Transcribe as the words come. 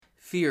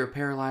Fear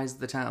paralyzed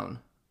the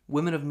town.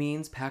 Women of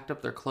means packed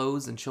up their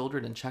clothes and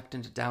children and checked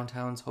into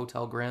downtown's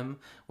Hotel Grimm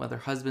while their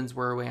husbands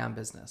were away on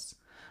business.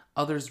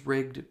 Others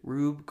rigged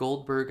Rube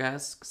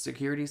Goldberg-esque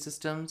security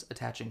systems,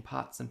 attaching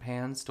pots and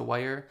pans to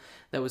wire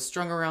that was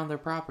strung around their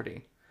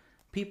property.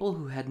 People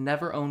who had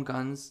never owned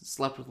guns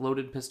slept with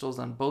loaded pistols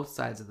on both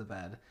sides of the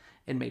bed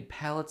and made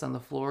pallets on the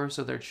floor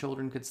so their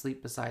children could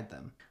sleep beside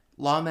them.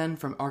 Lawmen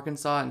from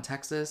Arkansas and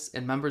Texas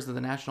and members of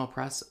the national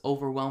press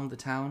overwhelmed the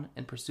town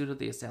in pursuit of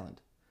the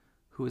assailant,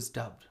 who was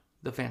dubbed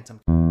the Phantom.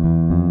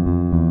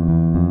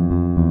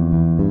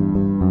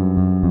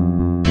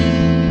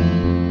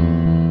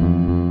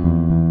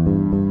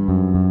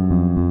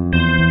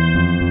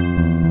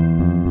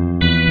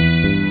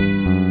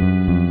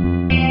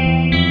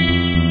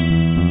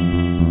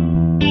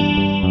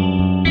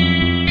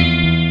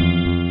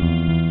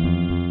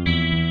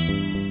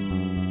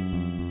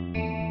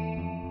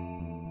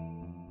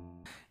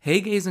 Hey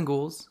gays and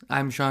ghouls,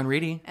 I'm Sean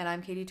Reedy. And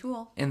I'm Katie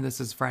Toole. And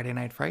this is Friday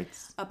Night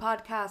Frights. A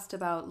podcast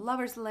about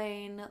Lover's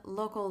Lane,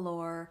 local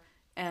lore,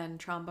 and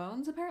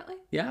trombones, apparently?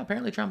 Yeah,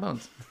 apparently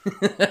trombones.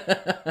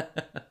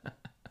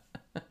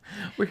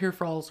 We're here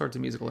for all sorts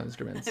of musical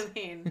instruments. I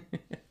mean,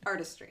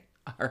 artistry.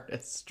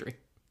 Artistry.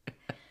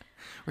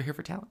 We're here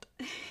for talent.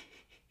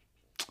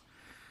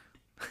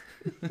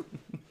 The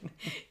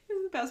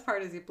best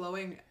part is he's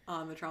blowing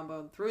on the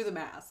trombone through the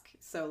mask.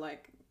 So,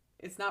 like,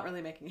 it's not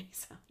really making any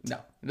sound. No,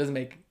 it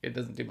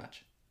doesn't do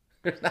much.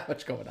 There's not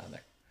much going on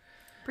there.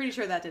 Pretty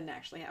sure that didn't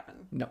actually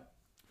happen. No.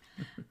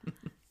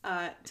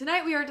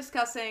 Tonight we are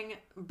discussing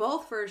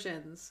both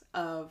versions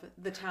of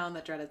The Town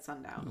That Dreaded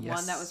Sundown. Yes.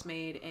 One that was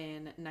made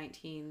in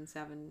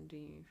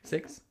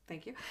 1976.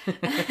 Thank you.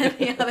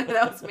 And the other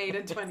that was made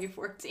in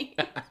 2014.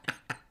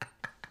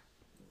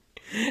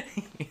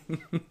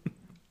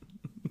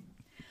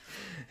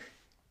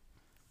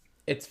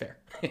 It's fair.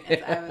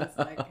 I was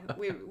like,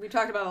 we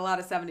talked about a lot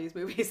of 70s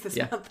movies this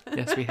month.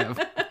 Yes, we have.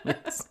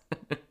 Yes.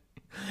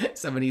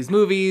 70s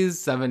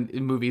movies,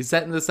 movies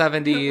set in the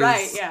 70s.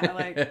 Right, yeah.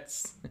 Like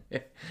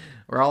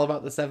we're all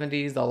about the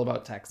 70s, all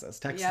about Texas.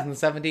 Texas in the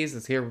 70s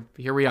is here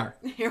we are.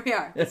 Here we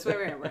are. That's where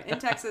we are. We're in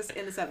Texas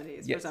in the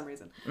 70s for some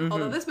reason. Mm-hmm.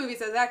 Although this movie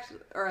says actually,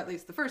 or at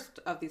least the first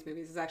of these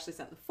movies is actually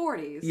set in the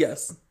 40s.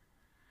 Yes.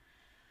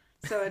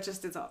 So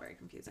it's all very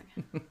confusing.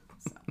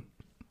 So.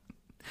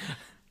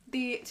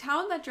 The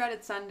Town That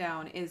Dreaded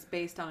Sundown is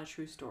based on a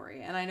true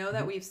story. And I know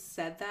that we've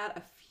said that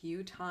a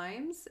few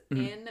times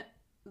in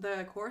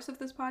the course of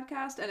this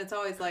podcast. And it's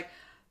always like,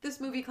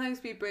 this movie claims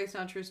to be based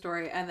on a true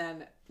story. And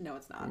then, no,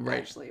 it's not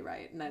actually,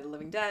 right? Night of the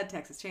Living Dead,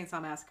 Texas Chainsaw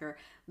Massacre.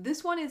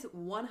 This one is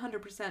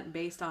 100%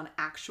 based on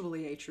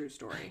actually a true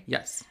story.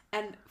 Yes.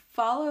 And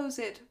follows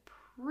it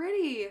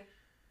pretty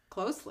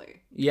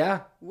closely. Yeah.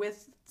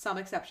 With some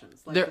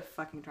exceptions, like the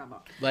fucking trombone.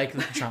 Like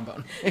the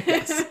trombone.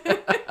 Yes.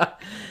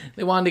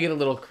 They wanted to get a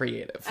little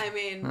creative. I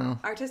mean,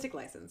 artistic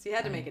license. You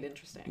had to make it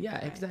interesting. Yeah,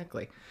 right?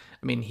 Exactly.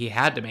 I mean, he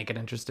had to make it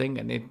interesting,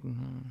 and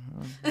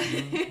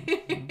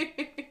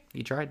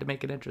he tried to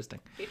make it interesting.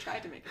 He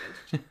tried to make it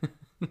interesting.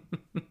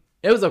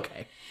 It was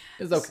okay.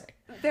 It was okay.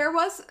 There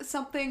was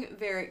something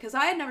because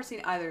I had never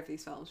seen either of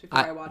these films before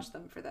I watched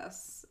them for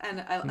this.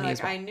 And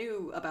I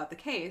knew about the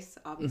case,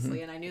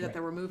 obviously, and I knew that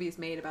there were movies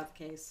made about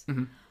the case.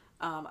 Mm-hmm.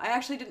 I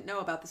actually didn't know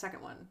about the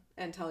second one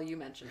until you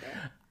mentioned it.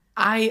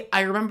 I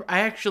remember,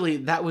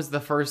 that was the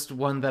first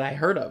one that I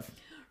heard of.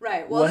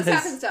 Right. Well, this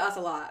happens to us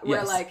a lot.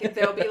 Where, like, if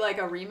there'll be, like,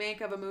 a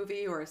remake of a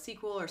movie or a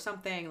sequel or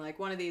something, like,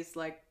 one of these,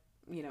 like,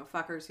 you know,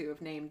 fuckers who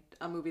have named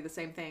a movie the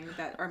same thing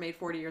that are made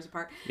 40 years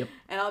apart. Yep.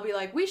 And I'll be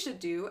like, we should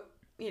do,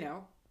 you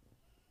know,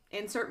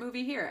 insert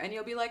movie here. And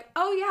you'll be like,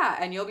 oh, yeah.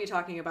 And you'll be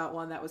talking about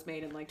one that was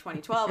made in, like,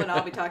 2012, and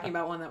I'll be talking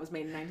about one that was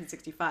made in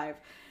 1965.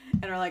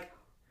 And we're like,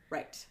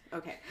 right.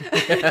 Okay.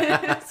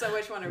 So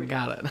which one are we doing?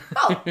 Got it.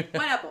 Both.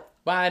 Why not both?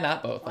 Why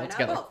not both? Why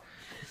altogether? not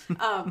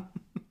both?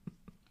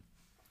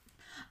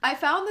 I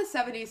found the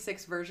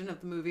 76 version of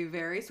the movie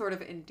very sort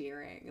of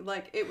endearing.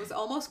 Like, it was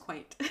almost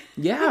quaint.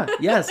 Yeah.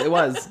 Yes, it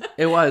was.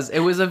 It was. It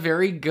was a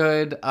very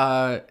good,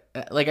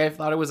 like, I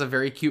thought it was a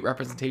very cute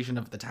representation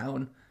of the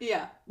town.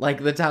 Yeah.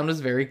 Like, the town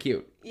was very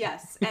cute.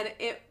 Yes. And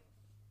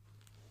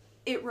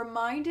it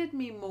reminded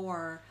me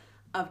more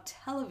of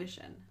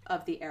television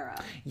of the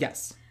era.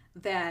 Yes.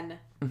 Than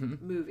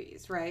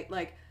movies, right?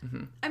 Like,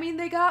 I mean,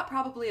 they got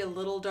probably a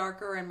little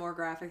darker and more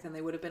graphic than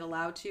they would have been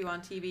allowed to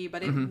on TV,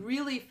 but it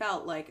really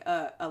felt like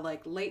a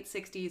like late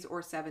 60s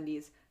or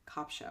 70s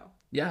cop show.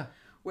 Yeah.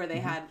 Where they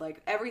had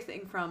like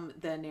everything from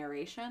the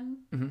narration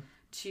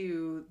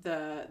to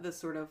the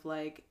sort of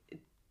like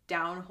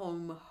down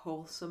home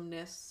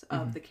wholesomeness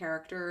of the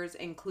characters,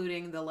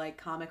 including the like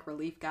comic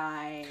relief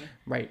guy.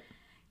 Right.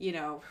 You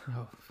know.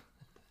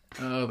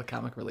 Oh, the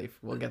comic relief.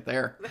 We'll get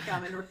there. The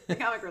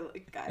comic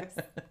relief guys.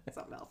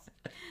 Something else.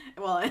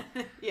 Well,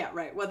 yeah,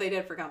 right. What they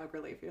did for comic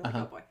relief. You're like,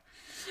 oh boy.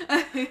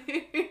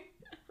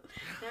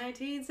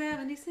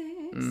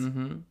 1976.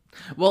 Mm-hmm.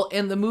 Well,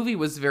 and the movie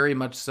was very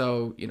much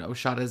so, you know,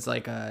 shot as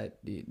like a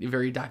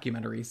very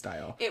documentary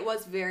style. It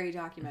was very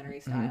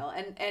documentary style.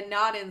 And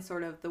not in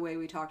sort of the way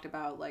we talked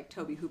about like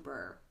Tobe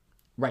Hooper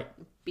Right.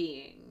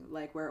 being,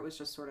 like where it was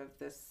just sort of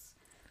this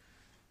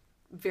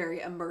very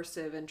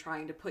immersive and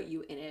trying to put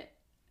you in it,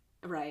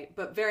 right?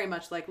 But very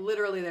much like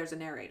literally there's a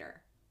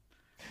narrator.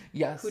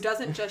 Yes. Who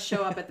doesn't just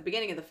show up at the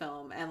beginning of the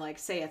film and like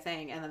say a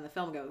thing and then the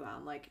film goes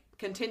on, like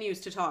continues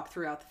to talk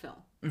throughout the film.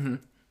 Mm-hmm.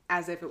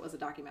 As if it was a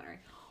documentary.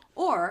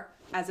 Or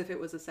as if it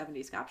was a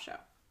 70s cop show.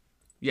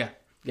 Yeah.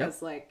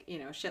 Because like, you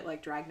know, shit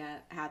like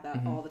Dragnet had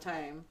that all the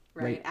time,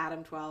 right?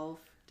 Adam 12.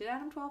 Did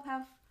Adam 12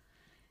 have...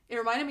 It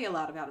reminded me a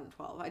lot of Adam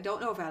 12. I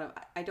don't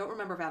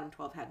remember if Adam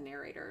 12 had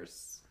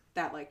narrators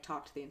that like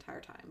talked the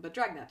entire time, but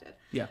Dragnet did.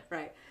 Yeah.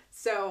 Right.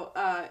 So,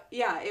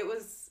 yeah, it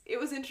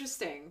was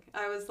interesting.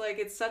 I was like,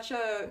 it's such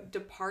a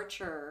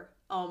departure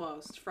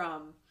almost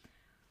from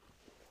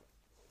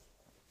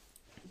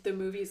the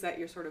movies that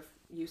you're sort of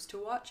used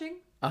to watching.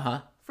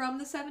 Uh-huh. From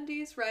the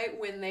 70s, right?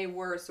 When they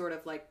were sort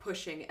of like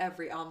pushing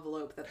every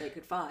envelope that they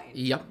could find.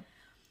 Yep.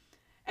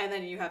 And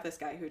then you have this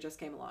guy who just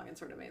came along and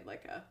sort of made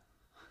like a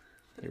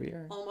Here we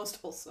are.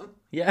 almost wholesome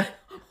Yeah.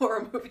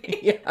 horror movie.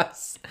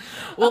 Yes.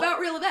 Well, about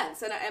real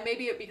events. And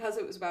maybe because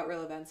it was about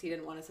real events, he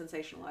didn't want to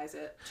sensationalize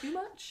it too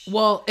much.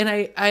 Well,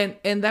 and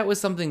and that was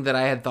something that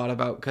I had thought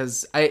about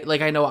because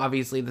I know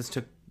obviously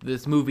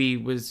this movie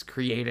was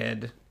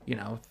created,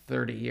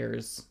 30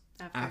 years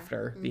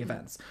after the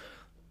events.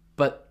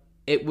 But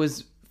it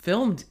was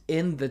filmed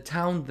in the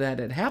town that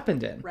it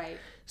happened in. Right.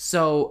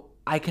 So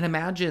I can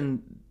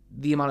imagine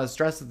the amount of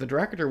stress that the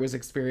director was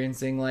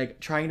experiencing, like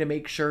trying to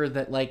make sure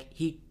that like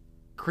he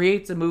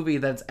creates a movie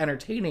that's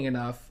entertaining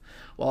enough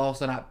while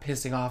also not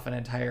pissing off an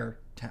entire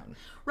town.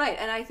 Right.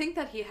 And I think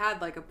that he had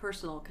like a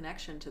personal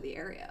connection to the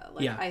area.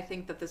 Like, yeah. I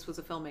think that this was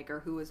a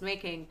filmmaker who was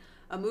making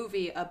a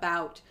movie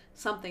about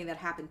something that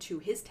happened to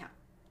his town.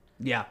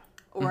 Yeah.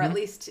 Or at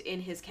least in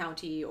his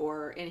county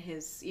or in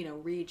his,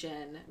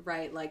 region,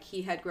 right? Like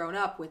he had grown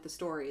up with the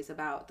stories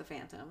about the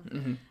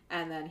Phantom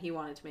and then he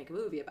wanted to make a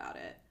movie about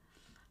it.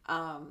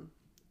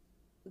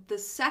 The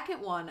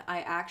second one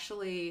I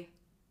actually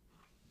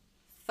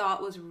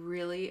thought was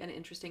really an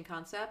interesting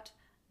concept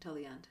until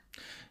the end.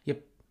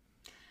 Yep.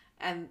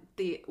 And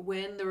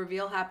when the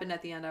reveal happened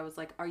at the end, I was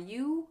like, are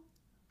you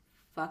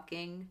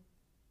fucking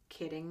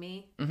kidding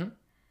me? Mm-hmm.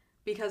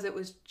 Because it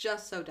was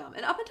just so dumb.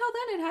 And up until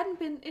then, it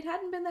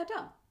hadn't been that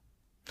dumb.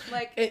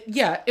 Like, it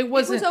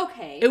wasn't. It was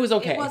okay. It was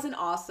okay. It wasn't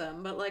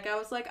awesome, but like I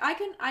was like,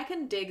 I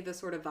can dig the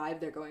sort of vibe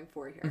they're going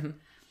for here. Mm-hmm.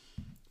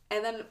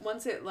 And then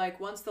once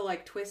the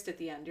twist at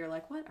the end, you're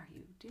like, what are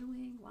you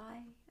doing?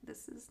 Why?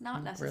 This is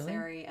not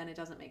necessary, really? And it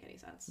doesn't make any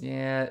sense.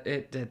 Yeah,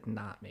 it did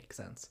not make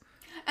sense.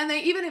 And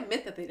they even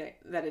admit that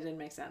that it didn't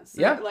make sense.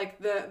 So, yeah. Like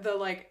the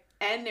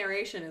end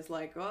narration is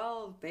like,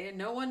 well,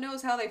 no one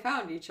knows how they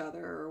found each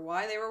other or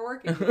why they were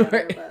working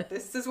together, but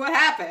this is what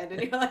happened.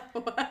 And you're like,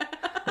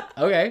 what?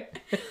 Okay.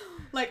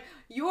 Like,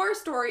 your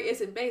story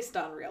isn't based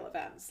on real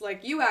events.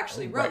 Like, you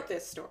actually wrote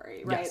this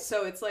story, right? Yes.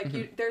 So it's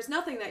like, there's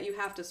nothing that you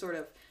have to sort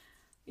of,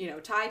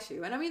 tie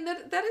to. And I mean,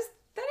 that is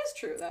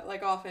true. That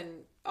like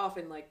often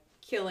like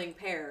killing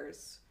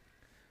pairs,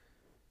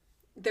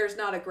 there's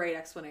not a great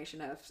explanation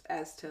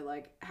as to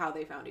like how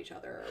they found each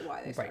other or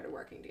why they started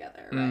working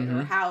together, right?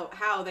 Or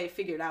how they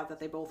figured out that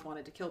they both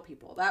wanted to kill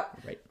people.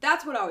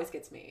 That's what always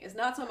gets me. Is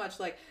not so much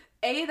like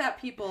that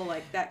people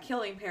like that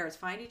killing pairs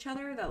find each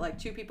other, that like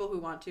two people who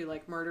want to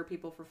like murder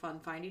people for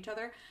fun find each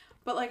other,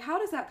 but like how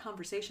does that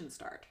conversation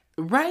start?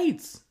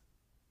 Right.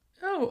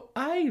 Oh,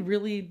 I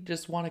really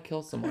just want to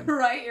kill someone.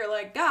 Right? You're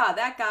like, God,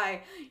 that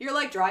guy. You're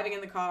like driving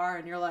in the car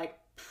and you're like,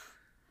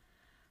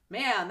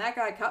 man, that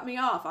guy cut me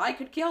off. I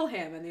could kill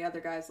him. And the other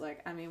guy's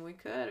like, I mean, we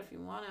could if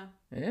you want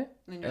to. Yeah.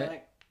 And you're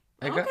like,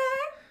 okay.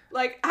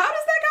 Like, how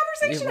does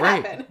that conversation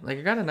happen? Like,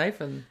 I got a knife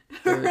and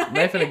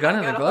knife and a gun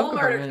in the glove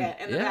compartment. Murder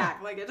kit in the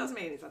back. Like, it doesn't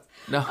make any sense.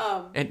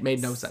 No, it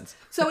made no sense.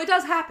 So it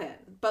does happen.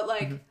 But,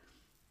 like,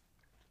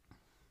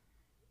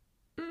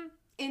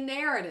 in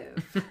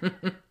narrative,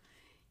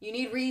 you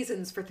need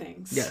reasons for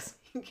things. Yes.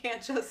 You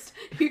can't just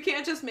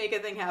make a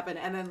thing happen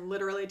and then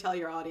literally tell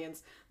your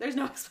audience there's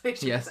no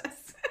explanation for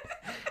this.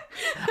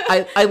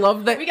 I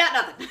love that. We got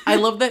nothing. I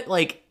love that,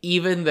 like,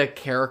 even the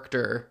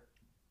character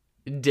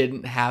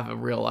didn't have a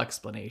real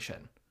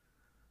explanation.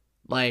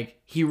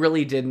 Like, he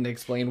really didn't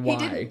explain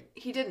why.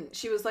 He didn't.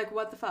 She was like,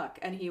 what the fuck?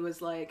 And he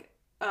was like,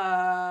 I'm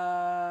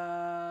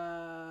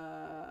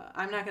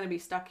not going to be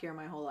stuck here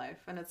my whole life.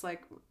 And it's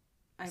like,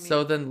 I mean,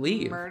 so then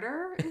leave.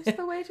 Murder is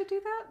the way to do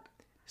that?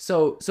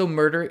 So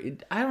murder,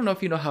 I don't know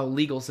if you know how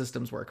legal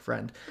systems work,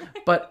 friend,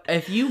 but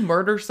if you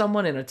murder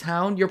someone in a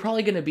town, you're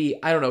probably going to be,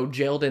 I don't know,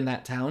 jailed in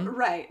that town.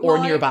 Right. Or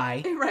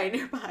nearby. Right,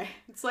 nearby.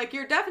 It's like,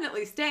 you're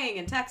definitely staying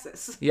in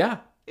Texas. Yeah.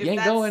 You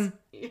ain't going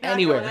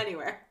anywhere. Going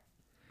anywhere.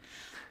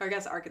 Or I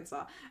guess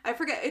Arkansas. I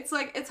forget. It's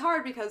like, it's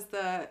hard because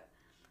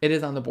it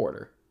is on the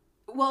border.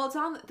 Well,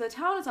 the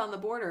town is on the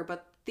border,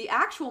 but the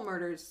actual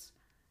murders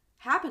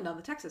happened on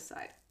the Texas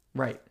side.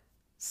 Right.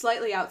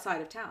 Slightly outside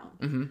of town.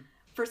 Mm-hmm.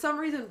 For some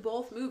reason,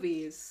 both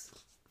movies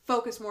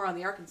focus more on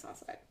the Arkansas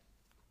side.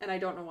 And I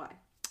don't know why.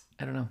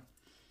 I don't know.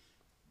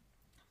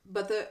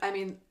 But the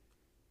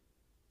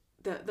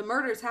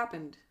murders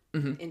happened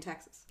in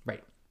Texas.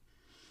 Right.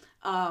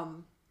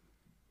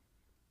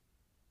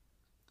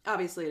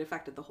 obviously it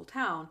affected the whole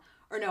town.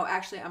 Or no,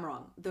 actually, I'm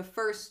wrong. The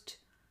first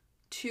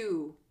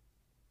 2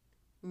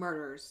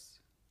 murders,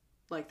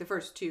 like the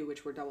first 2,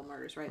 which were double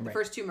murders, right? The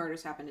first 2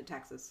 murders happened in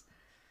Texas.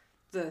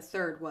 The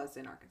third was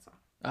in Arkansas.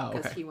 Oh, okay.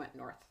 Because he went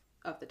north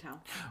of the town.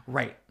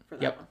 Right. For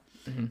that one.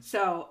 Mm-hmm.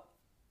 So,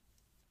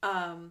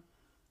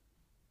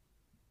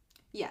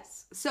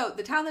 yes. So,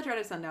 The Town That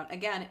Dreaded Sundown,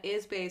 again,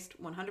 is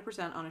based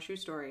 100% on a true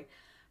story.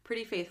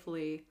 Pretty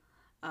faithfully.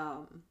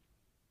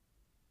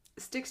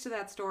 Sticks to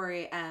that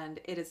story, and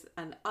it is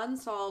an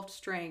unsolved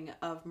string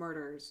of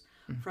murders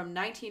from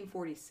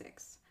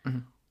 1946,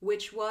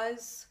 which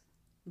was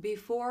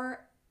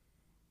before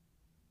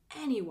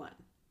anyone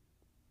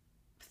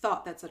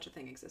thought that such a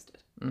thing existed,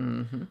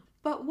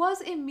 but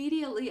was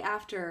immediately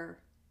after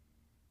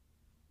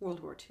World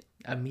War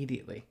II.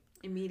 Immediately.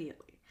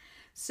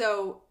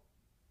 So,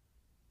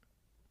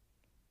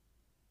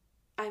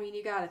 I mean,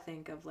 you gotta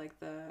think of like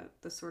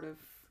the sort of,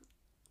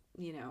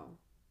 you know,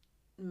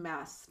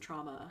 mass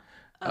trauma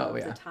of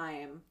the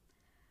time,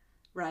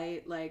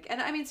 right? Like,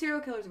 and I mean, serial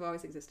killers have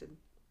always existed,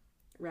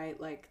 right?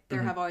 Like,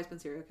 there have always been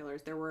serial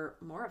killers. There were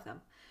more of them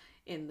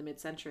in the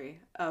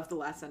mid-century of the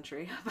last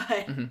century,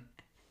 but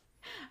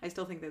I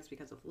still think that's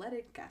because of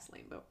leaded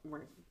gasoline, but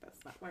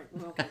that's not where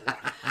we'll get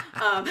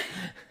that.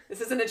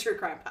 This isn't a true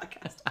crime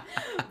podcast,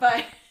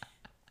 but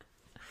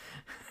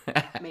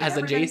as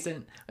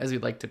adjacent as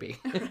we'd like to be.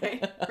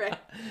 right.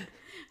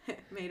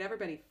 Made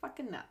everybody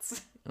fucking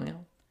nuts.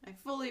 Well, I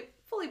fully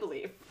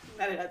believe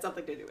that it had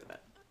something to do with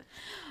it.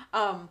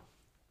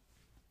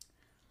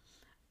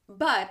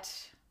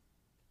 But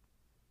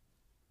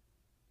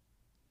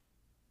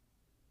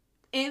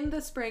in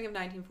the spring of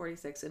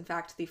 1946, in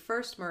fact, the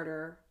first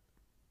murder,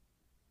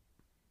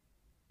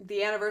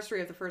 the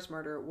anniversary of the first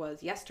murder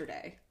was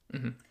yesterday.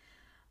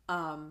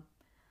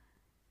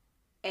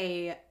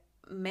 A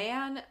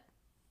man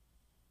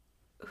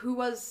who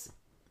was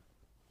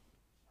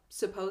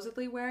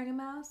supposedly wearing a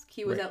mask.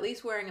 He was at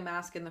least wearing a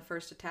mask in the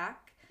first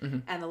attack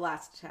and the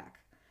last attack,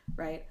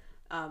 right?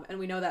 And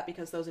we know that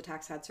because those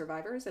attacks had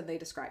survivors and they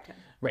described him.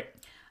 Right.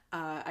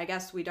 I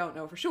guess we don't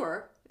know for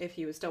sure if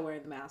he was still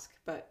wearing the mask,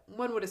 but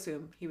one would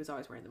assume he was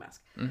always wearing the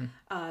mask.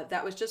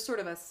 That was just sort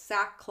of a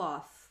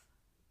sackcloth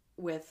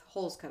with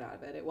holes cut out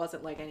of it. It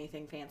wasn't like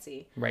anything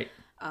fancy. Right.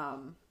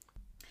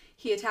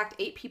 He attacked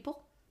 8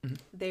 people.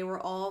 They were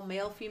all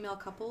male-female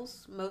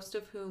couples, most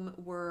of whom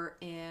were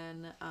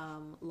in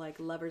like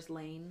Lover's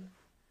Lane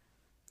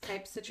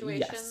type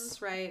situations,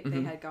 right?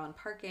 They had gone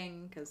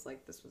parking because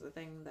like this was a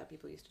thing that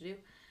people used to do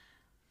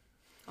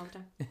all the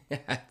time.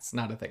 It's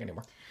not a thing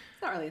anymore.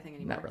 It's not really a thing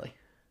anymore. Not really.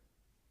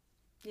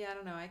 Yeah, I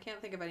don't know. I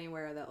can't think of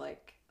anywhere that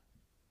like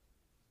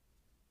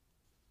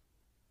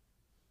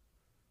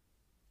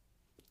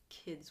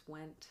kids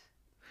went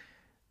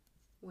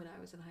when I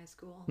was in high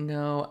school.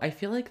 No, I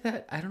feel like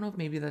that, I don't know if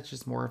maybe that's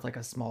just more of like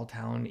a small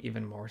town,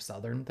 even more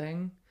southern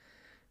thing,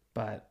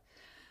 but...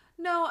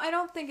 No, I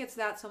don't think it's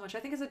that so much. I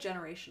think it's a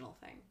generational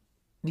thing.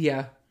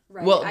 Yeah.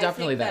 Right. Well,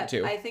 definitely that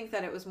too. I think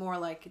that it was more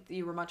like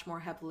you were much more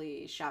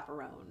heavily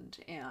chaperoned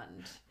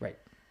and... Right.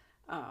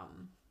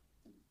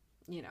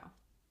 You know.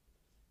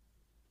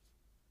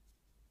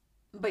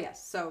 But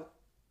yes, so...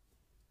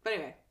 But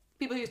anyway,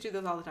 people used to do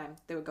this all the time.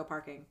 They would go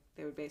parking.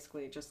 They would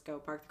basically just go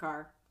park the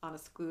car on a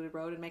secluded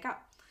road and make out.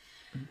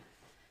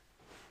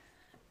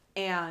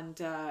 And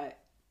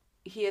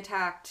he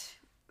attacked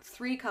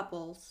 3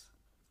 couples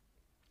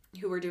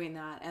who were doing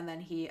that, and then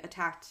he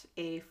attacked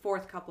a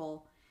 4th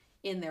couple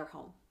in their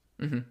home.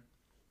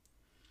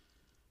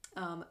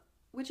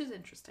 Which is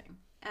interesting.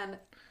 And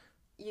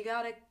you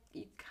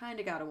kind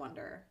of gotta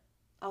wonder,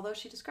 although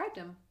she described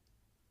him.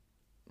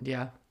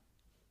 Yeah.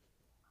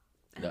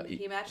 And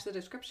he matched the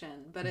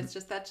description, but it's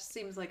just, that just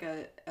seems like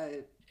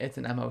it's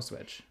an MO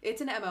switch.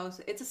 It's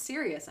a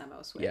serious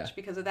MO switch,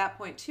 because at that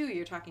point too,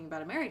 you're talking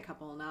about a married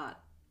couple,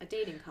 not a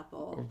dating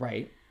couple.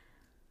 Right.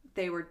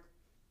 They were,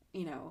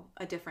 you know,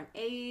 a different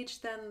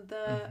age than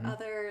the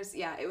others.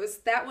 Yeah, it was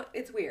that one.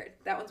 It's weird.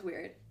 That one's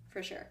weird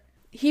for sure.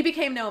 He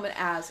became known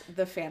as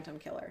the Phantom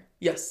Killer.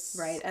 Yes.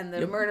 Right. And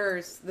the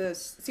murders, the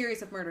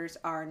series of murders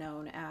are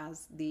known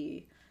as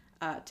the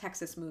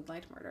Texas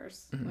Moonlight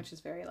Murders, which is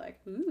very like,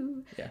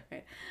 ooh. Yeah.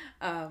 Right.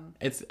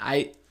 It's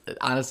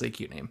honestly a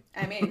cute name.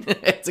 I mean,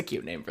 it's a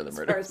cute name for the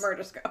murders. As far as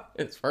murders go.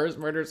 As far as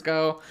murders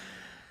go,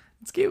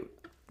 it's cute.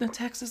 The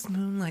Texas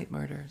Moonlight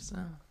Murders.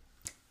 Oh.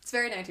 It's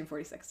very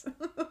 1946,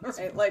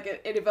 right? Like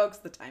it evokes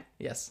the time.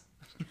 Yes.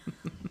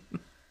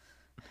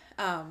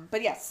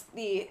 But yes,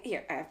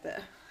 I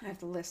have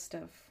the list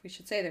of, we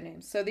should say their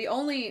names. So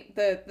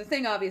the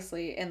thing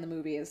obviously in the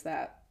movie is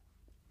that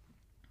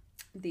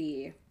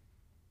the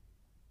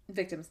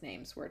victims'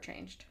 names were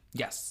changed.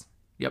 Yes.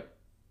 Yep.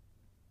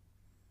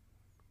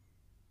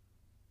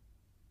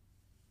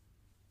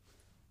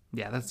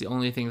 Yeah, that's the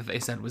only thing that they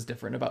said was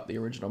different about the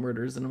original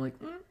murders, and I'm like,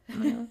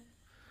 yeah.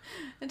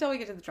 Until we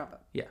get to the trumpet.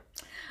 Yeah.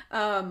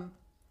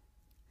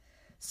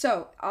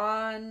 So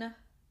on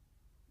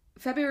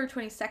February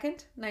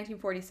 22nd,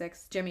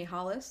 1946, Jimmy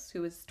Hollis,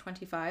 who was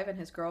 25, and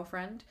his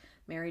girlfriend,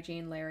 Mary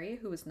Jean Larry,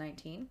 who was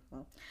 19,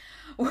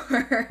 were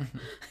it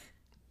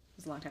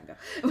was a long time ago,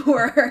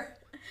 were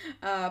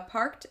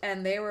parked,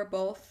 and they were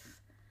both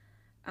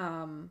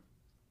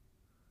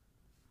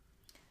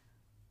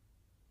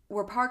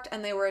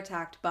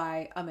attacked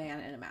by a man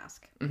in a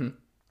mask. Mm-hmm.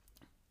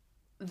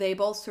 They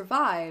both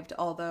survived,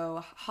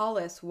 although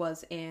Hollis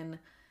was in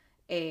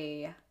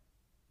a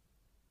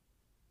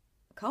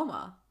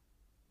coma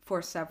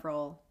for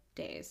several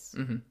days.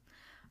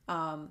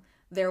 Mm-hmm.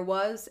 There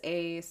was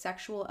a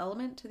sexual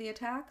element to the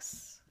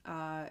attacks.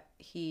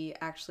 He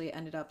actually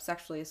ended up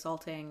sexually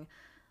assaulting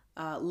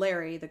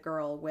Larry, the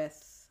girl,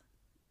 with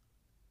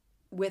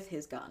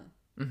his gun,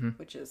 mm-hmm.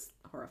 which is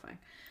horrifying.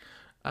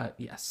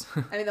 Yes.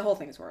 I mean, the whole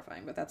thing is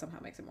horrifying, but that somehow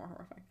makes it more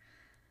horrifying.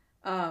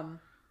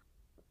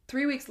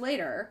 3 weeks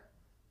later,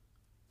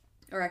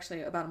 or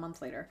actually about a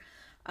month later,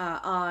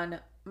 on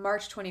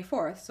March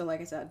 24th, so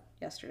like I said,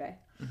 yesterday,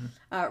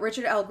 mm-hmm.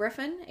 Richard L.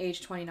 Griffin,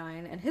 age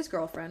 29, and his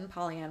girlfriend,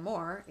 Polly Ann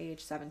Moore,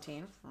 age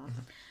 17.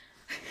 Mm-hmm.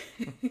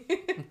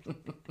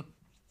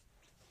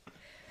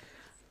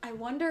 I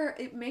wonder,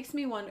 it makes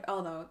me wonder,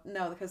 oh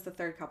no, because the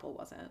third couple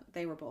wasn't.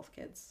 They were both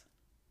kids.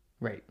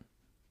 Right.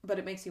 But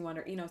it makes you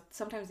wonder,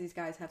 sometimes these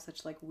guys have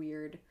such like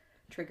weird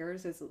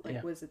triggers. Is it like,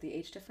 yeah. Was it the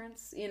age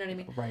difference? You know what I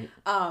mean? Right.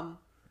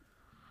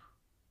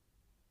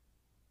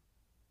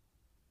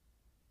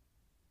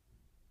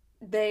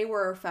 They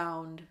were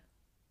found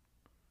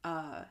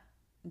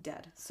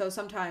dead. So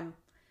sometime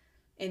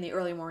in the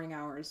early morning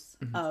hours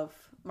mm-hmm. of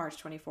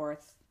March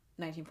 24th,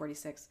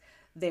 1946,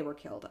 they were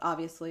killed.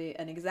 Obviously,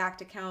 an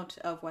exact account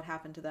of what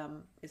happened to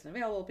them isn't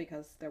available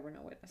because there were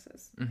no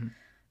witnesses.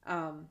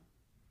 Mm-hmm.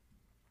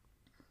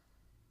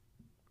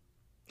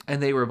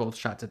 And they were both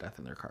shot to death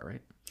in their car,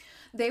 right?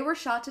 They were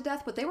shot to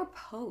death, but they were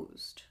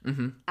posed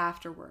mm-hmm.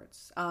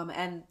 afterwards.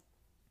 And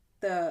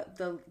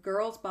the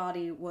girl's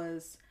body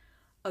was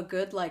a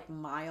good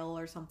mile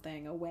or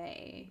something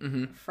away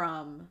mm-hmm.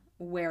 from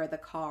where the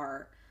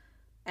car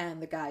and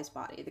the guy's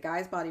body. The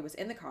guy's body was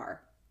in the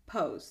car,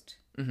 posed.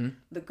 Mm-hmm.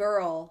 The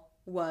girl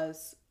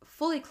was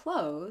fully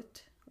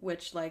clothed,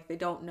 which they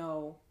don't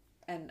know,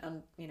 and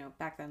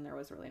back then there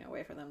was really no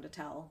way for them to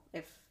tell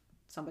if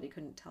somebody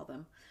couldn't tell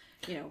them,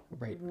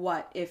 right.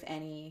 what, if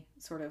any,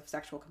 sort of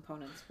sexual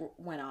components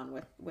went on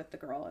with the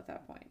girl at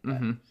that point.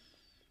 But, mm-hmm.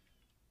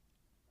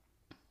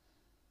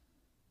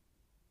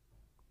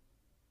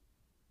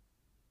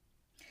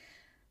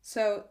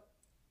 So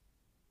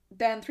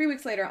then 3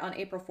 weeks later, on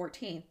April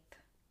 14th,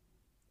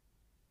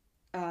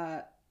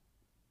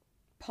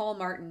 Paul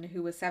Martin,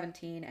 who was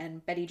 17,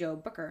 and Betty Jo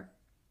Booker,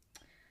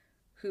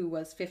 who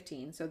was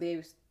 15, so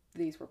these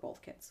were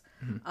both kids,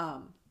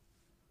 mm-hmm.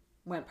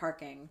 Went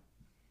parking,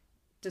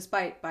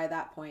 despite by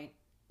that point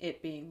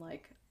it being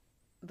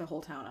the whole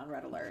town on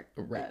red alert.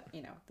 Right.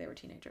 But, they were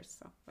teenagers,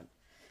 so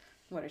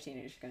what are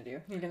teenagers going to do?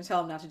 You're going to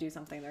tell them not to do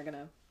something, they're going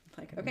to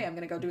okay, I'm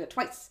going to go do it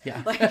twice.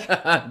 Yeah.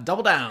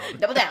 Double down.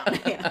 Double down.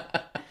 Yeah.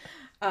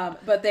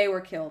 But they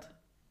were killed.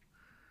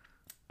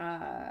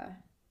 Again,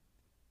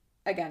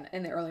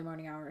 in the early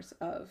morning hours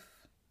of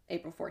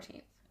April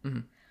 14th.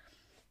 Mm-hmm.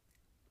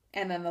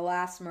 And then the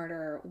last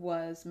murder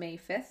was May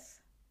 5th.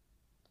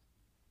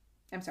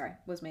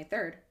 Was May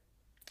 3rd.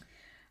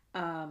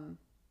 And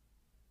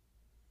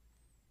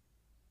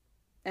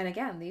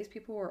again, these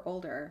people were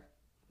older.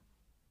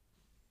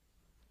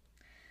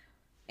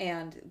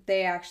 And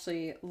they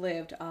actually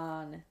lived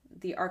on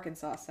the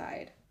Arkansas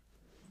side.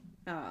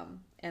 And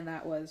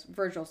that was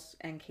Virgil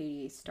and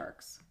Katie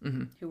Starks,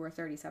 mm-hmm. who were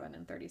 37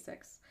 and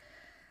 36.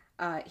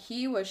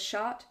 He was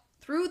shot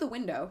through the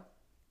window.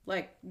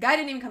 Guy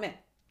didn't even come in.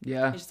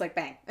 Yeah. He's just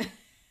bang.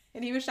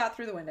 And he was shot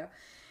through the window.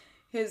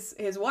 His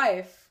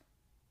wife,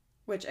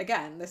 which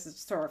again, this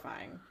is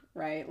horrifying,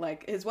 right?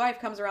 His wife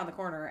comes around the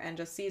corner and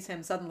just sees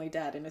him suddenly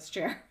dead in his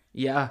chair.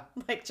 Yeah.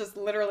 Just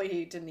literally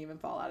he didn't even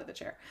fall out of the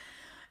chair.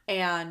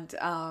 And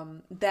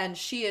then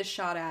she is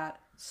shot at,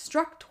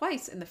 struck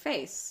twice in the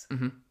face.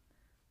 Mm-hmm.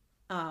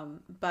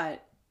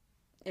 But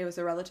it was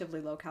a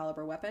relatively low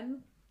caliber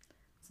weapon.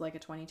 It's a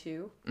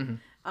 22.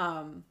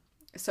 Mm-hmm.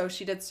 So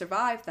she did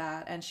survive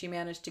that, and she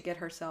managed to get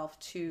herself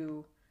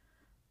to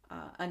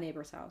a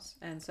neighbor's house.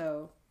 And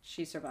so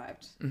she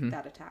survived mm-hmm.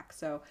 that attack.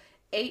 So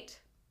 8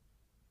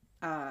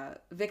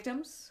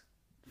 victims,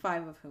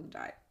 5 of whom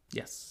died.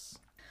 Yes.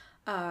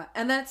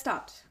 And then it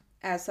stopped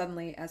as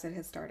suddenly as it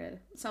had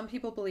started. Some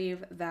people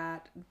believe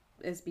that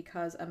is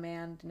because a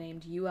man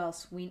named U.L.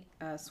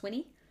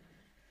 Swinney,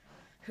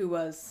 who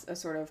was a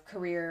sort of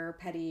career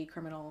petty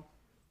criminal,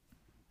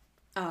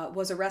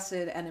 was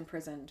arrested and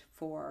imprisoned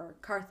for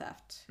car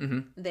theft.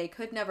 Mm-hmm. They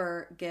could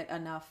never get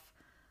enough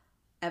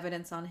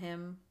evidence on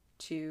him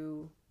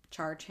to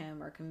charge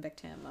him or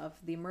convict him of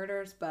the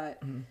murders, but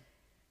mm-hmm.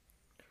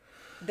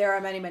 there are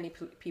many, many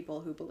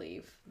people who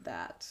believe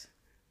that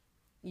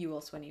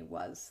U.L. Swinney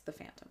was the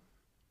Phantom.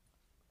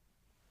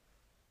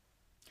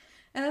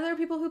 And then there are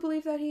people who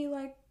believe that he,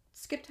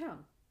 skipped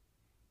town.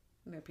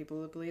 And there are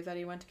people who believe that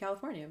he went to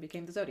California and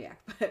became the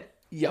Zodiac. But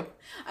yep.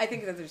 I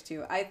think that there's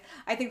two. I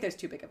think there's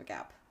too big of a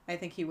gap. I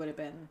think he would have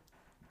been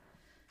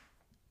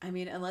I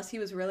mean, unless he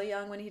was really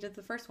young when he did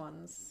the first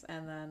ones,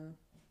 and then,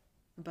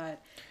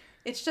 but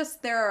it's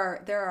just there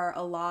are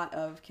a lot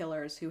of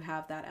killers who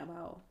have that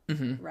MO,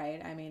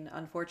 right? I mean,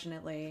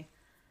 unfortunately,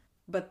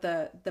 but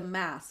the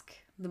mask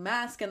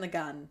and the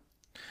gun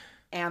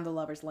and the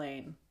lover's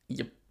lane.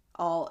 Yep.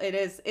 All it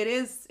is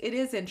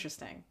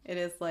interesting. It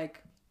is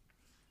like,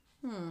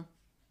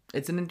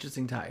 It's an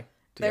interesting tie.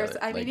 There's,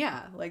 I mean,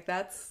 yeah, like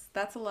that's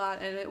a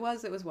lot, and it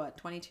was what,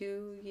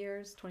 22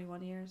 years,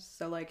 21 years.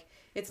 So like,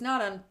 it's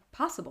not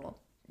impossible.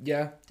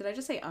 Yeah. Did I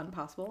just say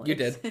impossible? You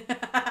did.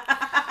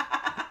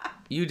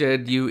 You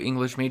did. You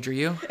English major,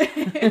 you.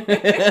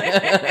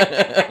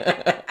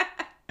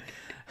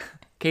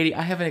 Katie,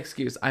 I have an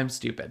excuse. I'm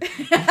stupid.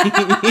 You're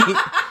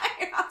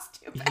not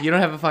stupid. You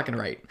don't have a fucking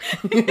right.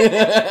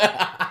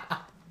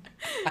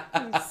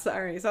 I'm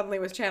sorry. Suddenly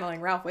was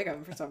channeling Ralph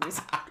Wiggum for some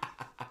reason.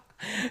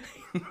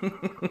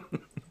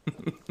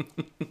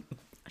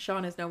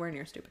 Sean is nowhere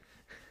near stupid.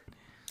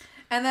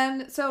 And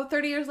then, so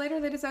 30 years later,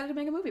 they decided to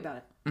make a movie about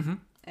it. Mm-hmm.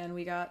 And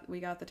we got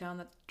The Town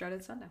That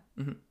Dreaded Sundown.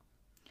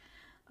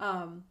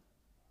 Mm-hmm.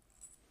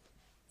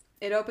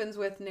 It opens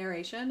with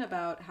narration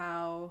about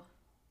how,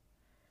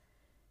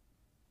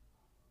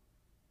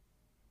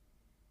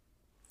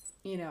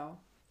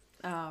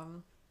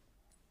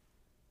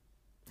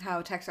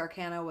 how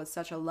Texarkana was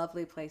such a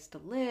lovely place to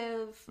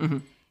live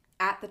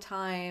at the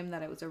time,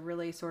 that it was a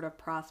really sort of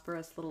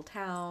prosperous little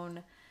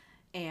town,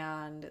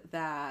 and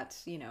that,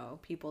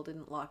 people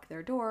didn't lock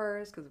their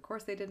doors, because of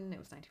course they didn't. It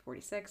was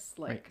 1946.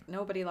 Like,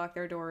 nobody locked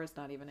their doors,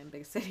 not even in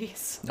big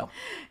cities. No.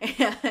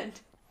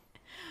 And,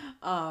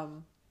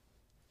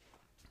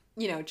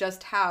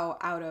 just how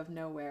out of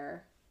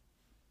nowhere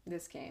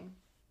this came.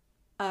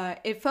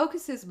 It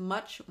focuses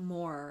much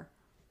more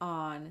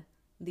on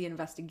the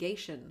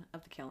investigation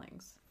of the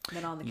killings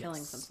than on the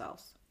killings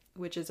themselves,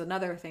 which is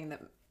another thing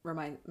that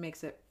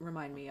makes it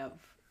remind me of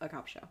a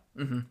cop show,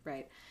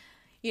 right?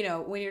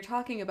 When you're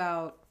talking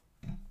about,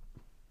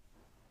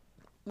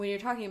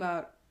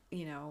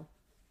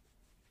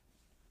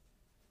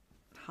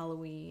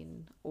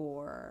 Halloween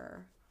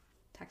or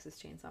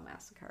Texas Chainsaw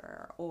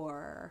Massacre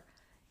or,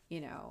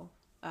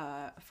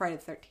 Friday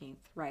the 13th,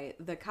 right?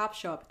 The cops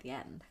show up at the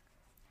end.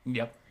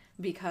 Yep.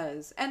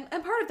 Because, and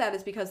part of that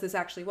is because this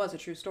actually was a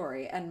true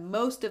story. And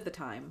most of the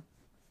time,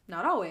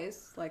 not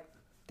always, like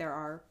there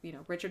are,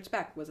 Richard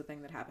Speck was a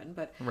thing that happened,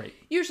 but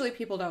usually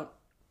people don't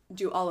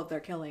do all of their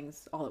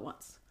killings all at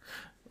once.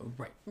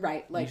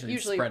 Right. Like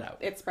usually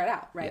it's spread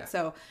out. Right. Yeah.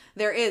 So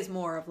there is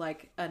more of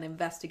like an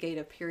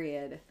investigative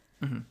period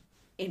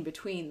in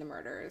between the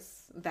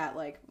murders that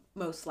like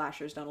most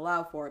slashers don't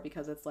allow for,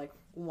 because it's like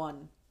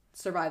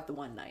survive the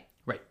one night.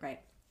 Right.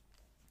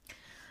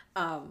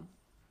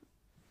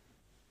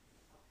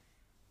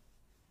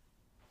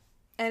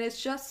 And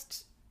it's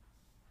just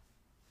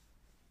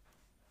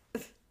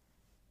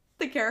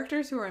the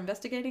characters who are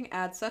investigating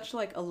add such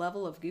like a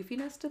level of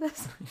goofiness to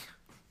this.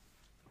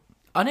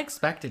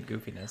 Unexpected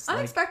goofiness.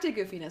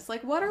 Goofiness.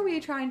 Like, what are we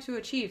trying to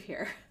achieve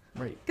here?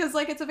 Right. Because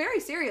like it's a very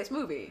serious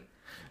movie,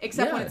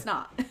 except when it's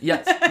not.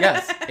 Yes,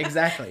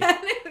 exactly. And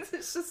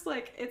it's just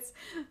like it's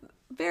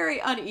very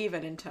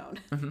uneven in tone.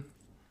 Mm-hmm.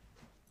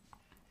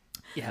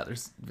 Yeah,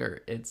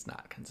 it's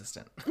not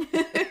consistent.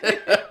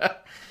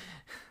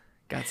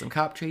 Got some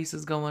cop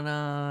chases going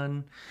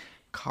on,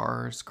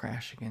 cars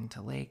crashing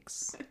into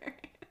lakes.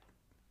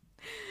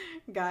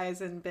 Guys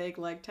in big,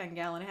 like,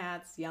 10-gallon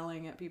hats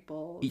yelling at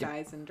people,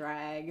 guys in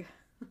drag.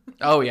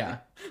 Oh, yeah.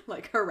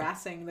 Like,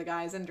 harassing the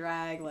guys in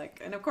drag,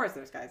 like, and of course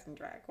there's guys in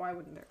drag. Why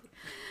wouldn't there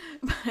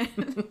be?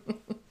 But,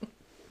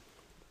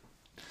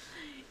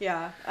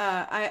 yeah,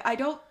 I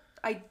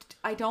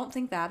don't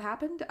think that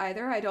happened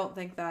either. I don't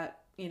think that,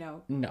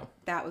 no,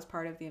 that was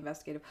part of the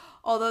investigative.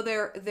 Although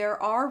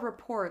there are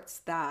reports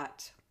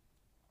that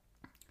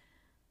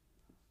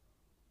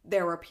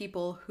there were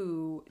people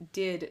who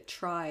did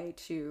try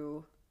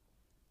to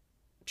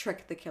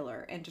trick the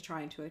killer into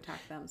trying to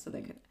attack them so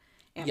they could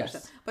ambush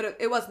them. But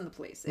it wasn't the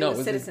police. It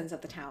was citizens of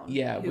the town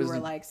who were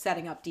like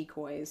setting up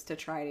decoys to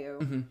try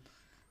to,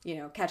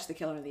 catch the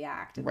killer in the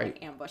act and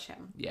like ambush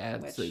him. Yeah,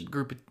 it's a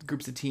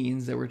groups of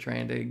teens that were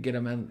trying to get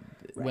them in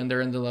when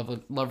they're in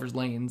the lovers'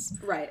 lanes.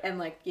 Right, and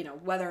like,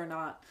 whether or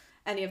not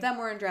any of them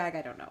were in drag,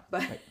 I don't know.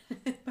 But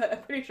but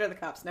I'm pretty sure the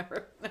cops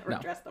never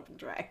dressed up in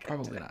drag.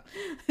 Probably not.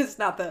 It's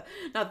not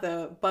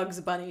the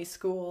Bugs Bunny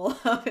school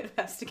of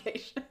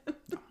investigation.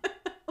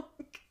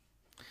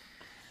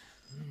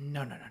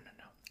 No.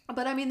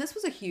 But I mean, this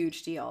was a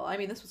huge deal.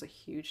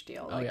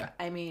 Oh, yeah.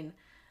 I mean,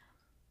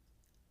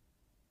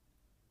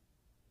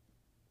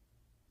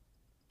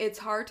 it's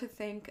hard to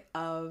think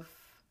of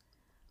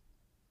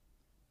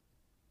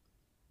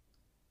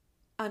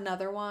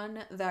another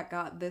one that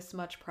got this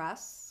much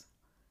press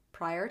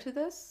prior to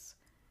this,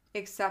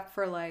 except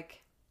for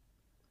like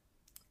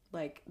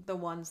the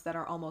ones that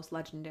are almost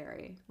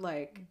legendary,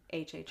 like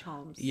H.H.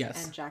 Holmes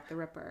and Jack the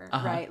Ripper,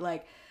 right?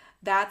 Like,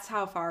 that's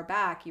how far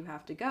back you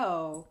have to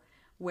go,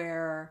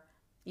 where,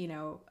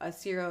 a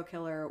serial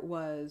killer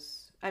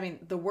was, I mean,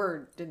 the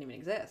word didn't even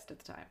exist at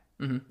the time.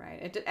 right?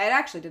 It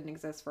actually didn't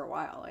exist for a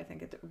while. I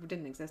think it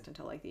didn't exist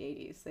until like the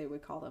 80s. They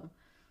would call them,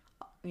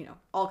 you know,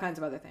 all kinds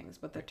of other things,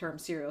 but the term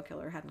serial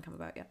killer hadn't come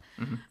about yet.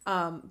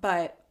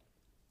 But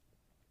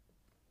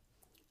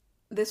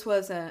this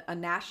was a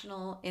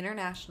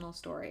international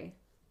story.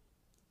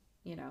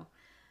 You know,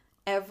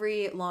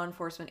 every law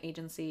enforcement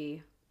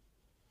agency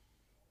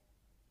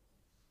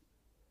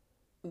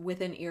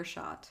within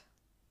earshot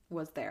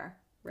was there,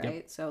 right?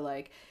 Yep. So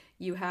like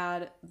you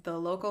had the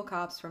local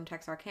cops from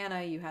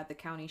Texarkana, you had the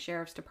county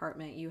sheriff's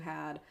department, you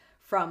had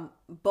from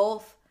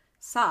both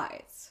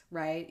sides,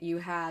 right? You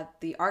had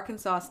the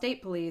Arkansas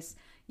State Police,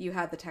 you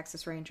had the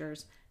Texas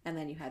Rangers, and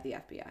then you had the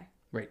FBI.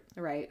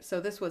 Right. So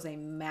this was a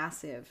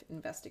massive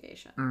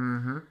investigation.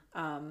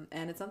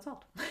 And it's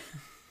unsolved.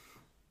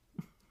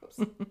 Oops.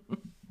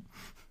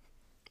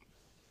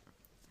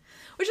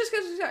 Which just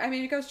goes to show, I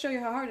mean, it goes to show you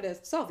how hard it is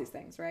to solve these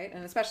things, right?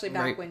 And especially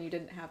back when you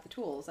didn't have the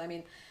tools. I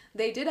mean,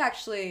 they did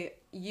actually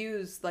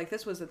use, like,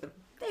 this was at the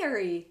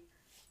very,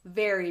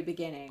 very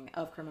beginning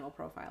of criminal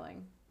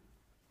profiling.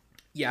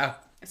 Yeah.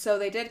 So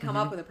they did come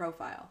up with a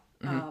profile.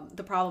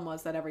 The problem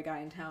was that every guy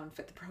in town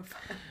fit the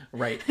profile.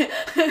 Right.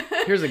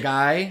 Here's a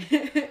guy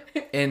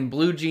in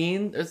blue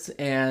jeans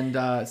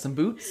and some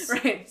boots.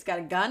 Right. He's got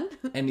a gun.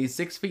 And he's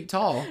 6 feet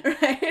tall.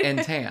 Right.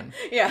 And tan.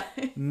 Yeah.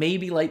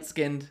 Maybe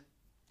light-skinned.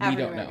 We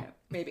don't know.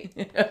 Maybe.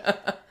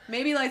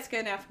 Maybe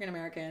light-skinned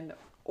African-American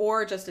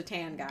or just a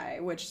tan guy,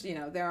 which, you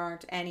know, there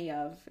aren't any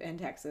of in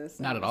Texas.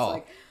 Not at all.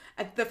 Like,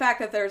 the fact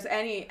that there's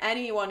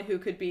anyone who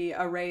could be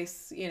a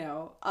race, you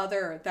know,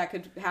 other that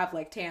could have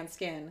like tan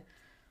skin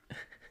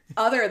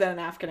other than an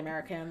African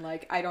American,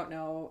 like, I don't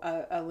know,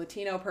 a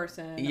Latino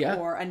person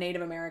or a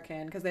Native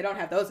American, because they don't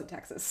have those in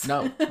Texas.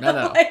 No.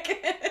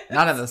 Like,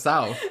 not in the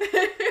South.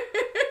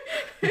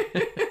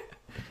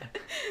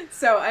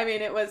 So, I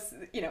mean, it was,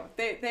 you know,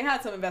 they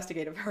had some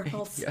investigative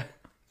hurdles. Yeah.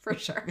 For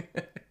sure.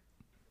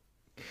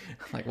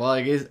 Like, well,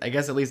 I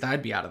guess at least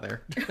I'd be out of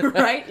there.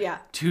 Right? Yeah.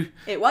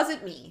 It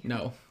wasn't me.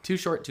 No. Too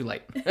short, too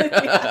light.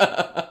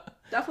 Yeah.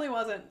 Definitely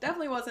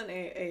wasn't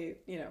a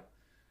you know,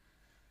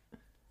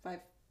 5'8"?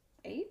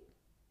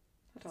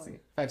 How tall are you?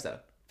 5'7".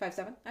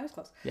 5'7"? I was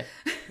close. Yeah.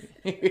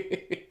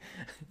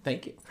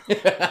 Thank you.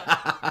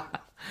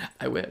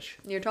 I wish.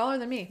 You're taller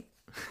than me.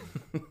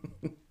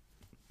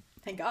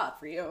 Thank God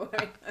for you.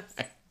 I mean,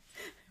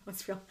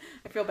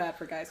 I feel bad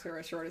for guys who are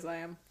as short as I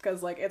am,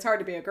 because like it's hard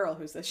to be a girl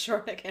who's this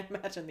short. I can't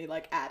imagine the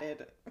like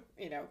added,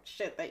 you know,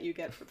 shit that you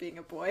get for being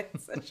a boy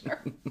that's this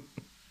short.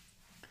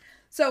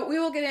 So we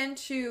will get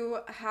into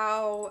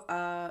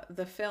how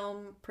the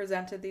film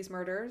presented these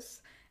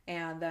murders,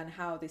 and then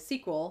how the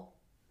sequel,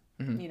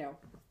 you know,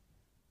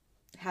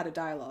 had a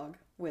dialogue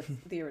with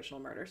the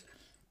original murders.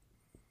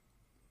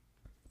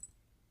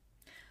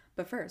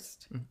 But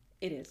first,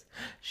 it is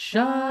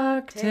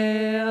Shark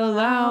Tale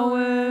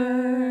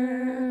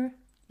Hour.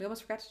 We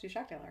almost forgot to do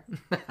Shark Tale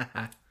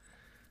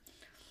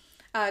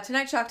Hour.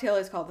 Tonight's Shark Tale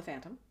is called The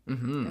Phantom,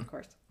 of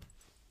course.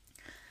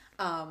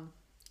 And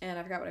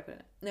I forgot what I put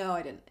in it. No,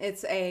 I didn't.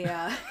 It's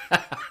a...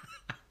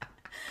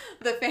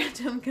 The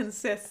Phantom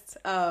consists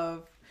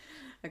of...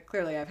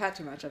 Clearly, I've had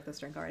too much of this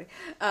drink already.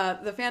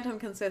 The Phantom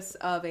consists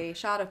of a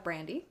shot of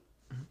brandy,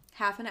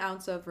 half an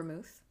ounce of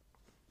vermouth,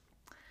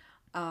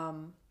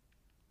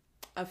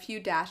 a few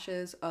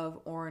dashes of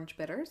orange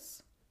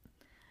bitters,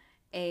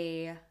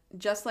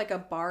 just like a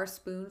bar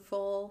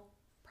spoonful,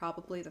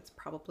 that's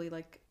probably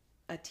like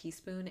a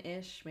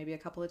teaspoon-ish, maybe a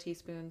couple of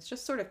teaspoons,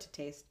 just sort of to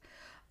taste,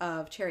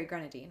 of cherry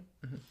grenadine.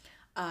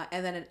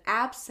 And then an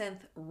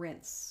absinthe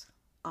rinse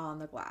on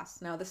the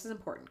glass. Now, this is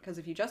important, because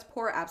if you just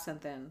pour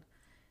absinthe in,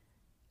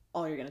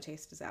 all you're going to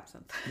taste is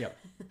absinthe. Yep.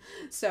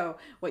 So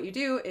what you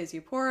do is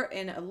you pour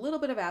in a little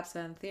bit of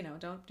absinthe, you know,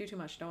 don't do too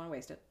much, don't want to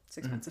waste it. It's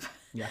expensive.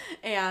 Yeah.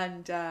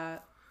 And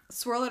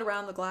swirl it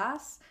around the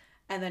glass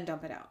and then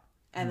dump it out.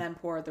 And then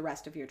pour the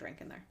rest of your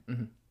drink in there.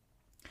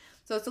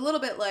 So it's a little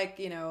bit like,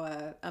 you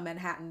know, a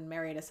Manhattan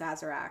married a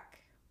Sazerac,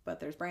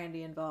 but there's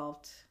brandy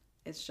involved.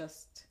 It's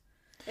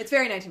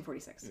very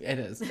 1946. It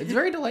is. It's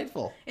very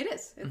delightful. It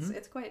is.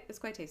 It's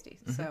quite tasty.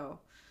 So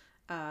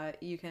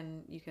you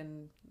can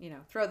you know,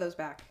 throw those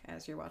back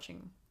as you're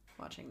watching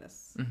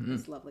this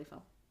this lovely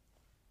film.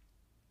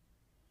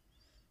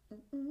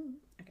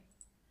 Okay.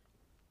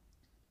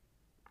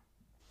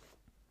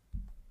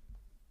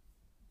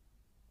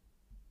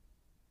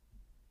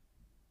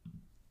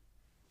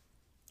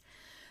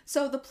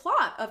 So the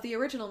plot of the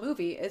original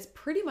movie is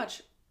pretty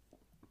much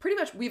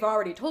we've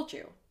already told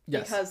you.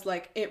 Yes. Because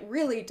like it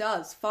really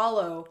does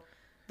follow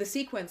the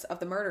sequence of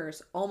the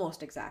murders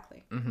almost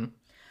exactly.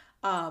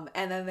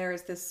 And then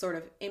there's this sort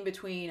of in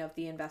between of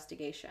the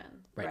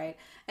investigation, right?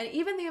 And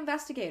even the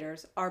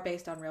investigators are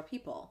based on real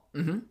people.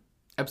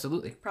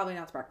 Absolutely. Probably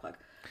not Sparkplug,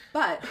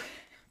 but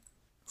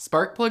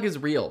Sparkplug is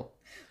real.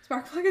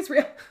 Sparkplug is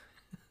real.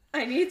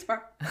 I need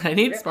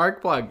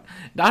Sparkplug.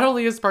 Not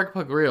only is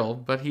Sparkplug real,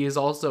 but he is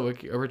also a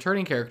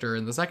returning character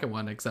in the second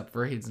one, except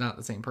for he's not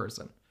the same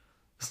person.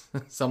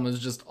 someone's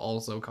just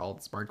also called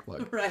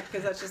Sparkplug. Right,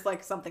 because that's just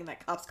like something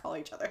that cops call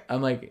each other.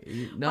 I'm like,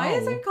 no. Why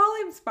does it call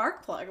him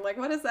Sparkplug? Like,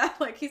 what is that?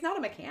 Like, he's not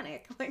a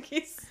mechanic. Like,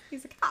 he's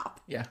a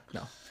cop. Yeah,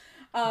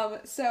 no.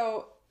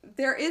 So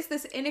there is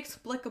this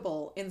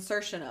inexplicable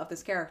insertion of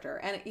this character,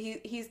 and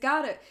he's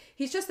got it.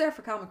 He's just there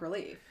for comic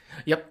relief.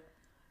 Yep.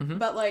 Mm-hmm.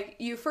 But like,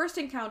 you first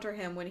encounter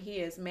him when he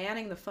is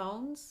manning the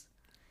phones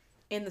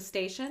in the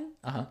station.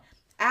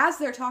 As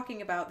they're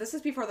talking about, this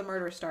is before the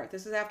murders start.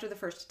 This is after the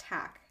first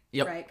attack.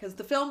 Yep. Right? Because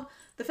the film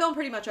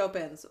pretty much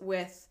opens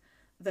with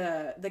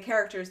the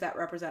characters that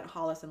represent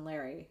Hollis and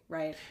Larry,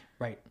 right?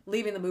 Right.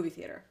 Leaving the movie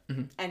theater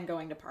and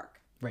going to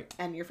park. Right.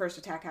 And your first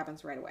attack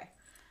happens right away.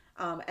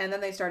 And then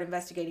they start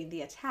investigating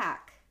the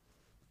attack.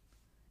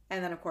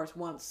 And then, of course,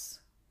 once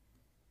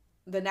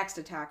the next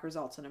attack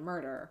results in a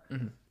murder,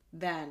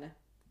 then,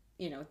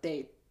 you know,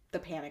 the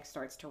panic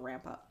starts to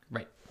ramp up.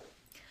 Right.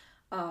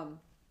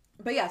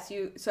 But yes,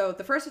 so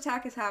the first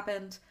attack has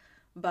happened,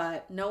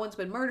 but no one's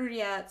been murdered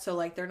yet. So,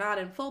 like, they're not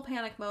in full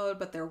panic mode,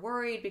 but they're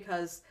worried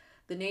because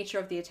the nature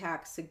of the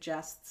attack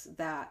suggests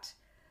that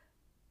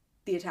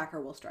the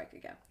attacker will strike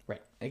again.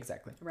 Right.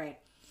 Exactly. Right.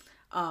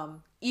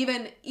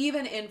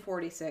 Even in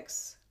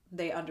 46,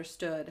 they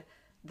understood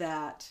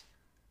that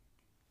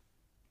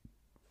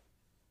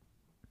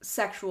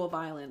sexual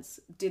violence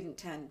didn't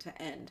tend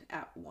to end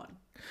at one.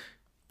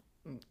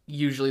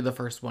 Usually the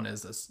first one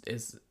is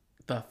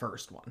the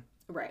first one.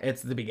 Right.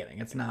 It's the beginning.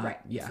 It's not. Right.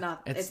 Yeah.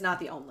 It's not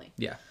the only.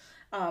 Yeah.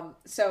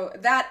 So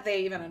that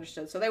they even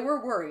understood. So they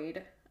were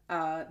worried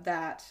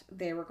that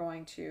they were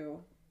going to,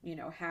 you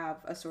know, have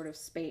a sort of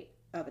spate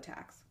of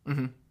attacks.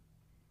 Mm-hmm.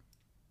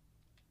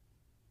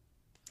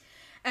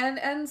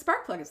 And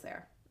Sparkplug is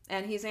there,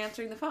 and he's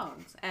answering the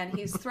phones, and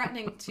he's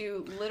threatening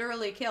to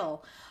literally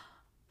kill.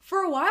 For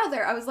a while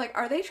there, I was like,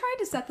 are they trying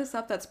to set this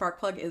up that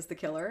Sparkplug is the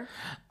killer?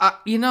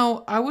 You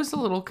know, I was a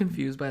little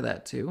confused by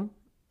that too.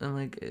 I'm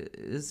like,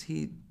 is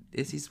he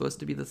supposed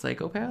to be the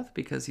psychopath?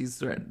 Because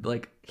he's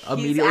like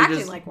immediately acting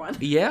just like one.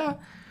 Yeah.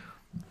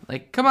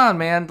 Like, come on,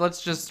 man.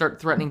 Let's just start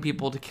threatening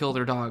people to kill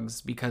their dogs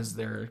because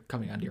they're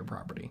coming onto your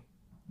property.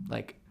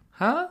 Like,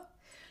 huh?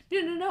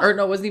 No. Or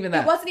no, it wasn't even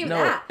that. It wasn't even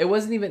that. It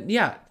wasn't even.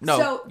 Yeah. No.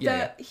 So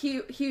yeah.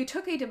 he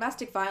took a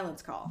domestic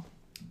violence call.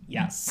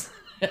 Yes.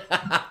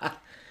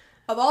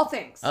 Of all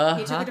things,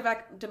 he took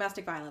a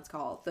domestic violence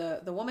call.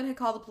 The woman had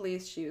called the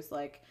police. She was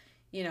like,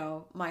 you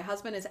know, my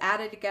husband is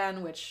at it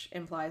again, which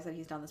implies that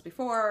he's done this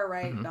before,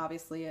 right? Mm-hmm.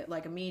 Obviously,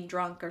 like a mean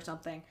drunk or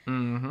something.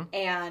 Mm-hmm.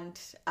 And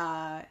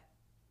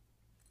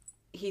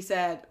he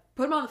said,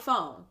 put him on the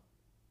phone.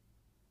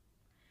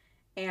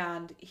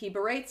 And he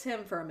berates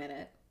him for a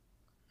minute.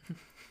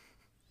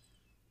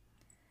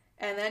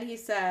 And then he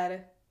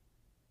said,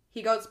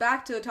 he goes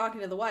back to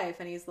talking to the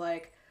wife, and he's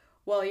like,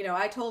 well, you know,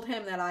 I told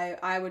him that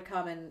I would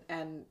come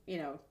and, you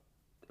know,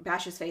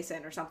 bash his face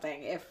in or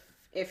something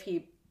if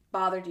he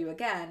bothered you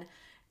again.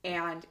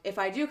 And if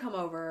I do come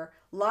over,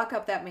 lock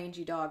up that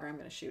mangy dog or I'm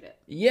going to shoot it.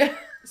 Yeah.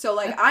 So,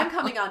 like, I'm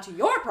coming onto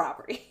your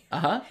property.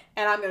 And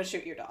I'm going to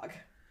shoot your dog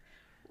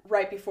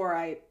right before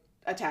I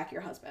attack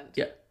your husband.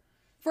 Yeah.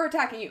 For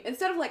attacking you.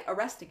 Instead of, like,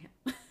 arresting him.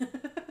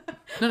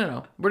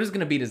 No. We're just going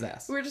to beat his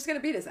ass. We're just going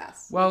to beat his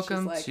ass.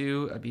 Welcome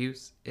to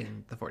abuse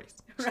in the 40s.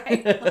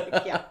 Right?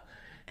 Like, yeah.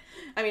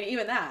 I mean,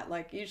 even that,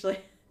 like, usually...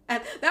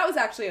 And that was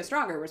actually a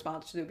stronger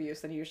response to the abuse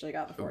than you usually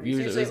got in the 40s.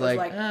 Usually it was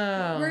like,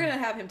 oh. We're going to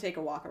have him take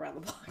a walk around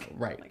the block.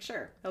 Right. Like,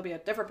 sure. He'll be a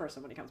different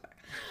person when he comes back.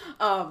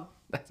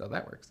 That's how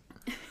that works.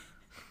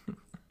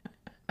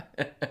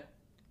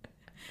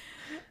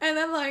 And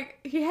then, like,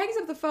 he hangs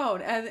up the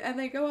phone, and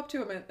they go up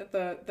to him, and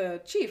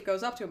the chief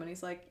goes up to him, and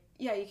he's like,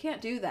 yeah, you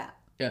can't do that.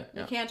 Yeah.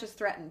 You can't just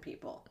threaten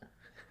people.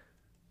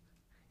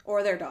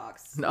 Or their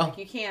dogs. No. Like,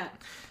 you can't.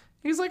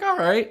 He's like, all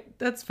right,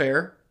 that's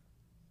fair.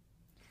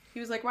 He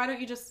was like, why don't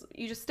you just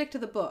stick to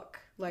the book?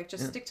 Like,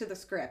 just stick to the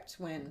script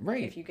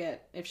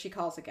if she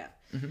calls again.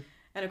 Mm-hmm.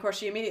 And of course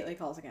she immediately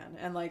calls again.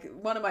 And like,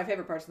 one of my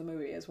favorite parts of the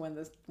movie is when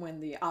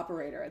the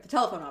operator, the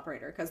telephone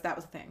operator, because that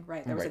was the thing,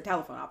 right? There was a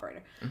telephone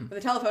operator. Mm-hmm. But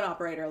the telephone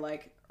operator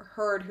like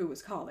heard who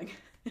was calling.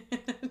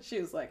 She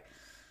was like,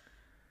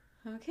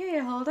 okay,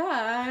 hold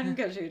on,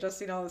 because she had just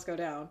seen all this go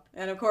down.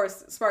 And of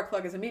course,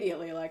 Sparkplug is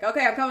immediately like,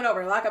 okay, I'm coming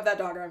over, lock up that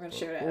dog or I'm going to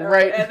shoot it.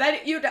 Right. And then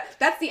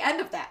that's the end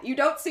of that. You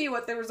don't see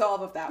what the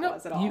resolve of that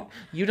was at all.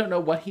 You don't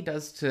know what he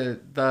does to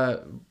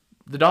the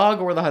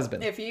dog or the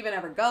husband. If he even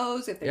ever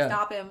goes, if they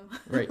stop him.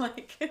 Right.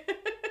 Like,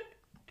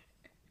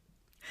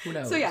 who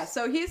knows?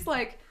 So he's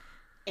like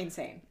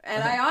insane.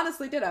 And I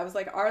honestly did. I was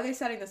like, are they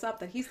setting this up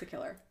that he's the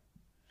killer?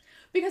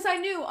 Because I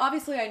knew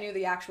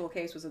the actual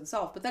case was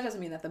unsolved, but that doesn't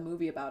mean that the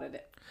movie about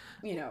it,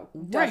 you know,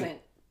 doesn't,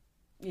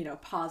 you know,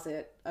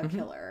 posit a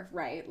killer,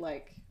 right?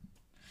 Like,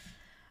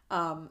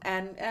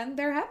 and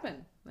there have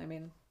been. I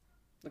mean,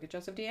 look at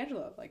Joseph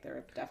D'Angelo. Like, there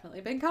have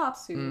definitely been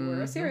cops who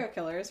were serial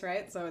killers,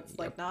 right? So it's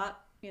like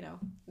not, you know,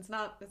 it's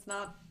not,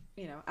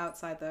 you know,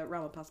 outside the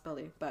realm of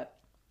possibility. But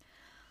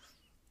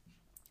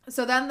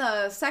so then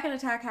the second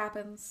attack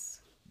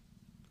happens,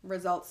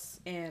 results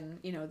in,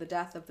 you know, the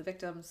death of the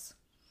victims.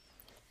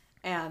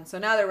 And so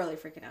now they're really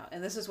freaking out.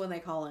 And this is when they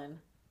call in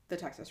the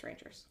Texas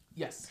Rangers.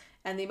 Yes.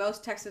 And the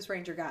most Texas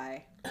Ranger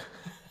guy,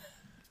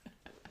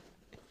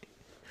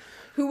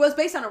 who was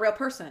based on a real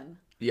person.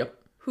 Yep.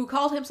 Who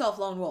called himself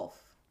Lone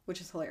Wolf,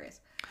 which is hilarious.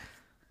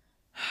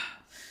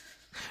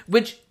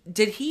 Which,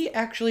 did he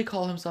actually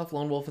call himself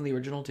Lone Wolf in the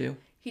original too?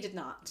 He did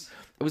not.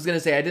 I was going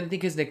to say, I didn't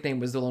think his nickname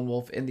was the Lone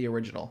Wolf in the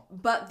original.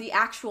 But the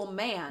actual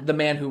man. The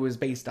man who was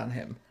based on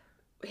him.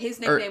 His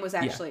nickname was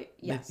actually,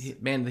 yes. The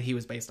man that he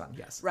was based on,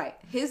 yes. Right.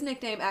 His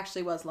nickname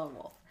actually was Lone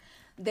Wolf.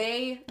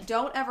 They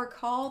don't ever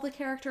call the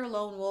character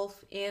Lone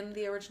Wolf in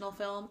the original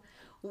film.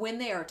 When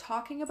they are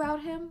talking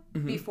about him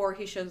before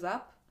he shows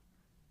up,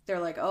 they're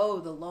like, oh,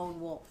 the Lone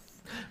Wolf.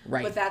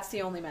 Right. But that's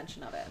the only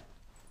mention of it.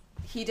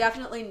 He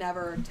definitely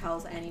never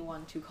tells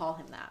anyone to call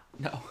him that.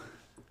 No.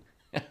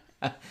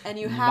 And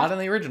you have... Not in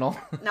the original.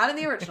 Not in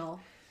the original.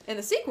 In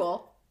the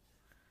sequel,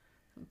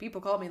 people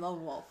call me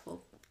Lone Wolf.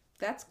 Well,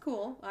 that's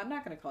cool. I'm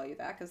not going to call you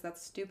that because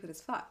that's stupid as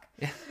fuck.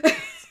 Yeah.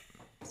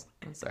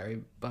 I'm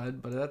sorry,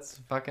 bud, but that's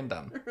fucking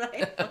dumb.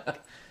 Right?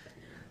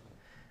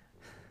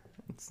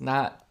 It's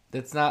not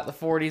the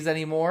 40s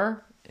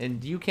anymore,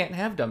 and you can't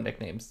have dumb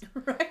nicknames.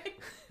 Right?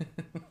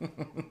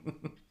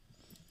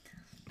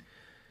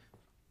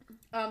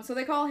 So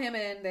they call him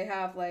in. They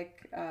have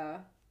like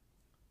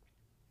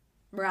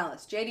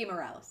Morales, JD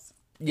Morales.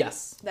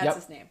 Yes, That's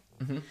his name.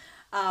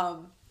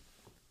 Mm-hmm.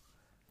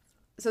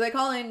 So they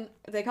call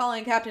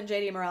in Captain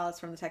JD Morales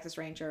from the Texas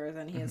Rangers,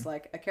 and he is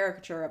like a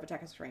caricature of a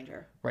Texas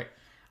Ranger. Right.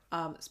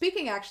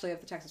 Speaking actually of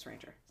the Texas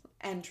Ranger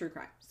and true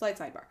crime, slight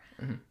sidebar.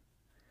 Mm-hmm.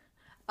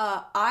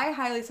 I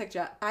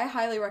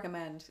highly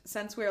recommend,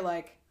 since we're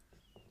like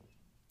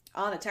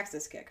on a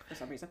Texas kick for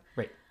some reason.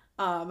 Right.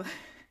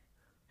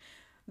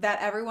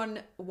 That everyone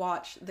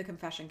watch The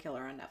Confession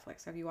Killer on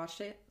Netflix. Have you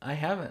watched it? I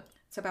haven't.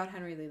 It's about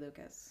Henry Lee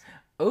Lucas.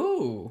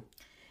 Ooh.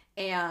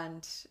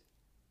 And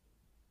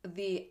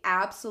the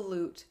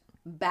absolute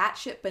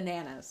batshit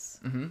bananas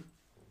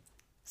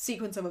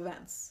sequence of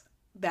events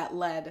that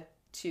led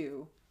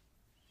to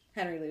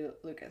Henry Lee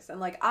Lucas. And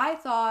like, I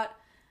thought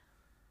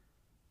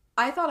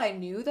I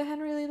knew the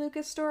Henry Lee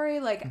Lucas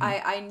story. Like,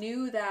 I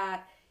knew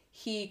that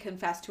he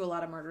confessed to a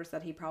lot of murders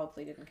that he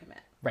probably didn't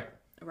commit. Right.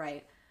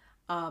 Right.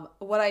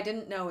 What I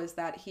didn't know is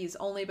that he's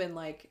only been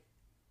like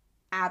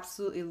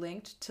absolutely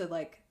linked to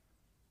like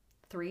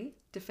 3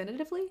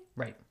 definitively.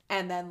 Right.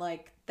 And then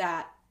like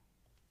that,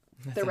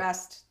 the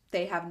rest,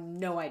 they have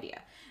no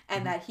idea.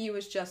 And that he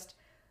was just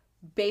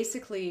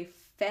basically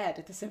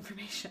fed this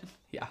information.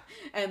 Yeah.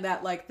 And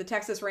that like the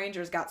Texas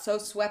Rangers got so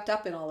swept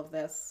up in all of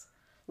this,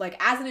 like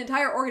as an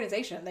entire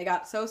organization, they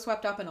got so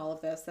swept up in all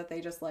of this that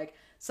they just like,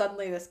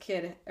 suddenly this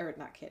kid, or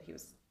not kid, he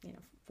was,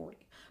 40,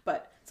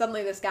 but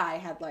suddenly this guy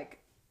had like,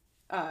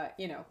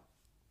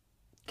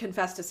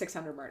 confessed to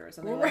 600 murders.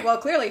 And they're like, well,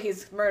 clearly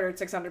he's murdered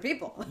 600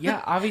 people.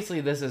 Yeah,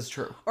 obviously this is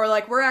true. Or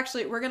like, we're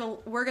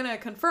gonna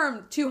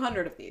confirm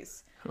 200 of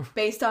these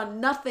based on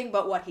nothing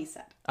but what he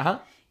said. Uh-huh.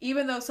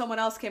 Even though someone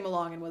else came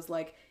along and was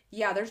like,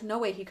 yeah, there's no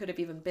way he could have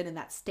even been in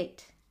that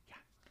state. Yeah.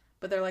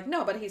 But they're like,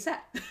 no, but he said.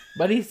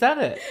 But he said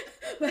it.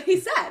 But he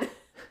said.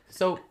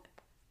 So,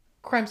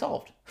 crime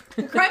solved.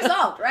 Crime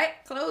solved, right?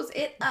 Close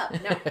it up.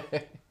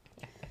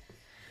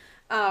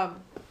 No.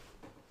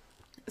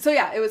 So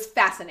yeah, it was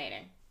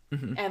fascinating.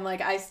 Mm-hmm. And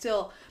like, I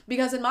still,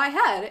 because in my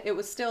head, it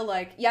was still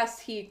like, yes,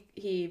 he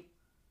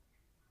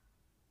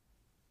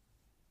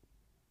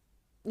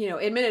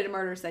admitted to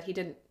murders that he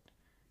didn't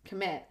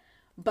commit,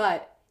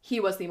 but he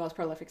was the most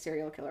prolific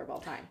serial killer of all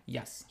time.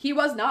 Yes. He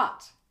was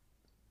not.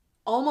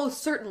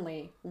 Almost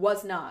certainly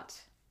was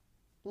not.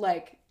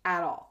 Like,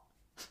 at all.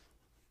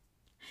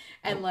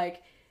 And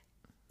like,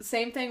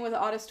 same thing with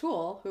Otis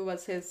Toole, who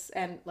was his,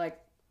 and like,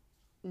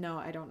 no,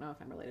 I don't know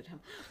if I'm related to him,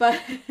 but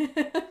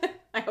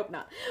I hope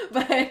not.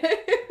 But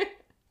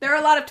there are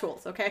a lot of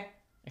Tools, okay?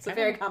 It's a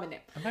very common name.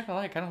 I'm not gonna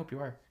lie, I kind of hope you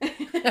are.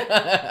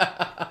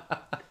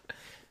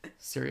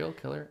 Serial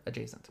killer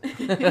adjacent.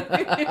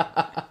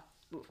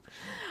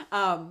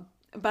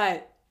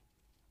 But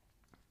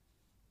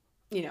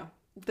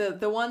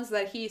the ones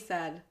that he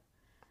said,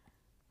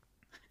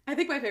 I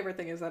think my favorite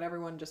thing is that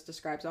everyone just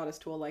describes Otis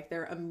Toole, like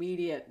their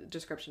immediate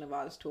description of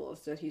Otis Toole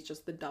is that he's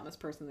just the dumbest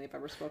person they've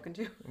ever spoken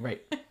to.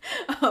 Right.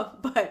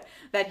 But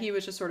that he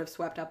was just sort of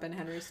swept up in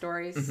Henry's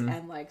stories,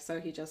 and like, so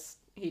he just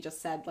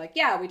said like,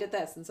 yeah, we did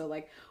this, and so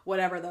like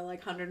whatever the like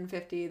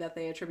 150 that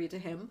they attribute to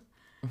him,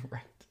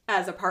 right,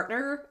 as a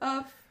partner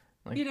of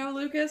like,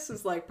 Lucas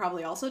is like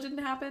probably also didn't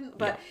happen,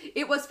 but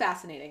it was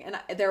fascinating, and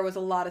there was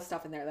a lot of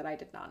stuff in there that I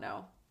did not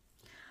know.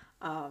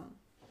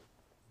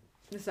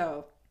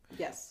 So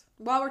yes,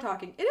 while we're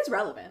talking, it is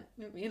relevant,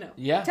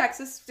 Yeah.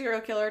 Texas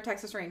serial killer,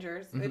 Texas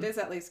Rangers. It is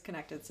at least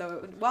connected.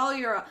 So while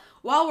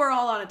we're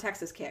all on a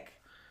Texas kick,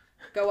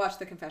 go watch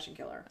The Confession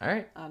Killer. All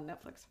right. On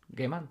Netflix.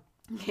 Game on.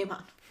 Game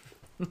on.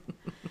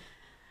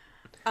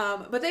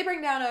 But they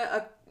bring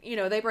down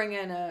they bring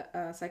in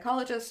a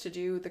psychologist to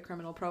do the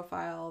criminal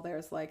profile.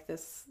 There's like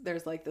this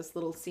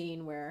little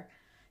scene where,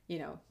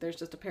 there's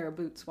just a pair of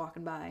boots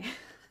walking by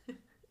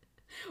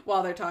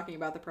while they're talking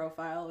about the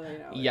profile.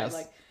 Yes.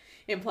 Like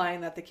implying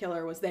that the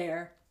killer was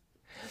there.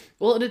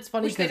 Well, and it's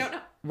funny which they because don't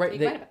know.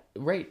 right,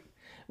 right.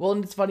 Well,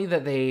 and it's funny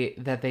that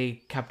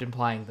they kept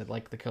implying that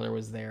like the killer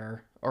was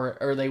there,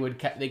 or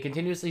they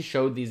continuously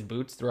showed these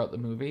boots throughout the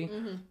movie.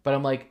 Mm-hmm. But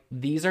I'm like,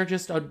 these are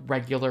just a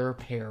regular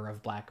pair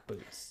of black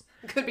boots.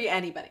 Could be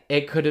anybody.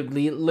 It could have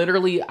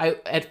literally.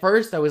 At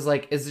first I was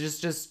like, is this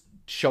just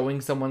showing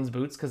someone's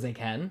boots because they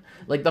can?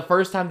 Like the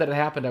first time that it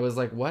happened, I was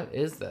like, what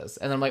is this?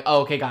 And I'm like,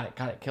 oh, okay, got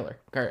it, killer.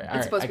 All right,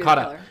 It's supposed to be caught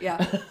the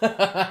killer. up.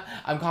 Yeah.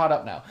 I'm caught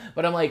up now.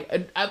 But I'm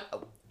like,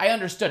 I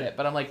understood it,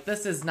 but I'm like,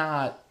 this is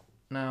not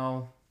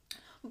no.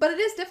 But it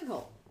is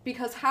difficult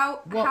because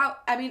how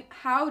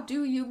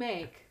do you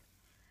make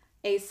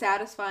a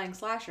satisfying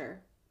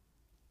slasher?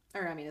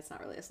 Or I mean, it's not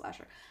really a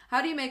slasher.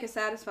 How do you make a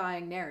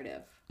satisfying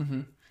narrative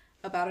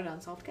about an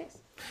unsolved case?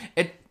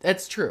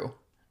 It's true.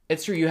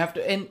 It's true. You have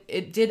to, and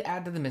it did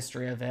add to the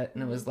mystery of it.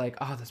 And it was like,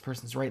 oh, this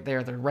person's right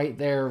there. They're right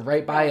there,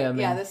 right by him.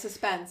 Yeah, and, the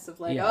suspense of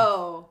like,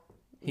 now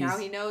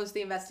he knows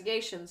the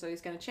investigation, so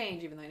he's going to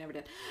change, even though he never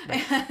did.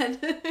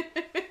 Right.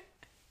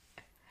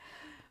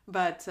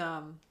 But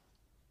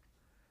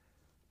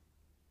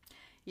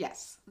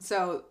yes.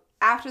 So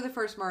after the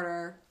first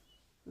murder,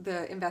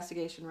 the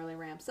investigation really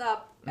ramps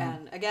up,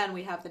 and again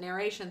we have the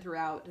narration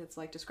throughout. It's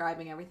like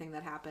describing everything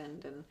that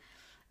happened,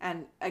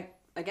 and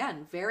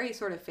again very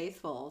sort of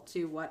faithful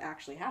to what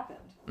actually happened.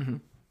 Mm-hmm.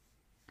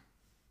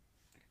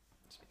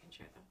 Just making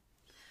sure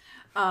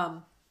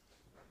though.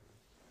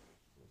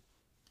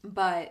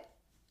 But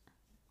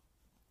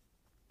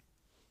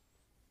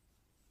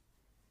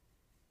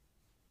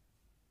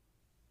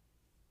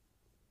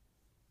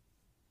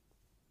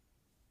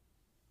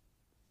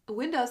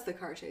when does the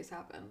car chase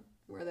happen?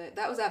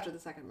 That was after the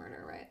second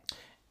murder, right?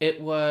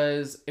 It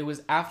was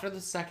after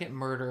the second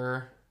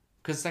murder,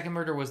 because the second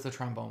murder was the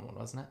trombone one,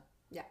 wasn't it?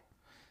 Yeah.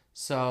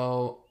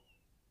 So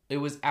it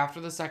was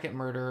after the second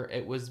murder.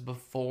 It was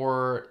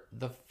before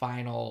the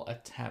final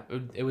attempt.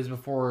 It was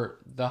before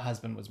the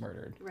husband was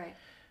murdered. Right.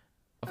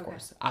 Of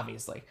course,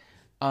 obviously.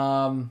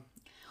 Well,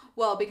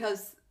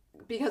 because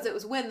it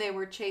was when they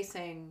were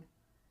chasing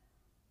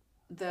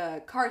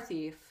the car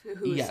thief,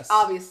 who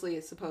obviously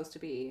is supposed to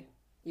be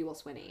Ewell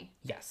Swinney.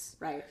 Yes.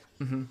 Right.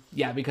 Mm-hmm.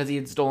 Yeah, because he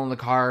had stolen the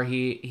car.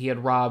 He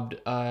had robbed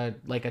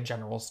like a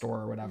general store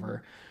or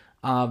whatever,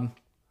 and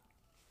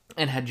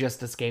had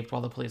just escaped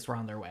while the police were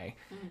on their way.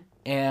 Mm-hmm.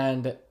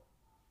 And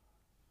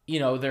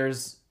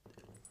there's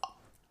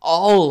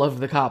all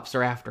of the cops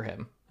are after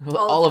him.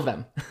 All of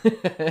them.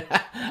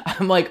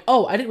 I'm like,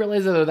 oh, I didn't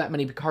realize there were that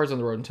many cars on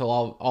the road until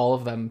all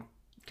of them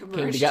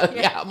came together.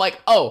 Yeah, I'm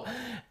like, oh,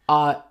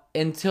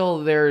 until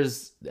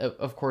there's,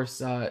 of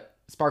course,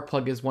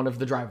 Sparkplug is one of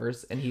the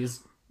drivers, and he's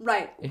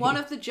right. One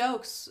of the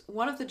jokes,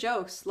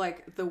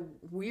 like the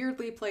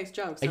weirdly placed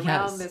jokes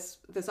around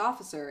this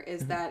officer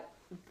is that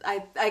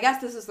I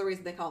guess this is the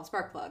reason they call him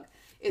Sparkplug.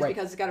 Is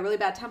because he's got a really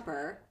bad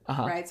temper,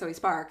 right? So he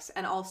sparks,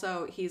 and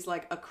also he's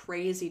like a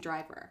crazy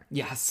driver.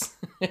 Yes.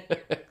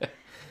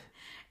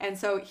 And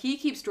so he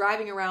keeps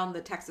driving around the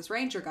Texas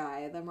Ranger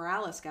guy, the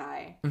Morales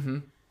guy,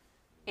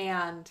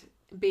 and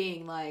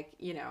being like,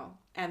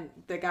 and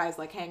the guy's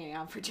like hanging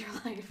on for dear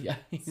life. Yeah,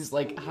 he's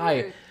like,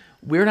 hi,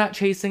 we're not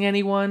chasing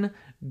anyone.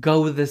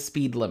 Go the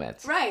speed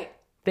limit. Right.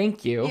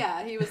 Thank you.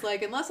 Yeah, he was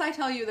like, unless I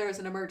tell you there's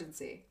an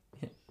emergency.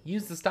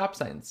 Use the stop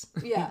signs.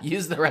 Yeah.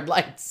 Use the red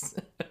lights.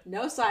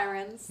 No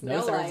sirens.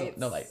 No lights.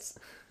 No lights.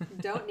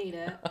 Don't need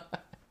it.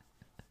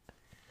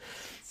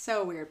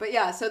 So weird. But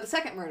yeah, so the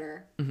second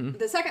murder. Mm-hmm.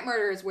 The second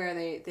murder is where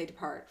they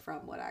depart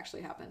from what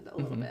actually happened a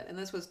little bit. And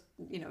this was,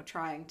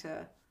 trying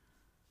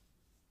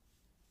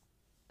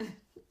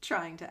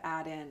to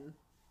add in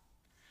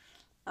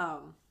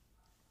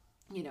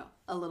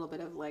a little bit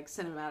of like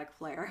cinematic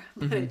flair,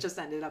 but it just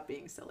ended up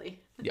being silly.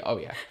 Yeah, oh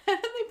yeah. And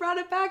they brought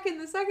it back in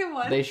the second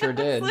one. They sure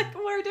did. Like,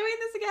 we're doing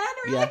this again,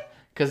 really? Yeah,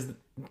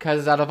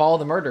 because out of all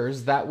the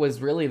murders, that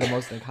was really the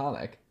most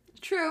iconic.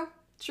 True.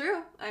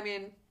 I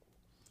mean,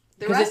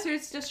 the rest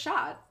is just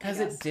shot. Because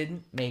it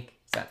didn't make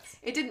sense.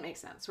 It didn't make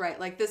sense, right?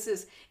 Like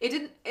it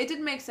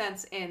didn't make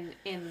sense in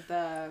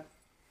the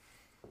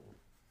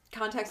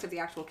context of the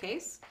actual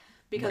case,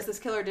 because this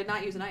killer did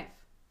not use a knife.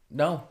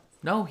 No,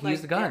 he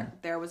used a gun.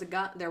 There was a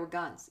gun. There were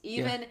guns.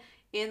 Even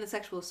in the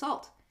sexual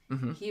assault,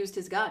 he used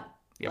his gun.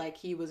 Yep. Like,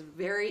 he was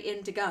very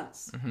into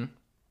guns. Mm-hmm.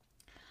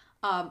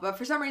 But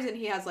for some reason,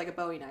 he has like a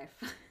Bowie knife.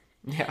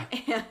 Yeah.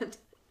 And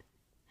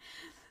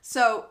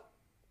so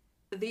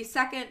the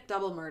second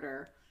double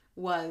murder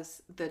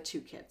was the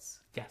two kids.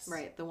 Yes.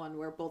 Right. The one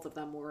where both of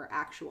them were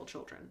actual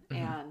children.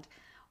 Mm-hmm. And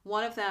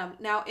one of them,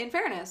 now in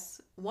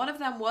fairness, one of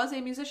them was a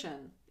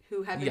musician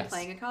who had been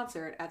playing a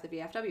concert at the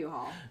VFW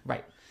hall.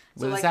 Right.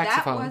 With so, a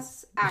saxophone. That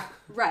was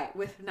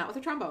right, not with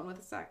a trombone,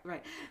 with a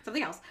right,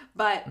 something else.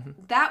 But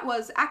that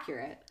was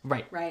accurate.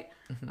 Right. Right.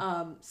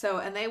 Mm-hmm. So,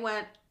 and they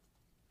went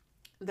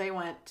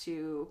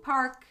to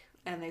Park,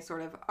 and they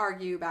sort of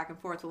argue back and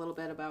forth a little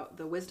bit about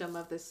the wisdom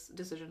of this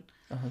decision.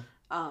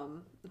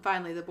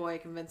 Finally, the boy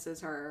convinces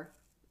her,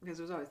 because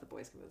there's always the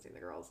boys convincing the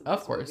girls in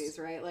these movies,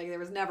 right? Like, there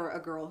was never a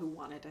girl who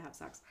wanted to have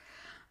sex.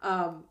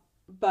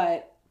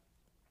 But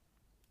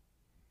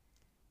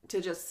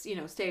to just,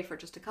 stay for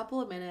just a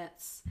couple of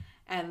minutes,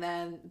 and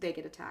then they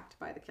get attacked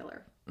by the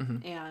killer.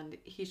 And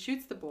he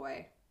shoots the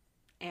boy,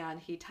 and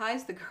he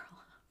ties the girl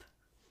up.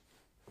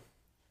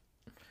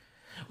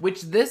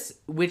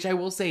 Which I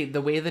will say,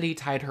 the way that he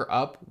tied her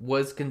up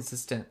was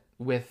consistent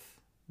with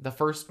the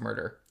first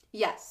murder.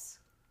 Yes.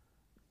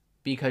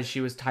 Because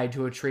she was tied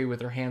to a tree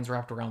with her hands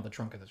wrapped around the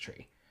trunk of the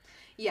tree.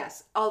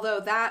 Yes, although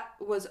that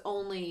was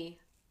only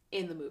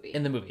in the movie.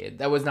 In the movie.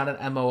 That was not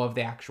an MO of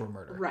the actual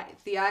murder. Right.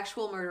 The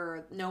actual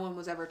murderer, no one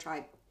was ever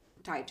tied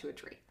to a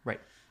tree. Right.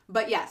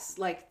 But yes,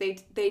 like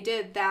they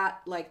did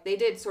that, like they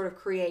did sort of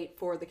create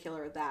for the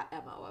killer that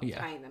MO of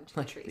tying them to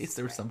the trees. At least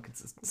there was some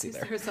consistency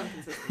there. There was some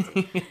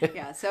consistency.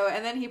 Yeah. So,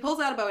 and then he pulls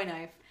out a Bowie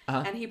knife,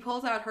 and he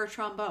pulls out her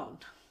trombone.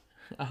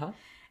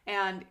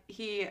 And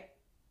he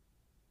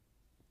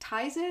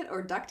ties it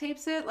or duct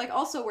tapes it. Like,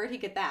 also, where'd he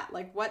get that?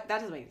 Like, what? That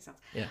doesn't make any sense.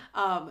 Yeah.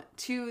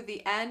 To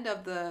the end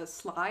of the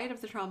slide of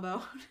the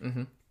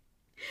trombone.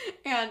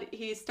 And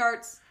he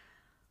starts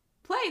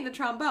playing the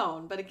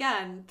trombone, but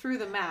again, through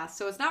the mask.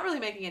 So it's not really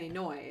making any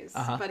noise.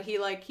 But he,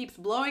 like, keeps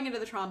blowing into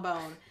the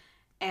trombone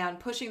and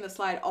pushing the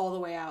slide all the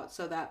way out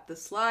so that the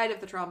slide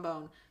of the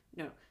trombone,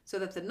 so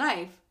that the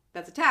knife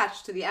that's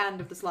attached to the end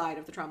of the slide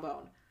of the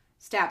trombone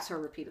stabs her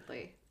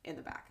repeatedly in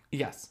the back.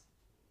 Yes.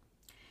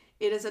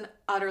 It is an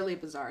utterly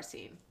bizarre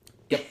scene.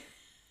 Yep.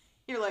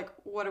 You're like,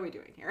 what are we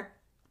doing here?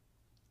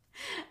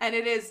 And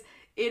it's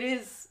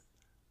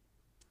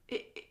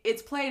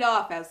played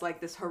off as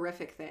like this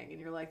horrific thing, and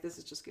you're like, this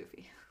is just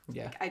goofy.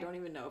 Yeah. Like, I don't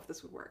even know if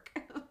this would work.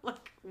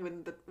 Like,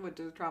 would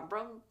the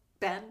trombone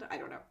bend? I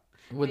don't know.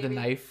 Would the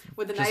knife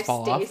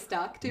stay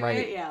stuck to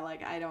it? Yeah,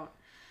 like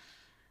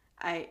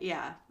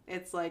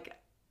it's like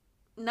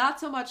not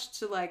so much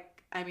to like.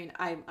 I mean,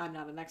 I'm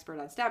not an expert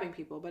on stabbing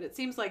people, but it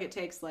seems like it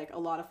takes like a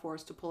lot of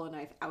force to pull a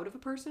knife out of a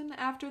person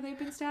after they've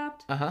been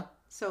stabbed.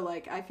 So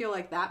like, I feel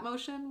like that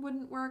motion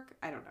wouldn't work.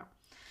 I don't know.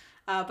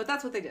 But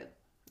that's what they did.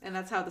 And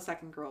that's how the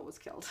second girl was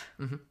killed.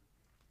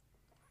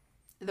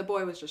 The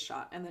boy was just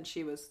shot, and then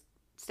she was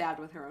stabbed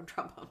with her own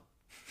trombone.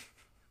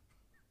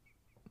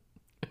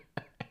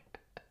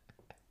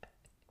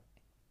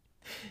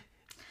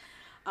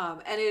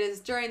 And it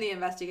is during the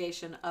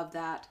investigation of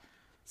that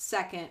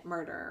second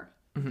murder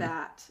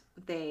that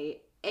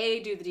they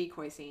do the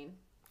decoy scene.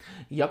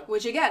 Yep.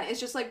 Which again is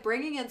just like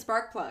bringing in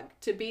Sparkplug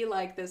to be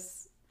like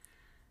this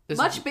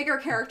much bigger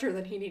character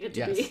than he needed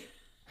to be.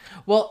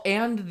 Well,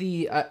 and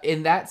the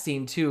in that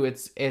scene too,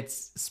 it's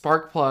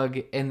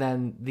Sparkplug and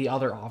then the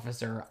other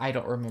officer. I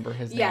don't remember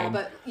his name. Yeah,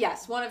 but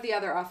yes, one of the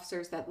other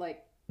officers that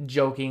like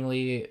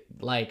jokingly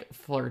like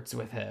flirts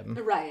with him.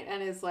 Right,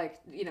 and is like,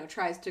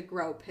 tries to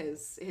grope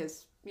his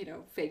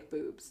fake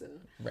boobs and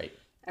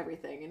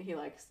everything, and he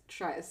like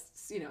tries,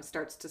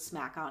 starts to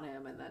smack on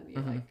him, and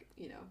then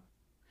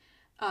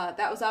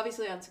that was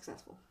obviously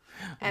unsuccessful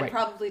and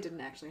probably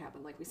didn't actually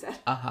happen, like we said.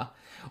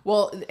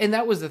 Well, and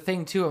that was the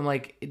thing too. I'm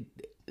like,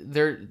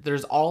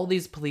 there's all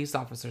these police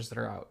officers that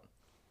are out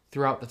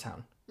throughout the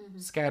town,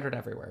 scattered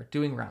everywhere,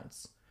 doing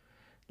rounds,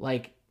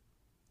 like,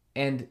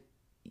 and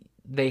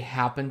they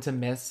happen to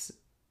miss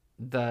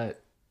the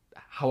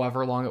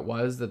however long it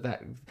was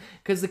that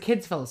because the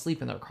kids fell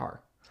asleep in their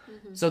car.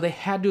 So they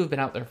had to have been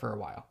out there for a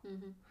while.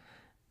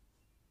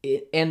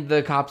 And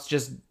the cops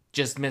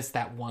just missed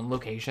that one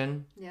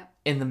location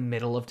in the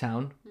middle of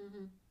town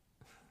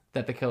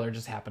that the killer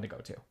just happened to go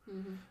to.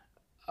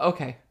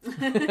 Okay.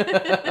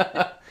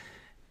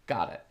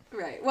 Got it.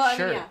 Right. Well,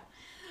 sure.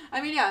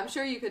 I mean, I'm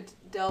sure you could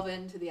delve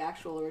into the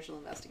actual original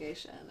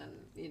investigation and,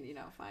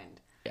 find...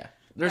 Yeah.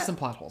 There's some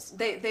plot holes.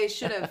 They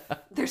should have...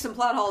 There's some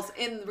plot holes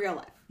in real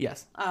life.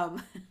 Yes.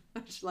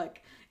 Which,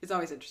 like, is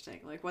always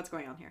interesting. Like, what's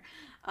going on here?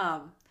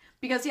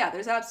 Because,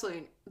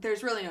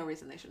 there's really no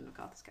reason they shouldn't have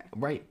caught this guy.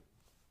 Right.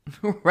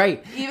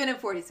 Right. Even in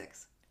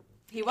 46.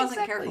 He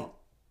wasn't careful.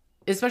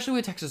 Especially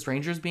with Texas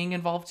Rangers being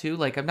involved, too.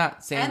 Like, I'm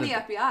not saying And the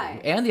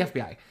FBI. And the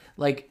FBI.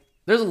 Like,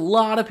 there's a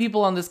lot of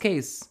people on this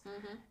case.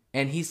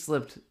 And he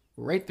slipped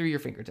right through your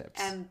fingertips.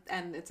 And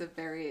it's a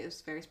very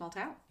small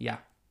town. Yeah.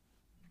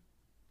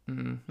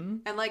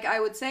 And, like, I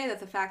would say that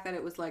the fact that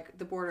it was, like,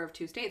 the border of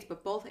two states,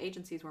 but both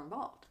agencies were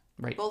involved.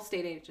 Right. Both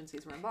state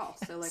agencies were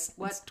involved. So, like,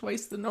 what? It's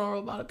twice the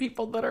normal amount of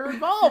people that are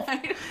involved.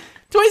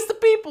 Twice the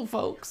people,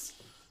 folks.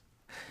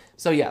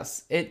 So,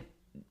 yes.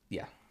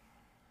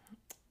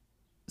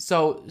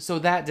 So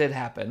that did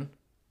happen.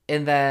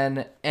 And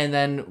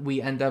then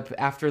we end up,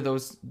 after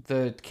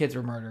the kids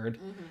were murdered,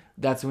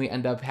 that's when we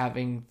end up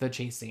having the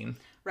chase scene.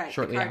 Right.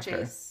 Shortly the car after.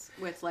 Chase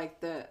with,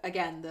 like, the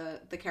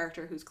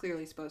character who's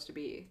clearly supposed to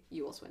be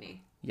Ewell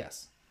Swinney.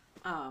 Yes.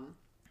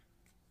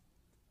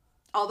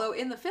 Although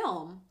in the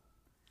film,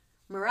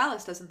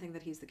 Morales doesn't think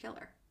that he's the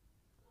killer.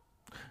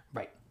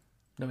 Right.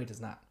 No, he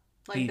does not.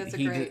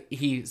 Like,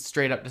 he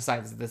straight up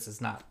decides that this is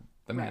not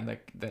the man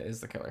that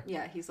is the killer.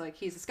 Yeah, he's like,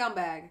 he's a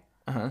scumbag.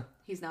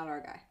 He's not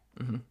our guy.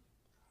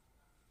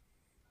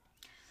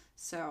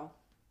 So.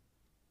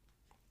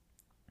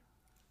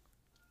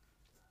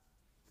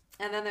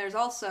 And then there's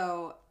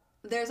also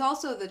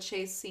the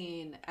chase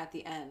scene at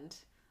the end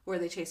where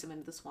they chase him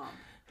into the swamp,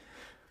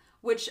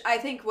 Which I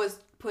think was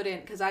put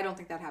in, because I don't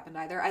think that happened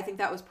either. I think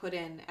that was put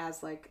in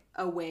as like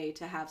a way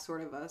to have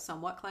sort of a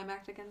somewhat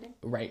climactic ending.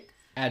 Right.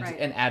 And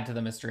add to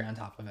the mystery on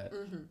top of it.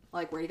 Mm-hmm.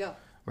 Like, where'd he go?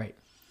 Right.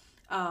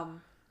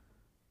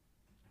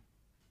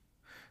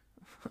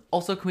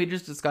 Also, can we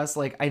just discuss,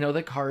 like, I know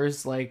that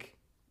cars, like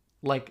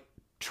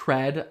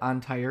tread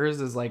on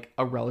tires is, like,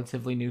 a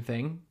relatively new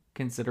thing.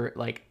 Consider it,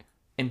 like,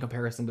 in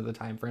comparison to the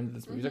time frame that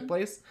this movie took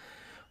place.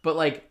 But,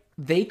 like,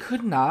 they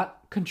could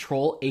not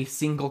control a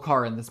single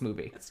car in this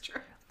movie. That's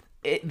true.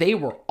 They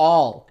were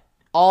all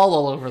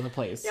over the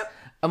place. Yep.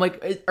 I'm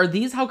like, are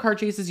these how car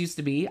chases used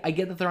to be? I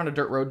get that they're on a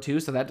dirt road too,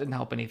 so that didn't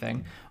help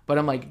anything. But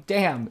I'm like,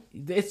 damn,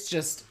 it's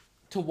just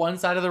to one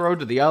side of the road,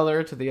 to the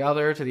other, to the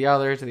other, to the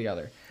other, to the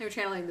other. They were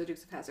channeling the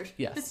Dukes of Hazzard.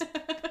 Yes.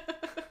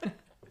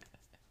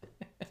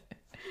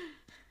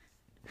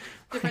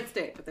 Different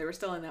state, but they were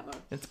still in that mode.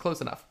 It's close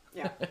enough.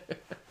 Yeah.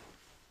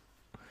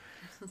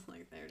 It's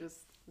like they're just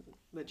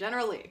the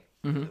General Lee.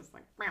 Mm-hmm. Just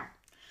like, meow.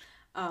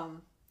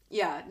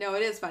 Yeah, no,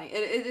 it is funny.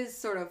 It is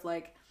sort of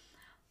like,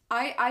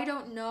 I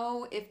don't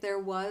know if there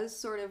was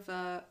sort of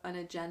an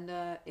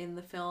agenda in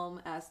the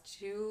film as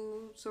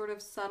to sort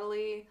of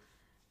subtly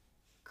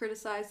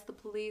criticize the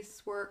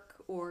police work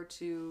or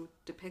to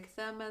depict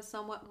them as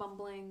somewhat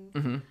bumbling.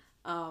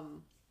 Mm-hmm.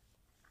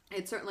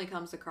 It certainly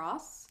comes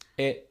across.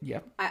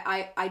 Yep.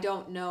 I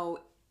don't know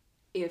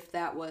if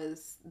that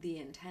was the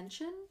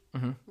intention,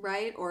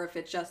 right? Or if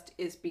it just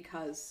is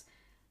because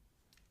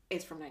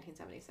it's from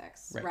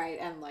 1976, right?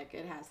 And like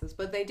it has this,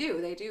 but they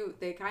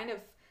kind of,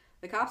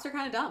 the cops are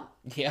kind of dumb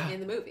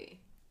in the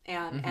movie.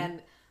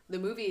 And the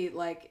movie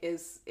like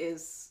is,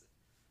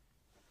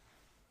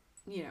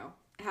 you know,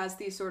 has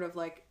these sort of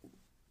like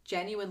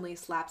genuinely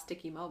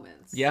slapsticky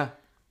moments. Yeah.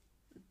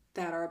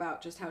 That are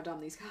about just how dumb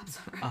these cops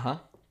are. Uh-huh.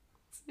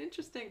 It's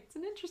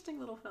an interesting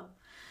little film.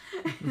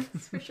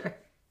 That's for sure.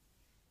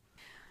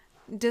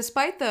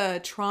 Despite the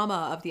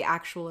trauma of the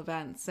actual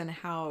events and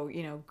how,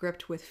 you know,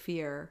 gripped with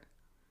fear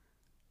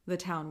the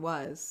town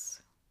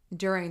was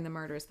during the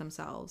murders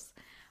themselves,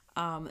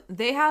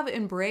 they have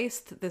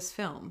embraced this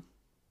film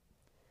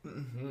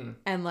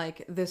and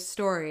like this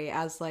story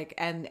as like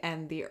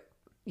and the,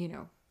 you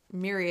know,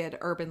 myriad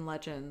urban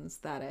legends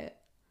that it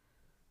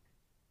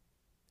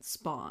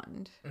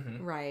spawned,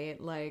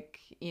 right? Like,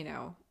 you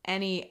know,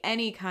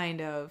 any kind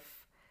of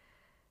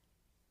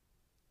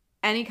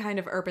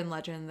urban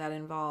legend that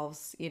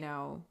involves, you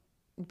know,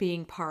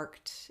 being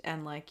parked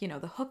and like, you know,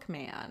 the Hook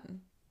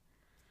Man,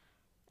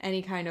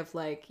 any kind of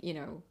like, you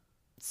know,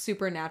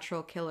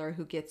 supernatural killer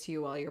who gets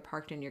you while you're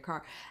parked in your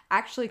car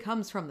actually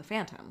comes from the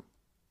Phantom.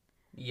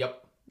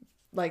 Yep.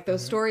 Like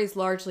those stories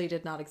largely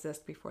did not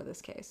exist before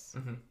this case.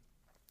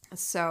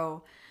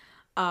 So,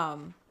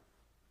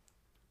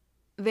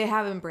 they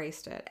have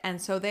embraced it. And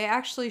so they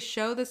actually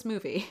show this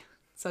movie,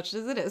 such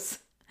as it is,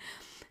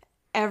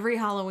 every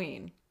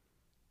Halloween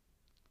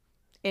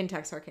in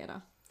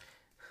Texarkana.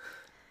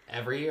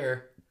 Every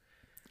year.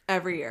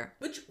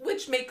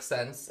 Which makes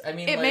sense. I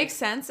mean, it makes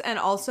sense. And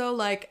also,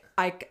 like,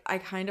 I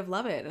kind of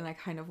love it. And I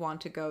kind of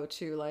want to go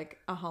to, like,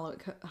 a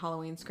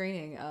Halloween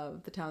screening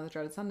of The Town That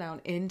Dreaded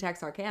Sundown in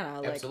Texarkana.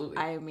 Like, absolutely.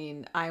 I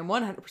mean, I am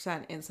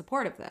 100% in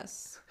support of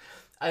this.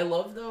 I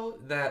love, though,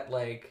 that,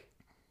 like,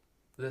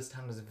 this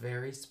town is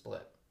very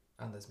split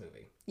on this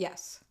movie.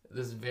 Yes.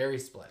 This is very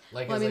split.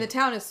 Like, well, I mean, the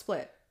town is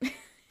split in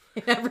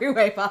every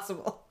way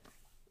possible.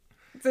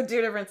 It's in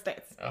 2 different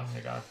states. Oh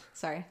my god.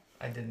 Sorry.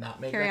 I did not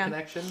make Carry that on.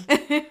 connection.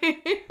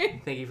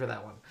 Thank you for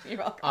that one. You're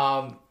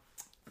welcome.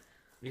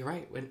 You're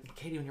right.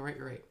 Katie, when you're right,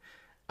 you're right.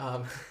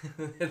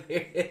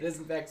 It is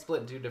in fact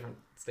split in 2 different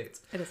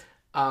states. It is.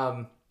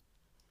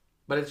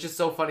 But it's just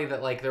so funny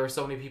that like there were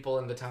so many people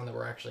in the town that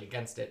were actually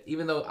against it,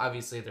 even though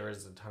obviously there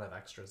was a ton of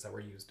extras that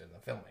were used in the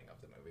filming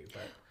of the movie.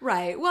 But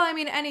right. Well, I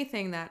mean,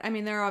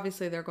 there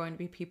are going to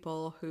be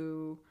people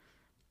who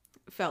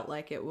felt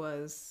like it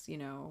was, you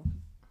know,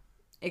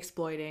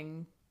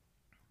 exploiting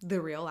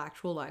the real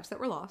actual lives that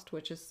were lost,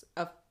 which is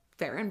a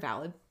fair and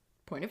valid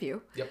point of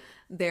view. Yep.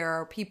 There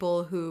are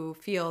people who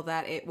feel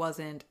that it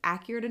wasn't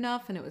accurate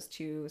enough and it was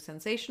too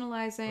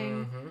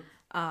sensationalizing.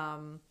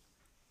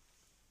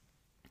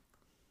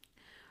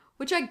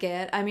 Which I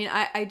get. I mean,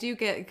 I do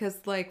get,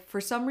 because like for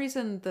some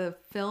reason the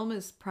film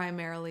is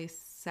primarily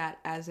set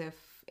as if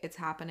it's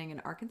happening in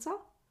Arkansas.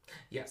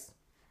 Yes.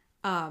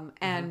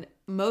 And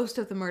most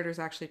of the murders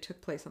actually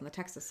took place on the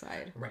Texas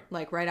side. Right.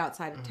 Like right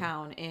outside of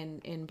town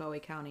in Bowie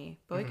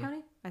County. Bowie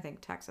County? I think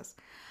Texas.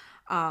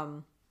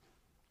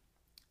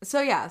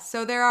 So yeah,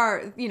 so there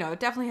are, you know, it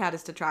definitely had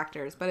its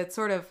detractors, but it's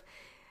sort of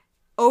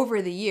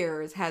over the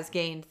years has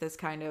gained this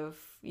kind of,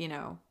 you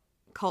know,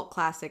 cult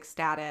classic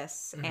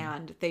status,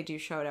 and they do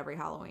show it every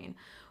Halloween,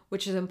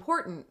 which is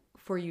important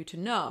for you to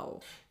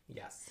know.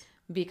 Yes.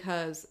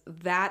 Because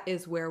that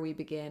is where we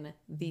begin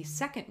the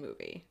second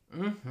movie.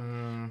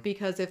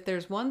 Because if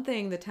there's one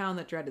thing The Town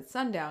That Dreaded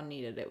Sundown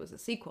needed, it was a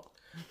sequel.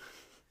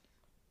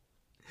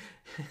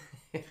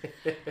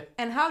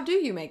 And how do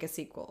you make a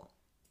sequel?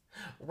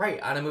 Right,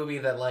 on a movie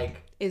that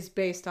like is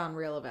based on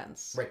real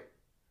events. Right.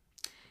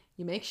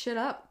 You make shit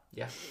up.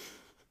 Yeah.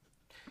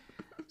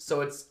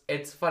 So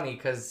it's funny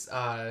because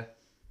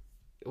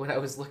when I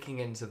was looking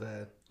into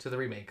the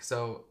remake,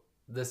 so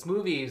this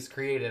movie is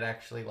created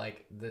actually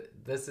like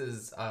this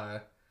is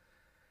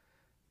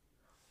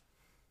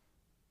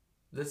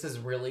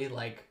really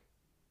like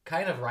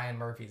kind of Ryan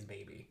Murphy's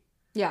baby.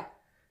 Yeah.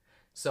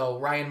 So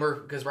Ryan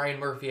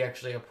Murphy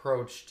actually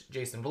approached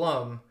Jason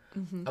Blum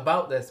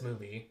about this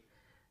movie.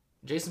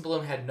 Jason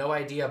Blum had no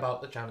idea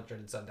about The Town That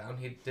Dreaded Sundown.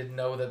 He didn't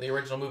know that the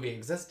original movie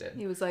existed.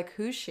 He was like,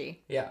 "Who's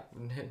she?" Yeah,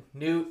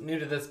 new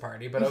to this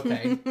party, but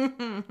okay,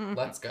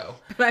 let's go.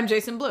 But I'm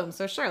Jason Blum,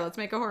 so sure, let's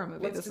make a horror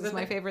movie. Let's This do is the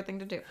my thing. favorite thing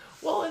to do.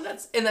 Well, and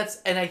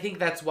I think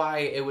that's why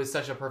it was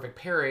such a perfect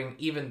pairing.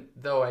 Even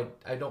though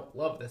I don't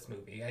love this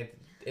movie,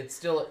 it's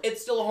still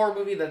a horror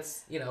movie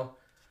that's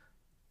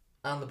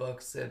on the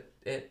books.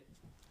 It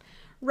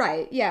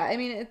Right. Yeah. I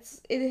mean,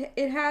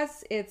 it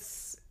has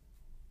its.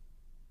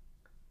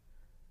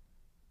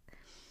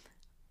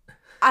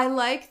 I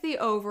like the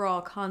overall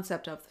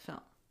concept of the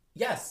film.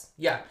 yes,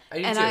 yeah, I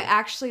do And too. I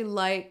actually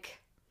like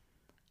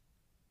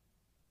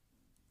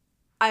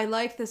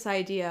this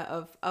idea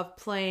of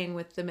playing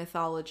with the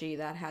mythology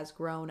that has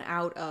grown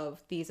out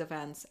of these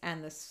events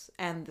and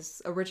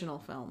this original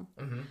film.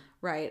 Mhm.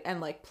 Right?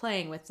 And like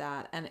playing with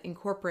that and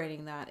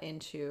incorporating that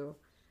into,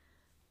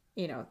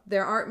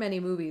 there aren't many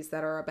movies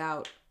that are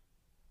about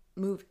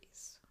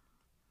movies.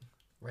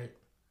 Right.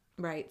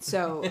 Right.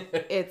 So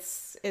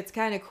it's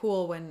kind of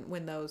cool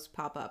when those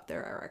pop up.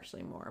 There are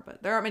actually more,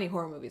 but there aren't many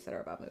horror movies that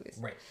are about movies.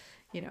 Right.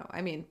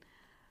 I mean,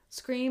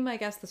 Scream, I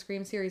guess the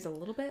Scream series a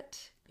little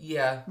bit,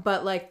 Yeah.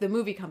 but like the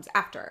movie comes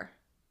after.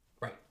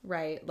 Right.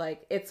 Right?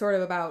 Like it's sort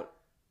of about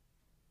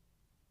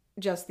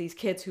just these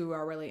kids who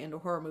are really into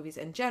horror movies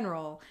in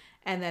general,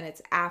 and then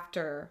it's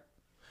after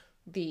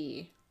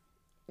the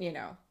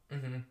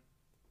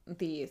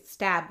the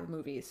stab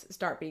movies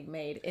start being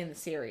made in the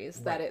series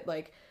that it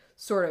like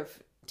sort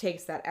of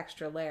takes that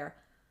extra layer.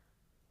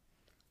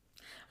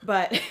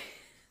 But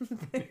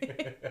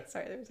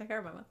sorry, there was a hair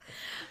in my mouth.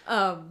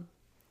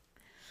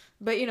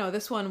 But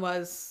this one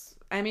was,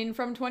 I mean,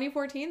 from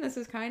 2014, this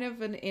is kind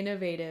of an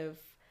innovative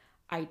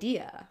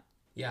idea.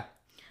 Yeah.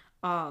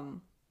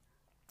 And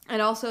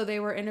also they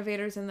were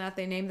innovators in that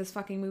they named this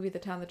fucking movie The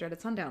Town That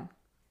Dreaded Sundown.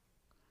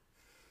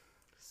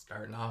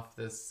 Starting off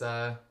this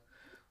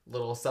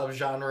little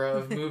subgenre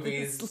of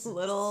movies This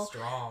little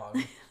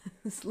strong.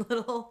 This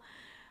little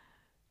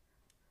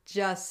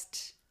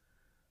just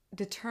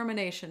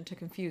determination to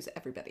confuse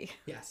everybody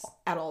Yes.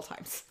 at all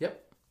times.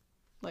 Yep.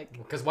 Like,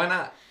 Because why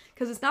not?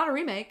 because it's not a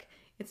remake.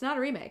 It's not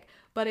a remake,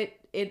 but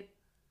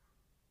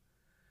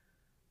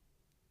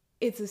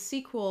it's a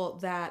sequel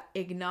that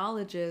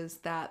acknowledges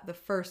that the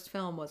first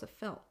film was a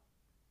film,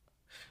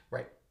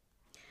 Right.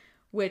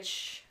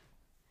 which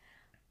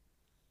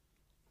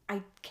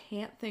I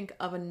can't think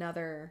of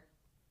another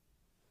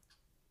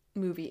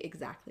movie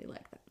exactly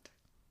like that.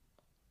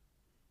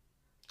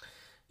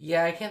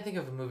 Yeah, I can't think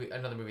of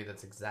another movie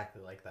that's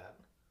exactly like that.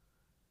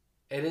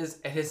 It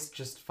is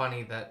just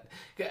funny that,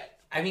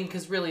 I mean,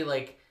 because really,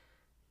 like,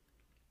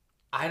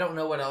 I don't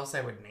know what else I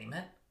would name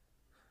it.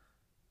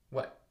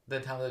 What? The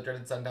Town That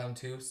Dreaded Sundown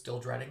 2? Still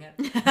dreading it?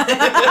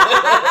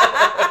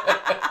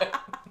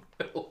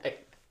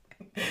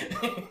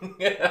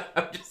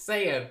 I'm just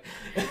saying.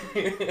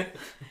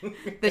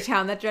 The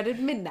Town That Dreaded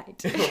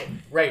Midnight.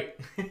 Right.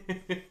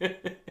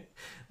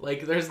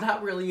 Like, there's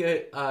not really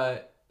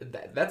a...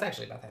 that's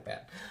actually not that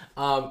bad.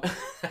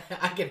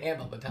 I can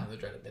handle The Town That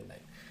Dreaded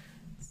Midnight.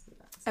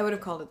 I would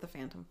have called it The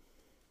Phantom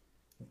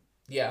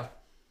Yeah.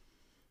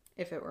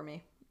 if it were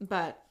me.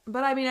 But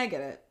I mean, I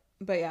get it.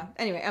 But yeah.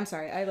 Anyway, I'm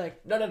sorry. I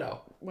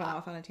No. went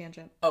off on a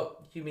tangent. Oh,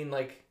 you mean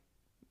like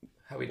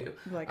how we do?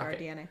 Like our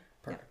Okay, DNA.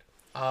 Perfect.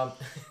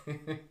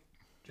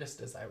 Just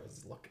as I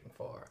was looking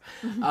for.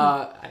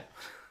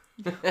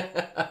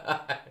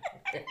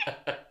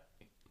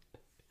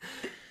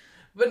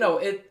 But no,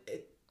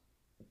 it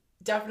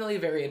definitely a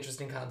very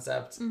interesting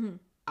concept. Mm-hmm.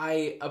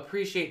 I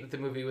appreciate that the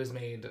movie was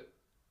made.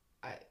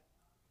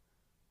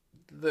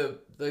 The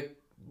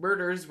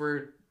murders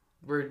were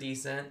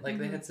decent. Like,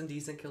 they had some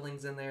decent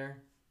killings in there.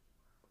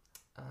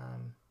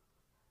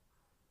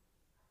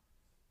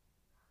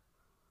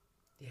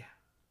 Yeah.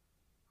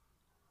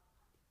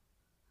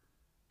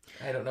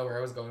 I don't know where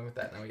I was going with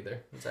that now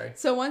either. I'm sorry.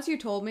 So once you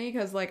told me,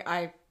 because like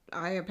I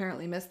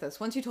apparently missed this.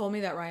 Once you told me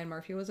that Ryan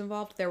Murphy was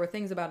involved, there were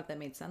things about it that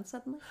made sense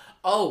suddenly.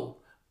 Oh,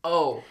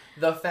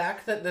 the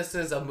fact that this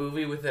is a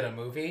movie within a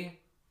movie,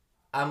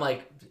 I'm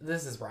like,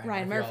 this is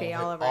Ryan Murphy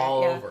all over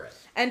all it. Yeah. over it.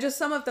 And just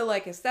some of the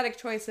like aesthetic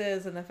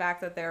choices and the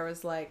fact that there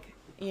was like,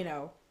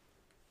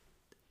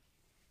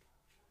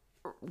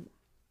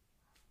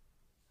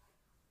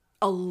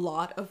 a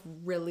lot of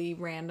really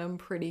random,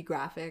 pretty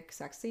graphic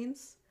sex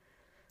scenes.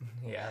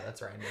 Yeah,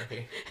 that's Ryan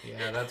Murphy.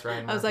 Yeah, that's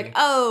Ryan Murphy. I was like,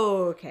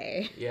 oh,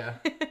 okay. Yeah.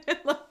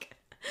 Like,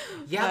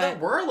 Yeah, there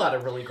were a lot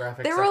of really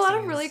graphic there sex were a lot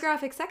scenes. of really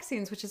graphic sex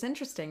scenes, which is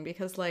interesting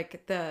because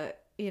like and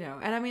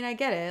I mean, I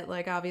get it.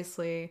 Like,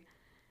 obviously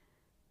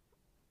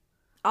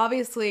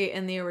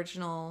in the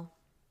original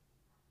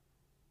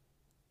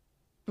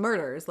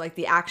murders, like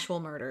the actual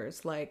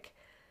murders, like,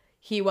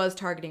 he was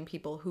targeting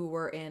people who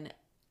were in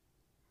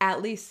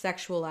at least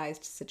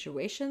sexualized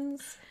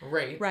situations.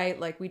 Right. Right?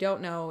 Like, we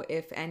don't know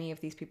if any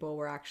of these people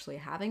were actually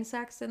having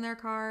sex in their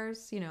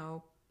cars. You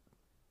know,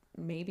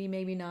 maybe,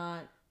 maybe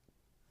not.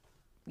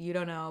 You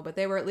don't know. But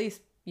they were at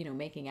least, you know,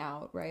 making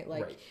out, right?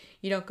 Like, Right.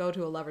 you don't go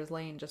to a lover's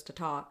lane just to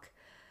talk,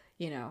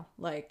 you know,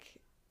 like...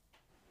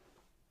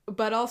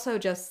 But also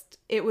just,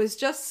 it was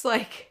just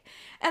like...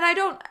 And I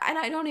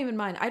don't even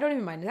mind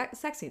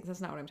sex scenes.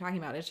 That's not what I'm talking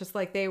about. It's just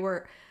like they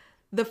were...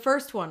 The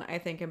first one, I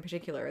think, in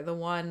particular, the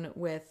one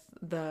with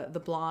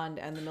the blonde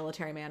and the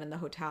military man in the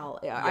hotel,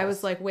 I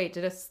was like, wait,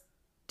 did a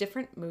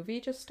different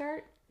movie just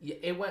start? Yeah,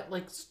 it went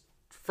like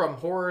from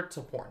horror to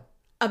porn.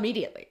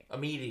 Immediately.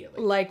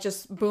 Like,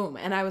 just boom.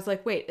 And I was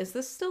like, wait, is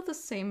this still the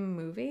same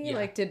movie? Yeah.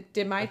 Like,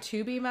 did my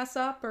Tubi mess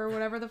up or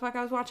whatever the fuck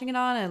I was watching it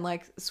on and,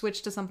 like,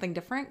 switch to something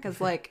different? Because,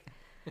 like,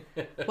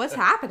 what's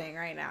happening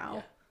right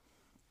now?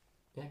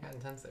 Yeah, it got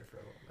intense there for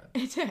a little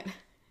bit. It did.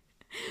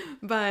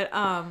 But,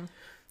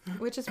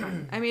 which is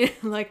fine. I mean,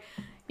 like,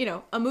 you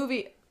know, a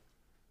movie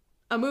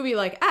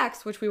like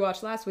X, which we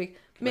watched last week,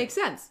 makes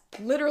sense.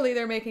 Literally,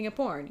 they're making a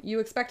porn. You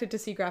expected to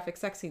see graphic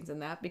sex scenes in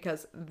that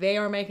because they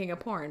are making a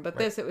porn. But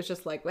this, it was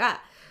just like, I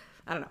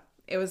don't know.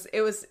 It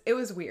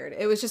was weird.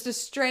 It was just a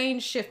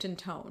strange shift in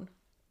tone.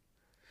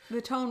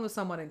 The tone was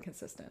somewhat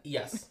inconsistent.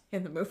 Yes.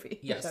 In the movie.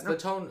 Yes, the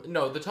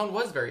tone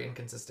was very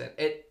inconsistent.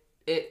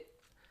 It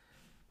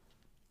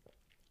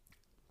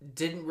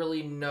didn't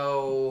really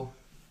know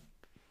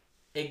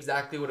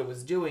exactly what it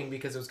was doing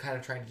because it was kind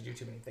of trying to do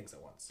too many things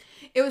at once.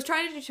 It was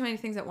trying to do too many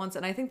things at once,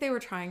 and I think they were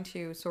trying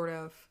to sort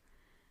of...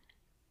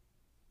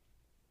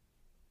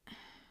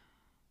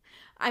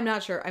 I'm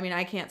not sure. I mean,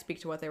 I can't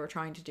speak to what they were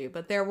trying to do,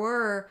 but there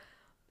were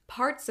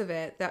parts of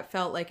it that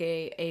felt like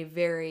a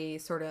very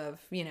sort of,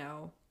 you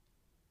know,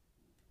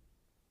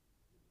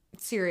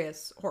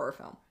 serious horror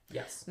film.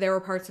 Yes. There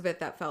were parts of it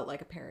that felt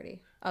like a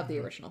parody of the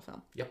original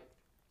film. Yep.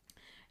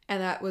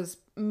 And that was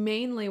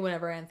mainly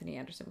whenever Anthony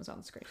Anderson was on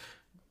the screen.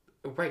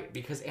 Right,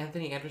 because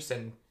Anthony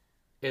Anderson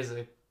is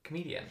a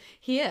comedian.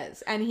 He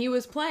is, and he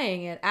was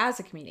playing it as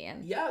a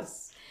comedian.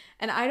 Yes.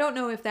 And I don't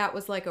know if that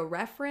was like a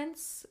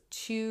reference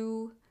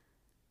to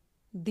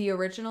the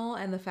original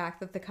and the fact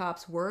that the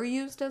cops were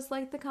used as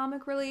like the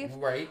comic relief.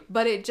 Right.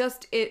 But it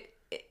just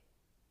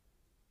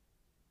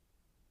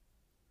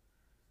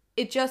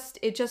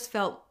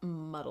felt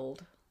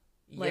muddled.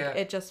 Like,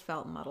 it just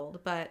felt muddled.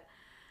 But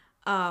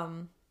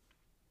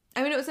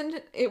I mean,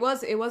 it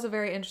was a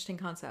very interesting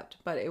concept,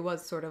 but it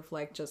was sort of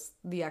like just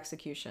the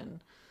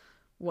execution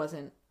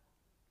wasn't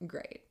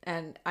great.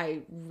 And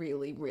I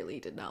really, really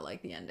did not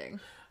like the ending.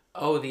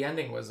 Oh, the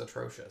ending was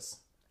atrocious.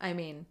 I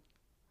mean,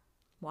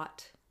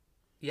 what?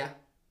 Yeah.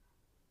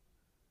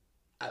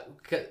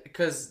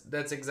 Because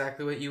that's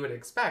exactly what you would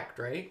expect,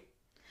 right?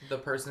 The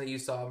person that you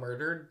saw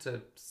murdered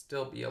to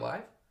still be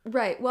alive?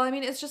 Right. Well, I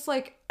mean, it's just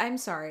like, I'm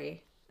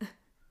sorry.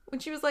 When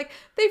she was like,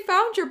 they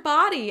found your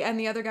body. And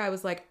the other guy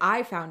was like,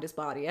 I found his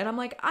body. And I'm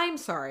like, I'm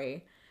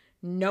sorry.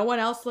 No one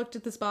else looked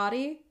at this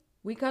body?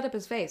 We cut up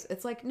his face.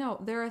 It's like,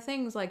 no, there are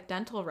things like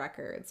dental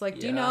records. Like,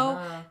 do you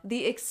know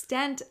the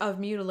extent of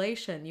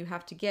mutilation you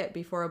have to get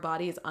before a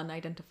body is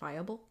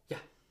unidentifiable? Yeah.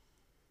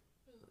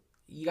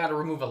 You got to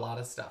remove a lot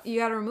of stuff. You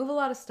got to remove a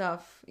lot of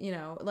stuff, you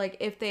know, like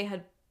if they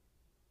had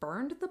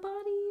burned the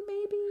body,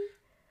 maybe.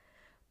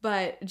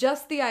 But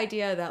just the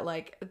idea that,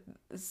 like,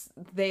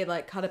 they,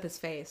 like, cut up his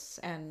face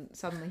and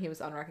suddenly he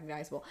was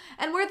unrecognizable.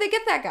 And where'd they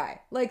get that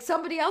guy? Like,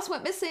 somebody else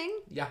went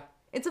missing. Yeah.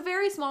 It's a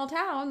very small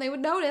town. They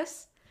would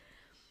notice.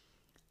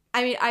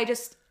 I mean,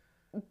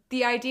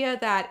 the idea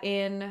that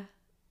in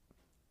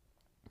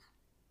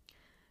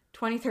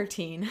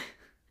 2013,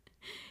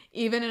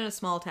 even in a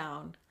small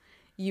town,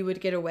 you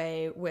would get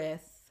away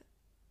with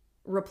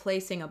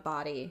replacing a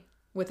body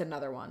with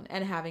another one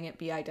and having it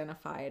be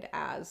identified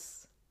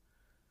as,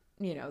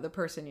 you know, the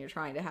person you're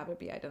trying to have it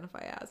be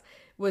identified as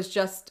was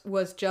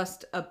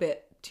just a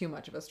bit too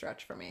much of a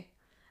stretch for me.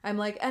 I'm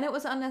like, and it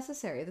was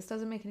unnecessary. This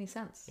doesn't make any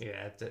sense.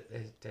 Yeah, it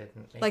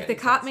didn't make like, the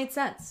cop made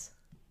sense.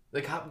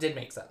 The cop did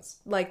make sense.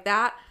 Like,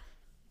 that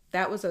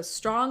was a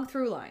strong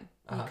through line.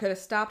 You could have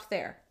stopped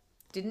there.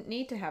 Didn't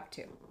need to have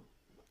two.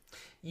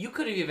 You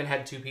could have even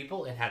had two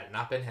people and had it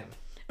not been him.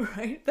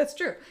 Right? That's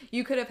true.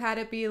 You could have had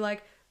it be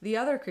like the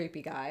other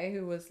creepy guy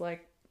who was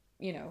like,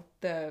 you know,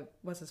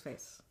 what's his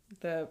face?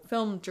 The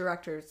film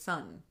director's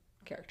son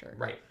character.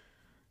 Right.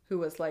 Who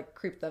was like,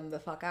 creeped them the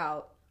fuck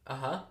out.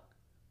 Uh-huh.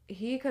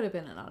 He could have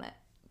been in on it.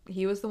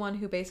 He was the one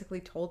who basically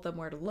told them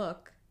where to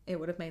look. It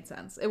would have made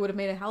sense. It would have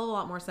made a hell of a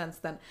lot more sense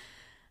than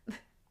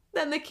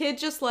the kid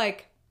just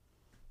like,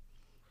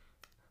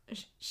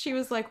 she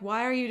was like,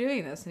 why are you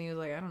doing this? And he was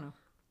like, I don't know.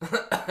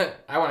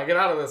 I want to get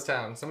out of this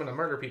town, so I'm going to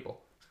murder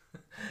people.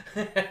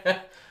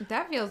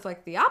 That feels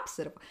like the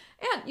opposite of,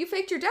 and you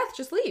faked your death,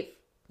 just leave.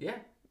 Yeah.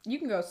 You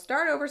can go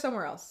start over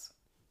somewhere else.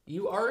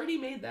 You already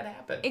made that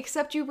happen.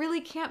 Except you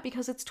really can't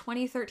because it's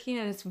 2013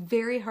 and it's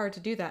very hard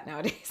to do that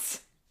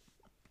nowadays.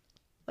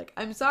 Like,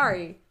 I'm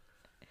sorry.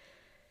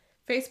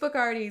 Facebook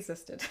already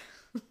existed.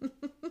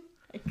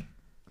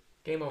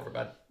 Game over,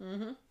 bud.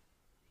 Mm-hmm.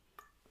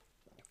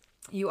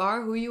 You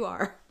are who you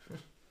are.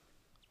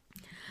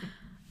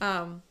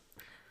 But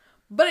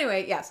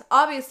anyway, yes,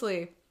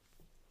 obviously,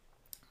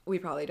 we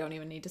probably don't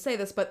even need to say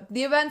this, but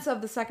the events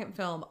of the second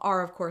film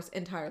are, of course,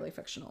 entirely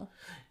fictional.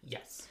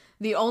 Yes.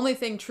 The only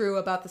thing true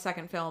about the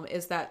second film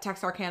is that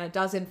Texarkana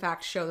does, in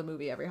fact, show the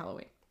movie every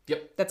Halloween.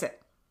 Yep. That's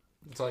it.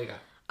 That's all you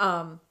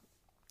got.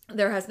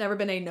 There has never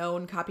been a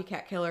known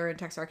copycat killer in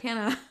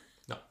Texarkana.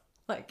 No.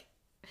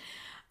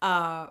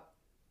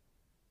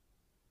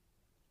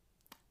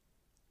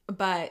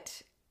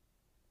 But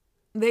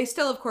they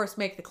still, of course,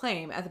 make the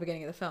claim at the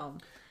beginning of the film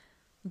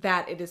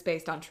that it is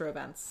based on true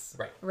events.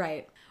 Right.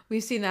 Right.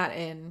 We've seen that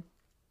in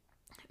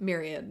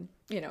myriad,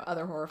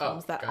 other horror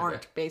films that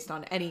aren't based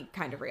on any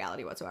kind of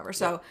reality whatsoever.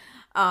 So,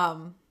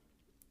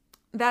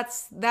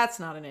 that's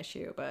not an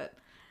issue, but...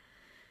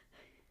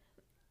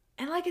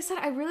 And like I said,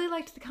 I really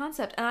liked the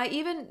concept. And I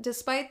even,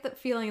 despite the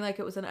feeling like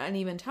it was an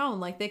uneven tone,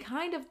 like they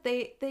kind of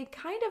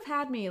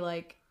had me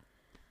like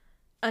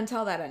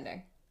until that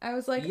ending. I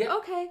was like,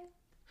 okay,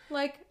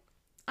 like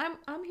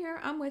I'm here,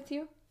 I'm with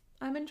you.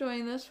 I'm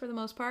enjoying this for the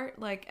most part.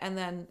 Like, and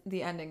then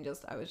the ending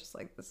I was just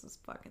like, this is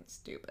fucking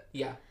stupid.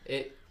 Yeah,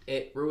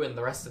 it ruined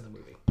the rest of the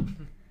movie.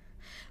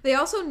 They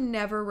also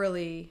never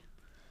really...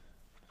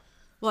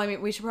 Well, I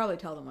mean, we should probably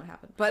tell them what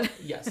happened, but...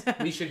 Yes,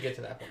 we should get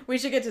to that point. We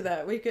should get to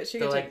that.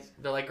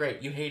 They're like,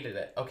 great, you hated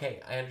it.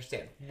 Okay, I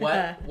understand.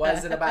 What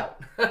was it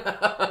about?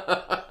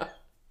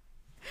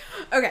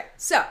 Okay,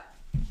 so...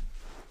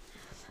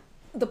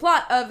 The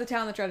plot of The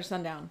Town That Dreaded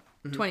Sundown,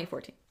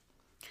 2014.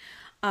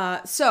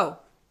 So,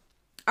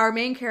 our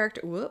main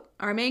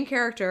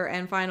character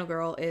and final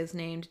girl is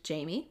named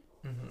Jamie.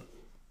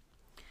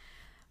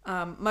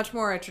 Much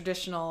more a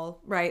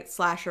traditional,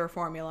 slasher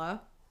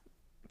formula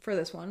for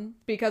this one,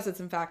 because it's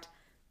in fact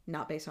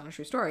not based on a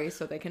true story,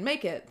 so they can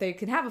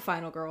have a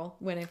final girl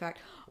when in fact,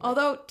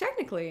 although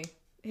technically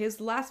his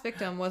last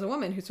victim was a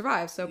woman who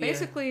survived, so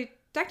basically,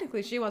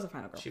 technically she was a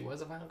final girl. She was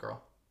a final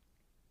girl.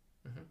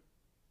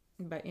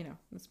 But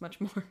it's much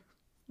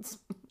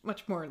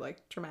more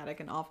like traumatic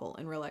and awful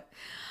in real life.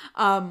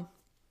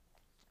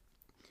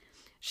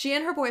 She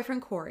and her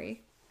boyfriend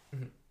Corey,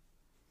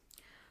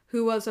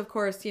 who was of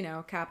course,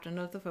 captain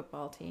of the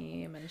football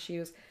team, and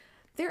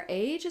their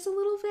age is a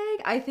little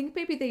vague. I think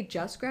maybe they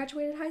just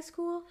graduated high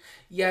school.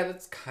 Yeah,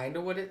 that's kind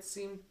of what it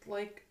seemed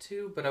like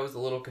too, but I was a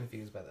little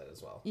confused by that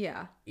as well.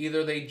 Yeah.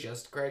 Either they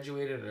just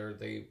graduated or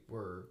they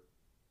were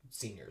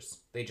seniors.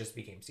 They just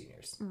became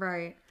seniors.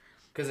 Right.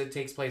 Because it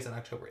takes place in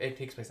October. It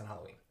takes place on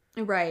Halloween.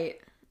 Right.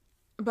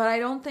 But I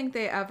don't think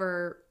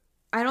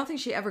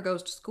she ever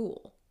goes to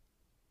school.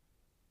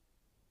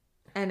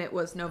 And it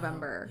was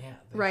November. Yeah.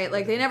 Right?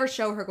 Like, they never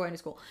show her going to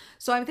school.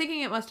 So I'm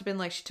thinking it must have been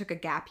like she took a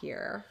gap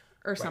year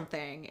or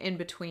something in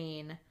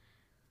between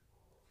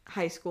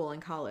high school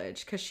and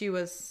college. Because she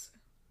was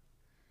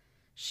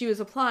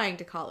applying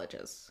to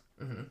colleges.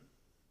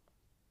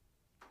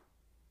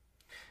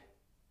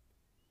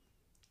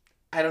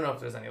 I don't know if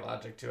there's any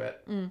logic to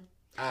it.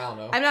 I don't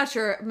know. I'm not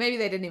sure. Maybe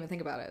they didn't even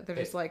think about it. They're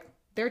just like,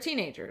 they're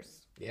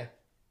teenagers. Yeah.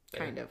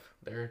 Kind of.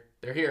 They're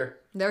here.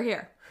 They're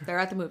here. They're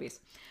at the movies.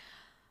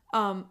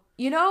 Who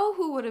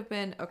would have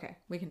been... Okay,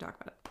 we can talk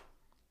about it.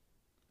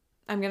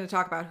 I'm going to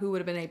talk about who would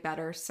have been a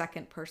better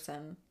second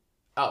person.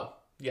 Oh,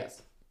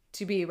 yes.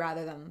 To be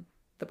rather than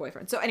the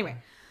boyfriend. So anyway,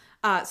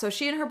 so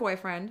she and her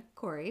boyfriend,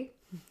 Corey,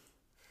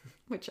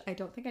 which I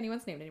don't think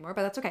anyone's named anymore,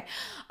 but that's okay.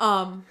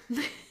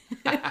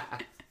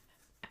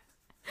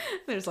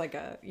 There's like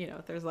a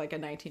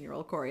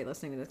 19-year-old Corey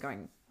listening to this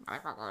going, I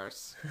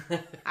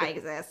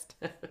exist.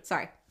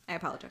 Sorry, I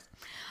apologize.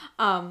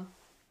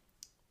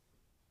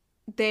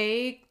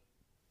 They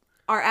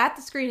are at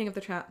the screening of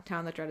The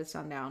Town That Dreaded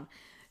Sundown.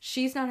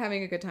 She's not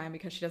having a good time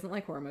because she doesn't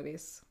like horror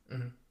movies.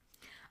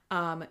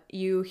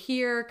 You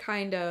hear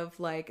kind of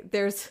like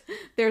there's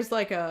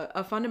like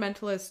a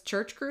fundamentalist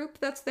church group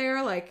that's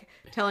there, like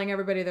telling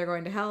everybody they're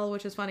going to hell,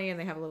 which is funny, and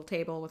they have a little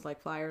table with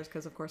like flyers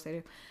because of course they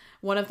do.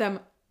 One of them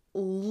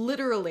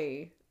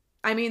literally,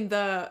 I mean,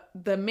 the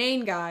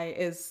main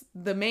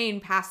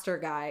pastor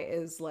guy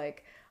is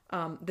like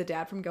the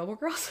dad from Gilmore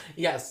Girls.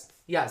 Yes.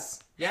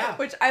 Yeah.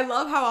 Which I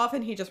love how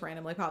often he just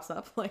randomly pops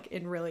up, like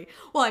in really...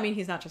 Well, I mean,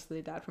 he's not just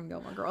the dad from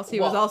Gilmore Girls.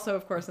 He was also,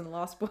 of course, in The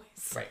Lost Boys.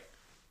 Right.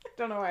 I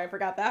don't know why I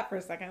forgot that for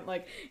a second.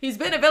 Like, he's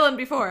been a villain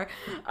before.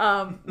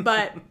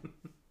 But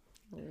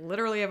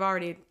literally I've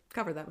already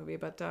covered that movie.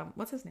 But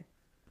what's his name?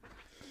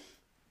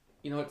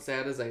 You know what's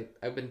sad is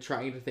I've been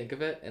trying to think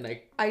of it, and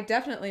I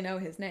definitely know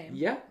his name.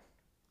 Yeah.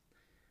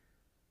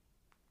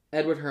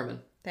 Edward Herrmann.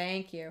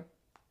 Thank you.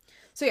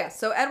 So yeah,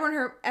 so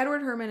Edward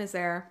Herrmann is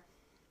there.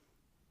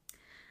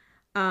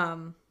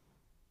 And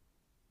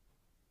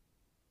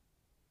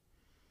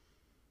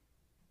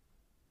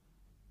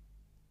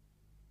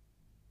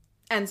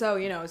so,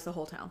 it's the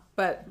whole town.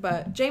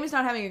 But Jamie's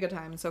not having a good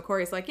time, and so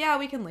Corey's like, yeah,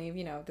 we can leave,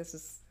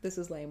 this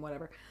is lame,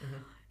 whatever.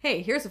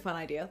 Hey, here's a fun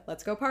idea.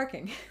 Let's go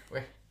parking.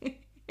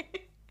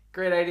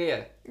 Great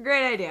idea.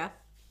 Great idea.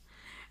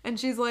 And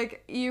she's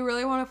like, you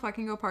really want to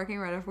fucking go parking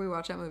right after we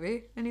watch that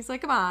movie? And he's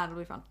like, come on, it'll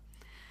be fun.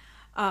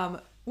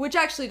 Which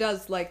actually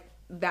does, like,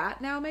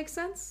 that now makes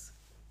sense.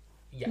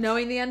 Yes.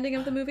 Knowing the ending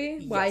of the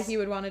movie, why Yes. he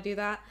would want to do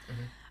that.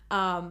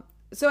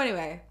 So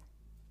anyway,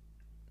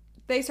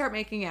 they start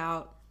making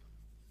out.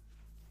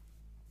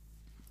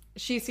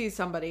 She sees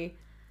somebody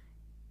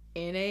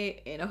in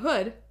a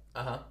hood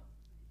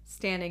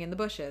standing in the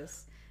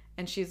bushes,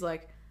 and she's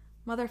like,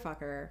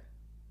 motherfucker,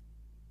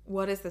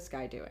 what is this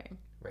guy doing?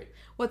 Right.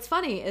 What's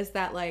funny is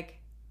that, like,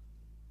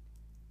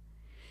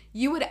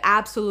 you would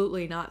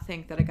absolutely not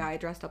think that a guy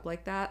dressed up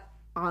like that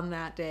on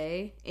that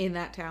day in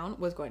that town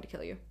was going to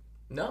kill you.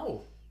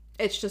 No.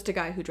 It's just a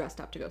guy who dressed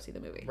up to go see the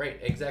movie. Right,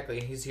 exactly.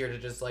 He's here to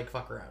just, like,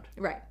 fuck around.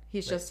 Right.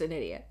 He's just an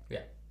idiot.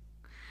 Yeah.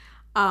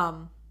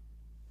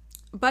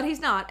 But he's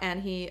not,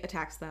 and he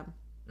attacks them.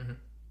 Mm-hmm.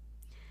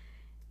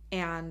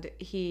 And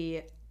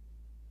he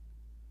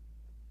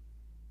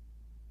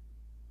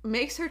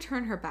makes her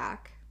turn her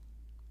back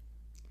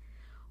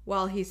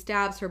while he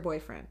stabs her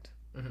boyfriend.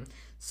 Mm-hmm.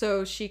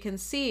 So she can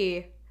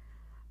see.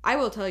 I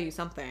will tell you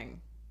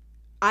something.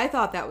 I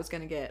thought that was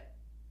going to get...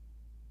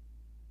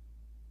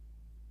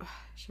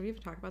 Should we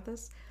even talk about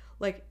this?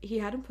 Like, he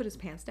had him put his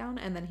pants down,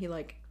 and then he,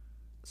 like,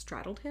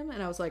 straddled him,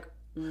 and I was like,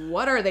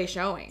 what are they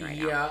showing right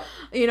now?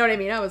 You know what I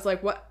mean? I was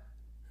like,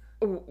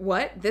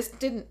 what? This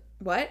didn't...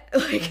 What?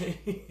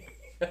 Like...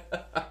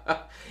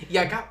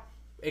 Yeah,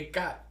 it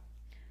got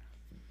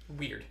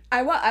weird.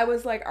 I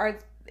was like,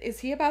 is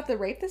he about to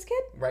rape this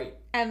kid? Right.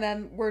 And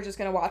then we're just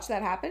gonna watch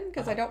that happen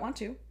because I don't want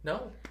to.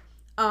 No.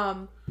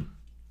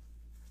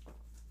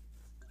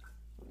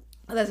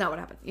 That's not what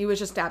happened. He was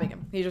just stabbing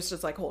him. He was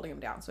just like holding him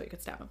down so he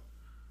could stab him.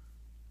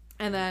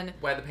 And then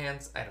why the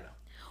pants? I don't know.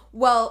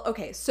 Well,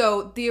 okay,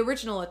 so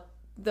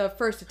the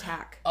first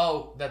attack.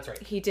 Oh, that's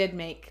right. He did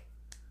make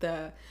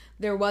there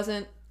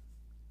wasn't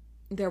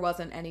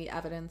any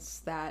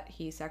evidence that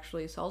he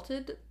sexually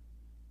assaulted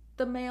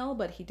the male,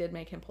 but he did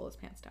make him pull his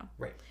pants down.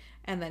 Right.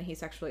 And then he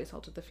sexually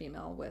assaulted the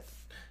female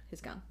with his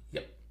gun.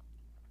 Yep.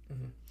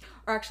 Mm-hmm.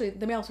 Or actually,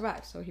 the male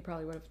survived, so he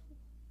probably would have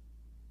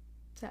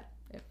said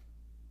if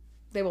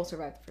they both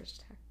survived the first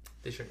attack.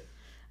 They sure did.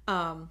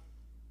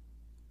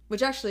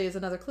 Which actually is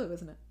another clue,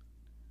 isn't it?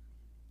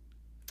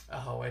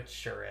 Oh, it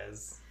sure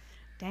is.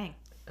 Dang.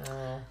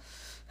 Oh.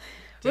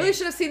 Really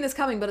should have seen this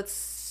coming, but it's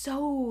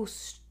so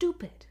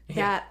stupid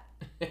that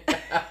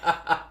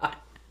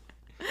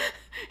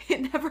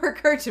it never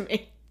occurred to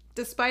me,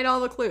 despite all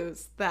the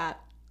clues, that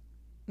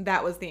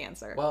was the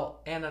answer.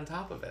 Well, and on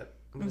top of it,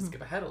 I'm going to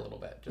skip ahead a little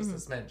bit, just a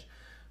smidge.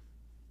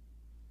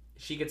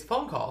 She gets a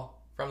phone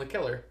call from the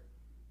killer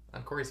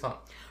on Corey's phone.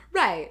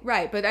 Right.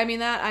 But I mean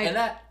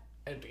that's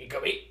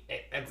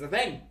the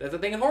thing. That's the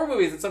thing in horror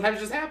movies. It sometimes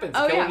just happens.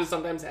 Oh, The killer yeah. just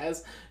sometimes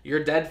has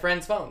your dead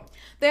friend's phone.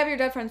 They have your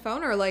dead friend's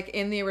phone, or like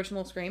in the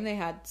original Scream, they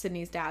had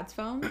Sydney's dad's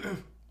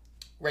phone.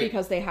 Right.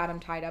 Because they had him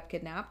tied up,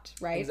 kidnapped,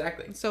 right?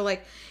 Exactly. So,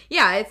 like,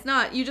 yeah, it's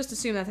not... You just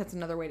assume that that's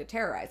another way to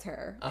terrorize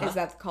her, is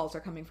that the calls are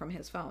coming from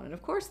his phone. And,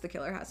 of course, the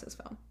killer has his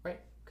phone. Right.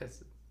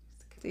 Because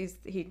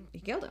he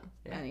killed him.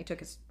 Yeah. And he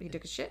took his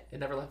shit. It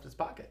never left his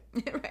pocket.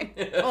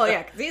 Right. Well,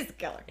 yeah, because he's the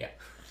killer. Yeah.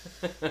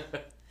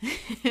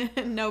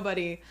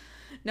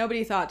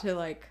 Nobody thought to,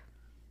 like,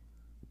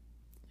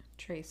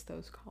 trace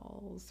those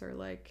calls or,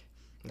 like...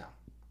 No.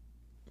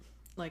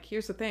 Like,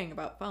 here's the thing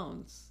about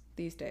phones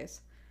these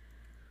days.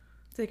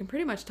 They can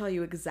pretty much tell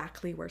you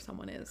exactly where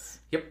someone is.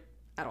 Yep.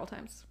 At all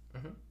times.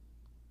 Mm-hmm.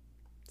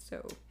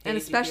 So, hey, and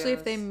especially GPS.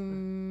 if they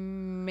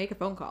make a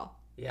phone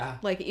call. Yeah.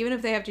 Like, even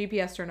if they have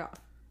GPS turned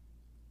off.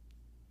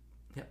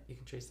 Yep, you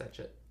can trace that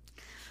shit.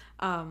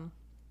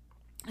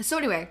 So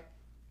anyway,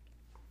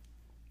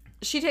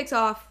 she takes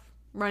off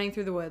running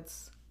through the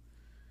woods,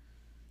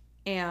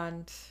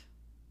 and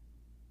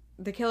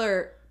the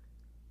killer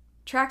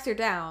tracks her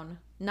down,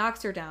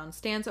 knocks her down,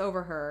 stands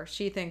over her.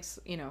 She thinks,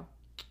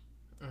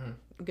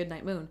 good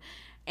night moon,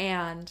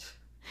 and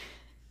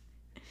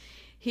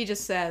he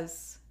just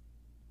says,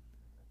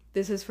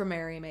 "This is for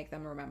Mary, make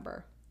them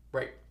remember."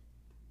 Right.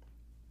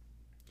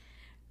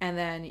 And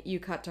then you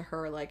cut to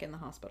her, like, in the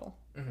hospital.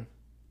 Mm-hmm.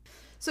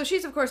 So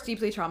she's, of course,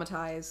 deeply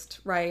traumatized,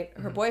 right?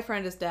 Her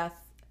boyfriend is death.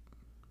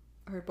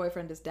 Her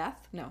boyfriend is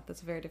death? No,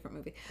 that's a very different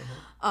movie.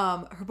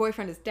 Mm-hmm. Her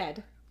boyfriend is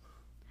dead.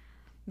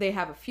 They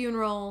have a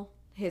funeral.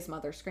 His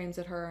mother screams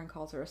at her and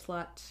calls her a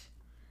slut.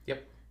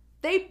 Yep.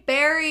 They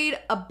buried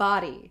a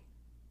body.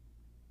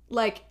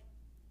 Like,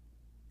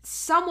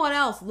 someone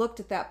else looked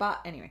at that body.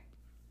 Anyway.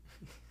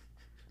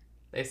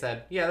 They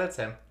said, yeah, that's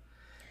him.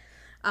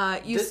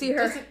 You see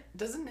her...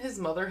 Doesn't his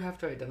mother have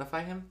to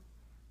identify him?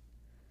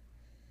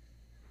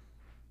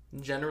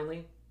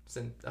 Generally?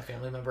 Since a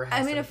family member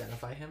has to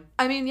identify him?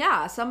 I mean,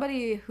 yeah,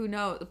 somebody who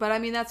knows. But, I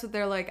mean, that's what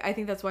they're like. I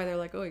think that's why they're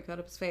like, oh, he cut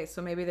up his face.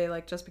 So maybe they,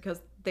 like, just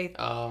because they...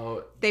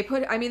 Oh. They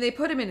put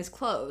him in his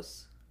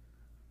clothes.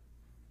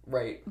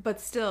 Right. But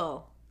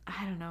still,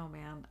 I don't know,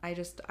 man. I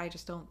just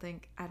don't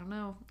think... I don't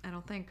know. I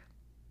don't think...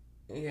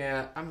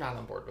 Yeah, I'm not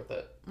on board with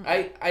it.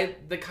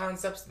 Mm-hmm. The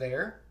concept's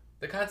there.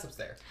 The concept's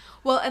there.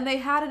 Well, and they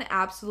had an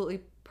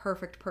absolutely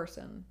perfect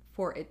person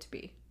for it to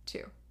be,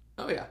 too.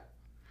 Oh, yeah.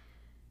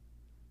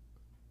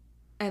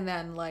 And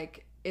then,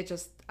 like, it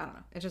just, I don't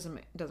know. It doesn't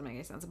make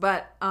any sense.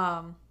 But,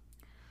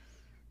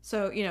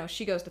 So, you know,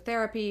 she goes to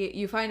therapy.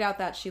 You find out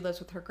that she lives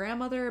with her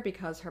grandmother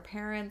because her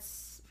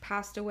parents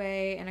passed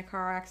away in a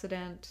car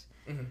accident.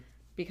 Mm-hmm.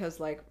 Because,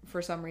 like,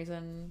 for some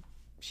reason,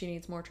 she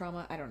needs more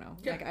trauma. I don't know.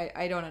 Yeah. Like,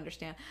 I don't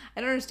understand.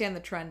 I don't understand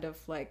the trend of,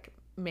 like,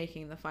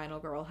 making the final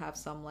girl have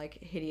some, like,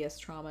 hideous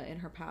trauma in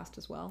her past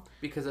as well.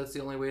 Because that's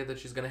the only way that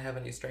she's going to have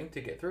any strength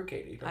to get through,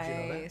 Katie. Don't you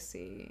know that? I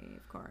see.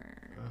 Of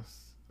course.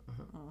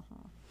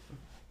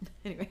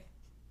 Anyway.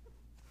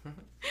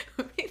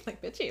 We're being,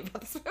 like, bitchy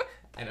about this movie.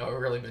 I know,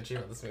 we're really bitchy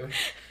about this movie.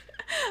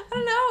 I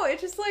don't know.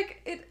 It's just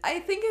like I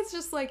think it's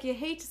just like you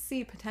hate to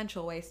see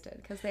potential wasted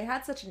because they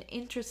had such an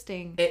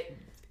interesting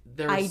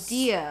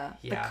idea.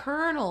 Yeah. The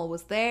kernel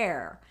was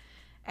there,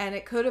 and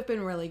it could have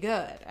been really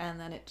good, and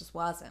then it just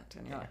wasn't.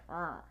 And you're like,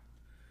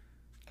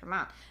 come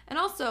on. And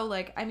also,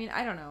 like, I mean,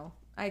 I don't know.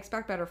 I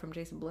expect better from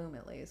Jason Blum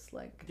at least.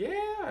 Like,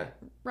 yeah,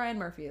 Ryan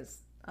Murphy is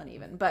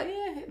uneven, but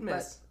hit and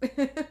miss.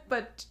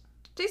 But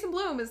Jason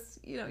Blum is,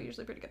 you know,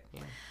 usually pretty good.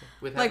 Yeah.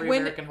 With every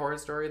American Horror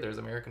Story, there's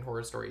American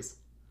Horror Stories.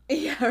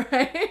 Yeah,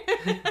 right.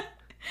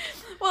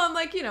 Well, I'm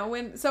like, you know,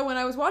 when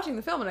I was watching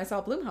the film and I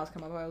saw Blumhouse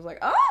come up, I was like,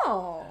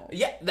 oh.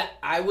 Yeah,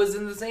 I was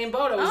in the same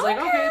boat. I was like,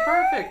 okay,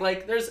 perfect.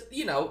 Like, there's,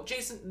 you know,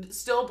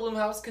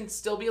 Blumhouse can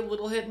still be a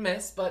little hit and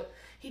miss, but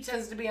he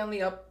tends to be on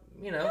the up,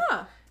 you know.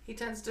 Yeah. He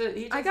tends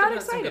to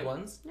have some good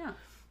ones. Yeah.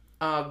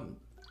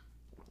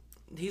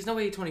 He's no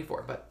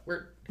A24, but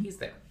he's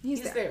there.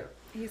 He's there.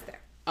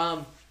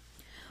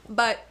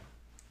 But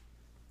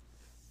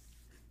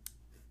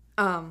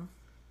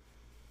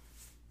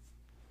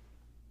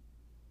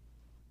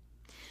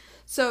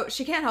so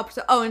she can't help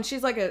herself. Oh, and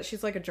she's like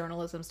a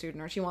journalism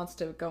student, or she wants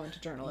to go into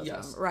journalism,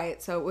 yes.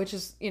 Right? So, which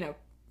is, you know,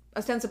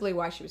 ostensibly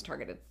why she was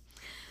targeted.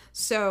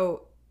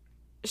 So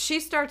she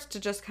starts to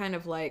just kind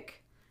of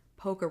like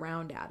poke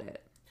around at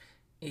it.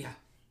 Yeah.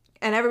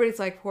 And everybody's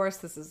like, of course,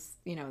 this is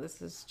a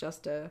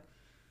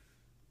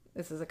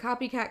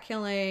copycat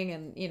killing,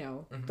 and, you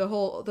know, mm-hmm. the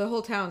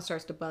whole town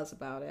starts to buzz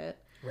about it.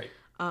 Right.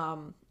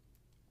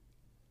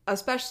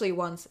 Especially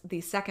once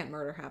the second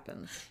murder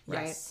happens,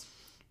 right? Yes.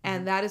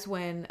 And that is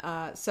when,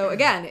 so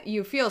again,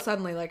 you feel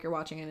suddenly like you're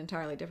watching an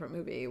entirely different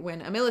movie.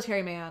 When a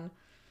military man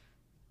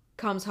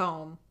comes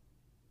home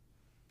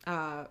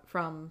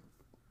from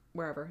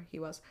wherever he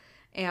was,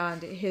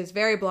 and his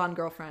very blonde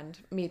girlfriend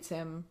meets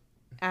him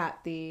at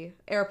the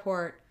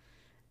airport,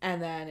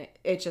 and then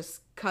it just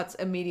cuts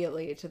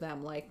immediately to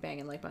them, like,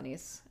 banging like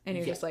bunnies. And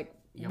you're just like,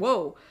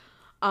 whoa.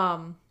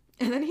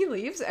 And then he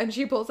leaves, and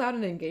she pulls out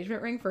an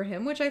engagement ring for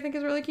him, which I think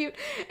is really cute.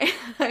 And,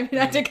 I mean,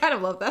 I did kind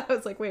of love that. I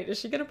was like, wait, is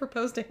she going to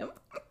propose to him?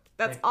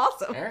 That's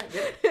awesome. All right,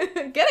 get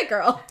it. Get it,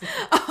 girl.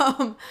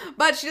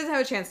 But she doesn't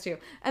have a chance to.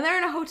 And they're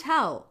in a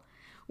hotel,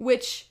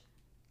 which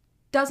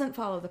doesn't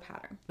follow the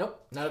pattern.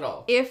 Nope, not at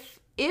all.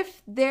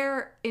 If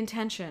their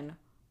intention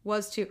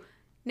was to...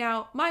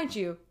 Now, mind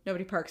you,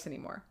 nobody parks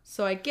anymore.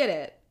 So I get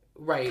it.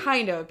 Right.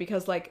 Kind of,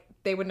 because, like,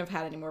 they wouldn't have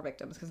had any more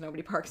victims because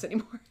nobody parks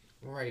anymore.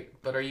 Right,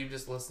 but are you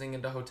just listening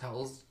into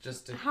hotels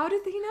just to... How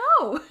did they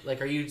know?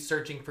 Like, are you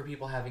searching for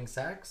people having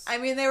sex? I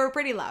mean, they were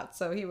pretty loud,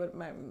 so he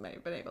might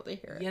have been able to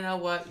hear it. You know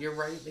what? You're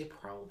right. They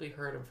probably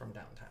heard him from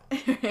downtown.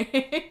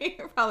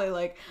 You're probably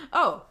like,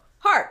 oh,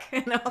 hark!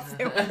 And I'll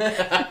say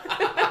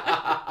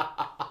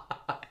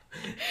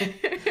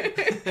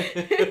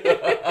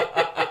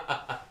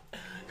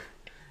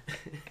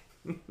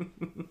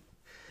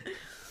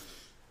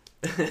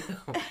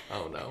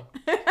Oh, no.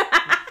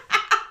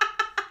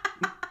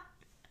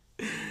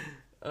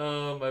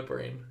 Oh, my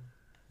brain.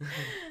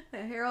 The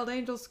Herald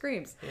Angel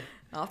screams.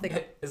 I'll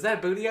think. Is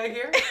that booty I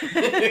hear?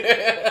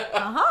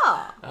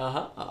 Uh-huh.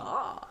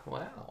 Uh-huh.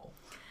 Wow.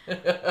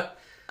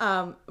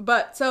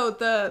 But so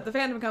the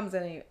Phantom comes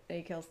in and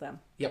he kills them.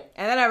 Yep.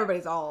 And then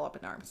everybody's all up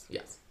in arms.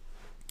 Yes.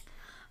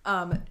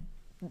 And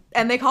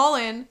they call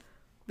in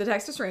the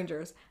Texas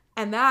Rangers,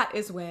 and that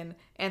is when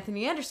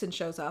Anthony Anderson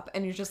shows up,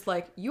 and you're just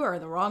like, you are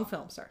in the wrong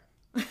film, sir.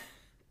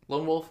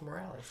 Lone Wolf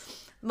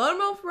Morales. Lone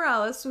Wolf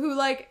Morales, who,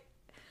 like...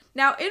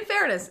 Now, in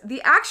fairness,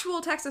 the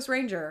actual Texas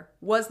Ranger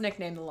was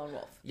nicknamed the Lone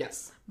Wolf.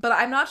 Yes. But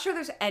I'm not sure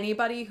there's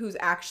anybody who's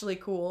actually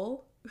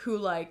cool who,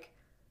 like,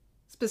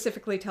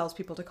 specifically tells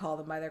people to call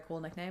them by their cool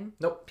nickname.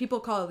 Nope. People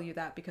call you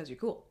that because you're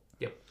cool.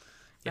 Yep.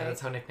 Yeah, right? That's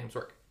how nicknames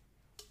work.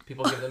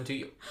 People give them to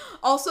you.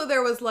 Also,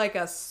 there was, like,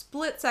 a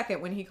split second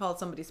when he called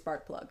somebody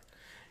Sparkplug.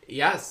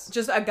 Yes.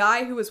 Just a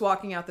guy who was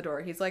walking out the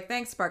door. He's like,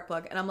 thanks,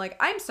 Sparkplug. And I'm like,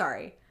 I'm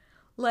sorry.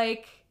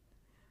 Like,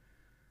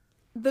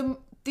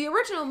 the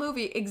original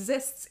movie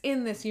exists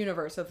in this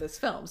universe of this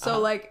film. So,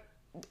 like,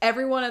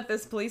 everyone at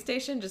this police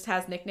station just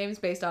has nicknames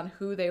based on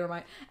who they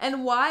remind.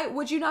 And why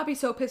would you not be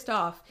so pissed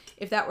off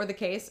if that were the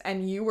case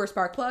and you were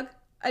Sparkplug?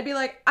 I'd be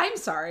like, I'm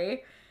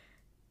sorry.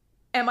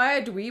 Am I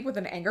a dweeb with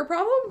an anger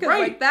problem? Because,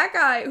 right. Like, that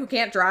guy who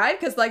can't drive,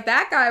 because, like,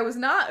 that guy was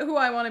not who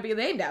I want to be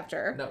named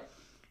after. No.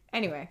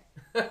 Anyway.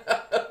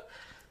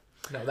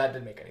 No, that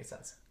didn't make any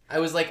sense. I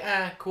was like,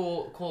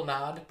 cool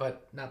nod,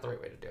 but not the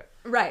right way to do it.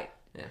 Right.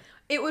 Yeah.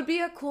 It would be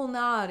a cool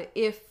nod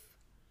if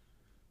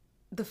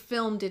the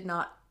film did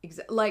not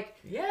exist. Like,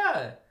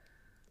 yeah.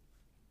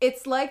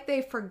 It's like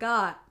they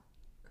forgot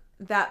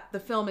that the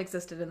film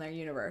existed in their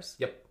universe.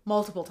 Yep.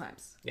 Multiple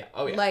times. Yeah.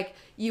 Oh, yeah. Like,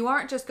 you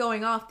aren't just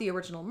going off the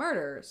original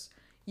murders.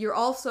 You're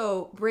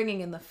also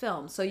bringing in the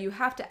film. So you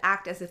have to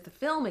act as if the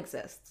film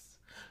exists.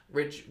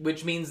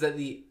 Which means that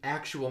the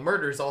actual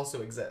murders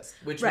also exist.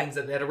 Which means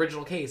that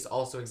original case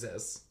also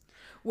exists.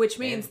 Which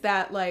means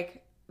that,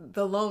 like,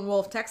 the Lone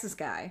Wolf Texas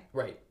guy...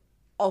 Right.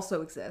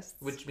 also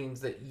exists. Which means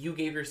that you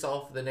gave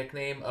yourself the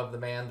nickname of the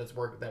man that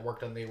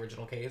worked on the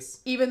original case.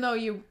 Even though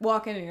you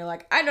walk in and you're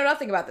like, I know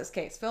nothing about this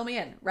case. Fill me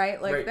in,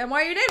 right? Like, then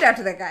why are you named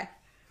after that guy?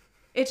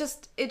 It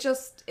doesn't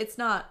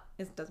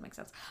make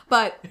sense.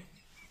 But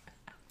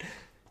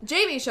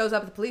Jamie shows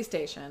up at the police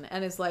station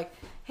and is like,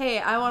 hey,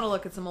 I want to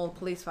look at some old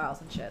police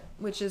files and shit.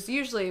 Which is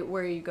usually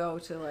where you go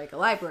to, like, a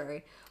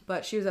library.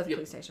 But she was at the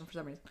police station for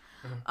some reason.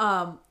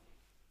 Mm-hmm.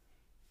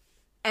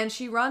 And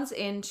she runs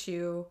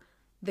into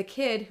the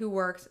kid who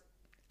works...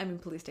 I mean,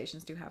 police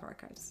stations do have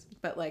archives.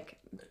 But, like,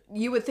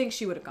 you would think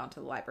she would have gone to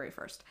the library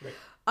first.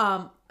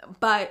 Right.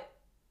 But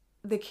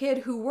the kid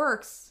who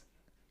works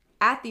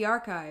at the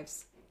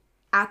archives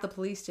at the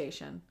police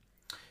station,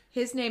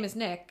 his name is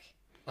Nick.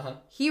 Uh-huh.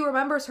 He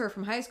remembers her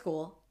from high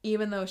school,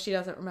 even though she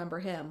doesn't remember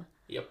him.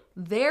 Yep.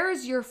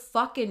 There's your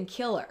fucking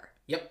killer.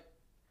 Yep.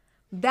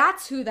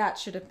 That's who that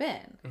should have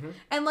been. Mm-hmm.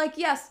 And, like,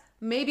 yes,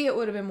 maybe it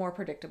would have been more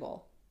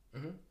predictable.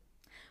 Mm-hmm.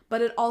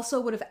 But it also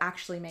would have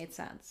actually made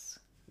sense.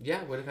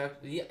 Yeah, would have.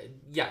 Yeah,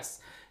 yes.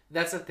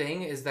 That's the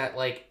thing, is that,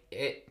 like,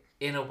 it,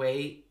 in a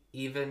way,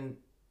 even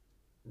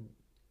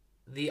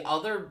the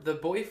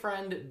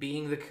boyfriend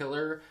being the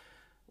killer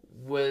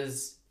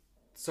was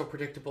so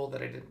predictable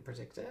that I didn't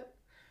predict it.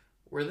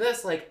 Where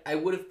this, like, I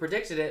would have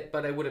predicted it,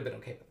 but I would have been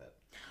okay with it.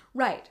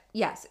 Right.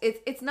 Yes.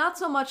 It's not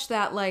so much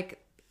that,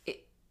 like,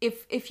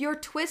 if your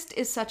twist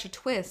is such a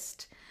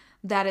twist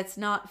that it's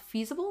not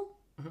feasible,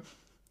 mm-hmm.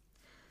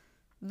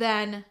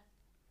 then,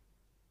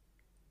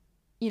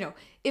 you know,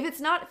 if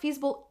it's not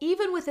feasible,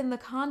 even within the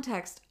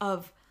context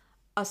of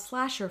a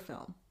slasher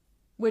film,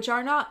 which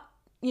are not,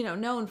 you know,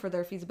 known for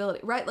their feasibility,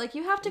 right? Like,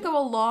 you have to go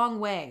a long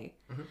way.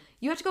 Mm-hmm.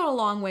 You have to go a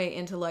long way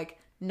into, like,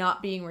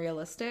 not being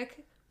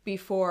realistic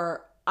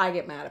before I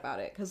get mad about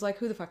it. Because, like,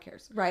 who the fuck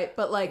cares, right?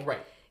 But, like, right.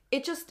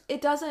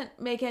 It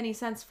doesn't make any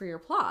sense for your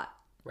plot.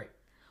 Right.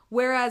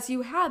 Whereas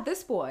you had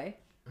this boy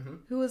mm-hmm.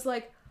 who was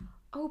like,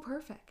 oh,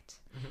 perfect.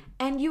 Mm-hmm.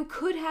 And you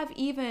could have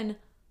even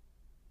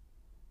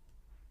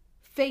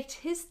faked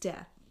his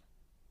death.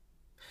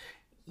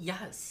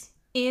 Yes.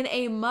 In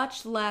a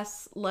much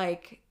less,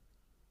 like,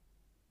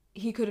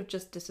 he could have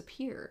just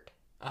disappeared.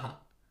 Uh-huh.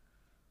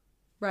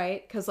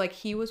 Right? Because, like,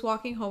 he was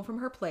walking home from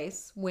her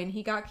place when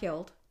he got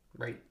killed.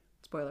 Right.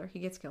 Spoiler, he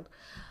gets killed.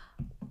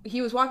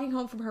 He was walking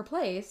home from her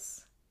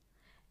place,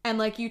 and,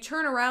 like, he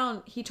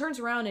turns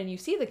around and you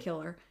see the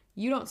killer.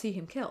 You don't see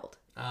him killed.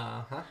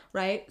 Uh-huh.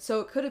 Right? So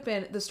it could have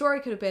been, the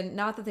story could have been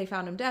not that they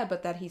found him dead,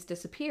 but that he's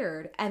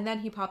disappeared, and then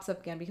he pops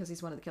up again because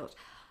he's one of the killers.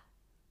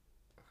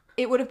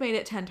 It would have made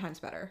it 10 times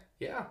better.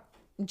 Yeah.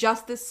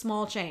 Just this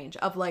small change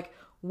of, like,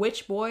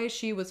 which boy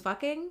she was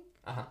fucking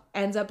uh-huh.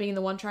 ends up being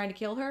the one trying to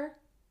kill her.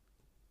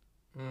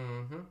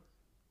 Mm-hmm.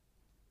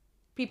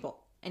 People.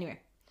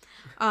 Anyway.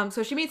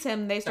 So she meets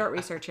him. They start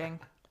researching.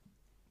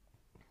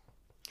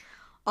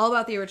 All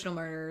about the original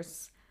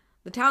murders.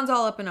 The town's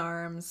all up in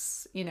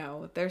arms. You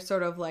know, they're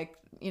sort of like,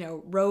 you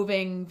know,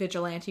 roving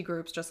vigilante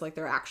groups, just like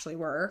there actually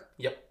were.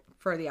 Yep.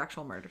 For the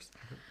actual murders.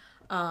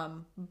 Mm-hmm.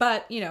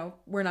 But, you know,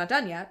 we're not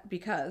done yet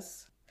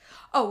because...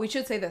 Oh, we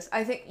should say this.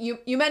 I think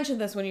you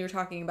mentioned this when you were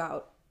talking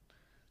about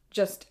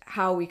just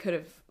how we could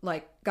have,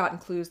 like, gotten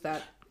clues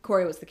that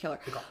Corey was the killer.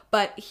 Okay.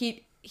 But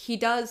he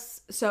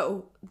does...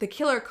 So the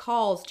killer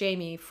calls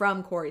Jamie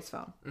from Corey's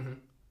phone. Mm-hmm.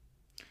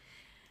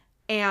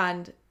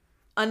 And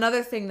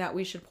another thing that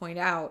we should point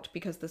out,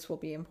 because this will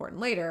be important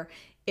later,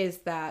 is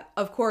that,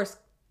 of course,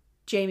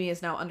 Jamie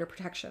is now under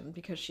protection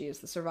because she is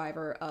the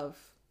survivor of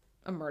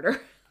a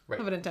murder. Right.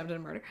 Of an attempted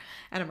murder.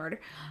 And a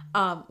murder.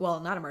 Well,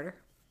 not a murder.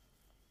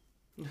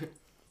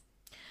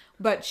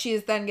 But she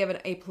is then given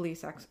a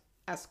police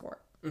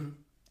escort. Mm-hmm.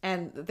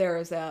 And there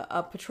is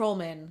a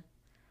patrolman,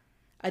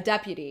 a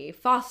deputy,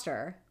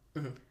 Foster,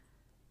 mm-hmm.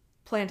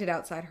 planted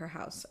outside her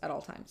house at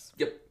all times.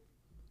 Yep.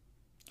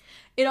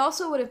 It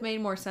also would have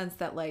made more sense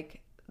that,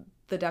 like,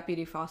 the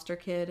deputy foster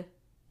kid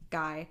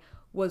guy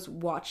was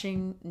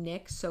watching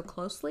Nick so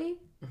closely.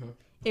 Mm-hmm.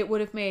 It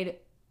would have made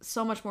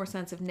so much more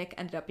sense if Nick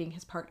ended up being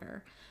his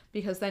partner,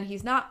 because then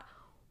he's not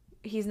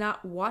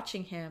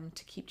watching him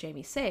to keep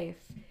Jamie safe.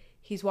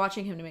 He's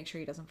watching him to make sure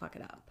he doesn't fuck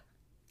it up.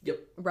 Yep.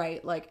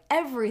 Right? Like,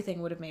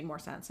 everything would have made more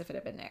sense if it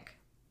had been Nick.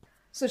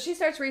 So she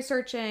starts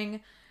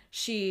researching.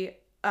 She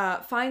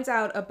finds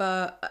out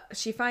about,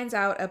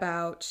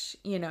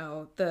 you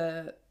know,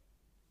 the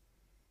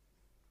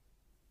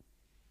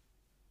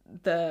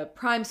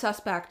prime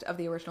suspect of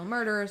the original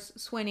murders,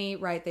 Swinney,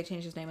 right? They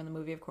changed his name in the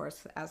movie, of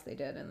course, as they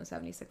did in the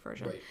 76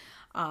 version. Right.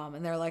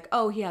 And they're like,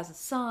 oh, he has a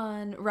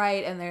son,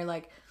 right? And they're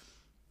like...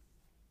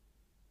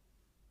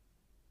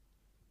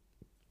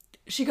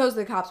 She goes to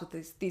the cops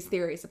with these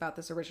theories about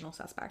this original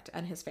suspect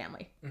and his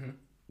family. Mm-hmm.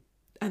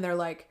 And they're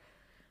like,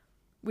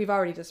 we've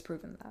already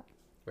disproven that.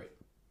 Right.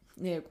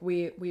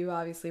 we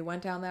obviously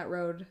went down that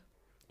road,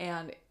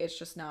 and it's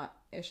just not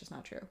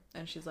true.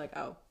 And she's like,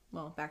 oh,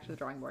 well, back to the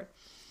drawing board.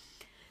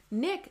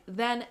 Nick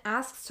then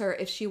asks her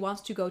if she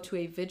wants to go to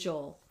a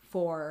vigil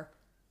for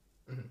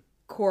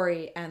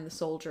Corey and the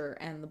soldier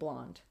and the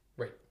blonde.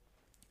 Right.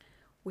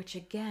 Which,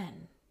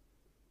 again,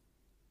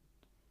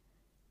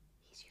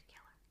 he's your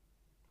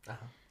killer.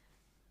 Uh-huh.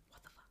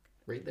 What the fuck?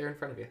 Right there in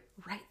front of you.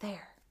 Right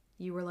there.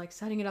 You were like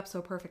setting it up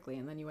so perfectly,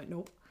 and then you went,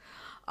 nope.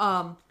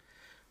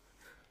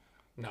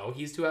 No,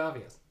 he's too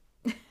obvious.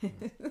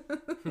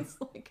 It's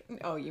like,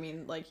 oh, you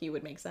mean like he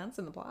would make sense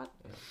in the plot?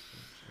 Yeah.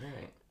 All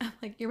right. I'm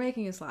like, you're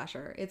making a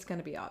slasher. It's going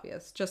to be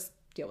obvious. Just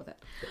deal with it.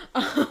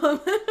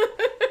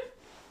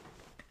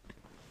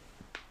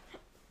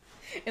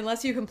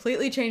 Unless you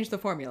completely change the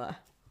formula.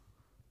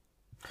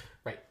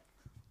 Right.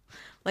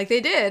 Like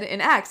they did in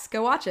X.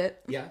 Go watch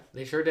it. Yeah,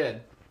 they sure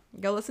did.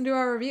 Go listen to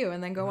our review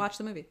and then go watch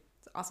the movie.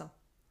 It's awesome.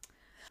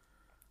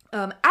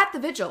 At the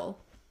vigil,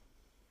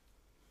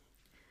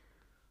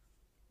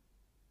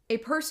 a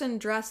person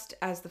dressed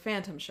as the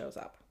Phantom shows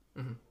up.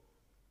 Mm-hmm.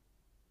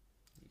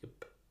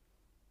 Yep.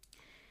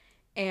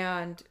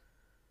 And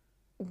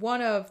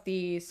one of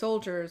the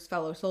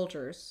fellow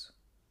soldiers,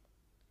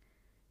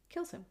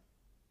 kills him.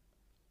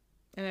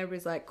 And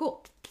everybody's like,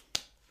 cool.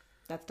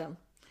 That's done.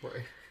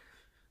 Right.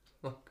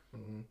 Look.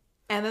 Mm-hmm.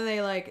 And then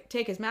they like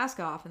take his mask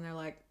off and they're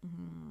like,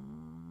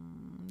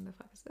 the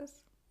fuck is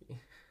this? Yeah.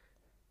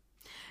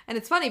 And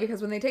it's funny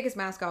because when they take his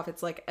mask off,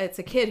 it's like, it's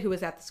a kid who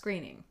was at the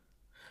screening.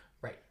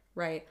 Right.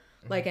 Right.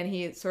 Mm-hmm. Like, and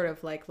he sort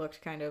of like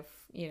looked kind of,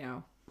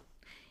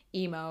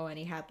 emo, and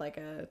he had like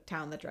a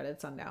Town That Dreaded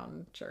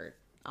Sundown shirt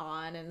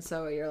on. And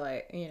so you're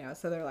like,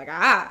 so they're like,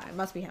 it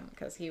must be him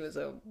because he was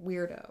a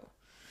weirdo.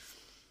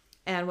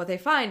 And what they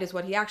find is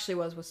what he actually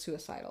was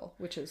suicidal,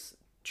 which is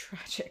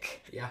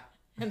tragic. Yeah.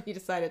 And he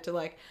decided to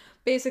like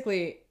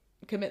basically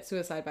commit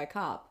suicide by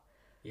cop.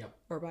 Yep.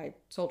 Or by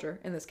soldier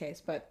in this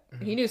case, but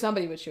he knew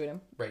somebody would shoot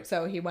him. Right.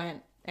 So he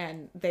went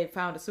and they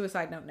found a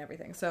suicide note and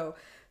everything. So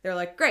they're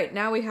like, great,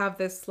 now we have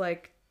this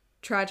like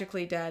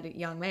tragically dead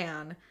young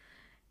man,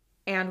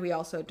 and we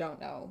also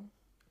don't know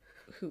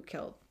who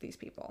killed these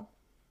people.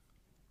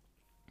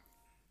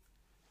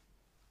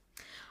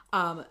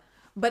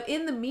 But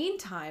in the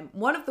meantime,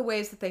 one of the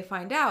ways that they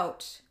find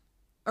out,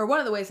 or one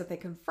of the ways that they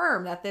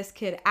confirm that this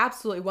kid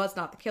absolutely was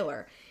not the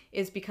killer,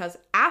 is because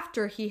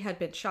after he had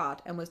been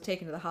shot and was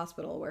taken to the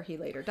hospital where he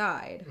later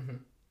died,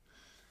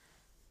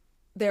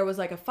 there was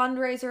like a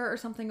fundraiser or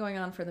something going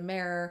on for the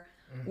mayor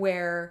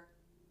where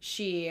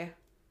she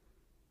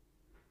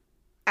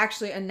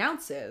actually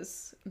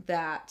announces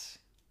that,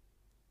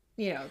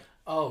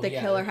 the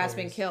killer has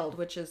been killed,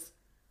 which is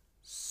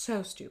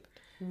so stupid.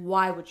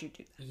 Why would you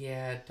do that?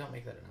 Yeah, don't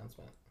make that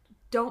announcement.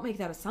 Don't make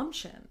that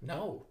assumption.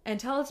 No.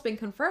 Until it's been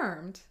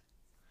confirmed.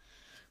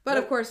 But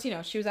of course,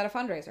 she was at a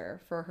fundraiser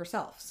for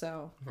herself,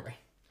 so. Right.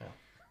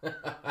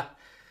 Oh.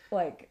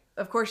 Like,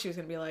 of course she was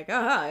going to be like,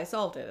 I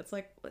solved it. It's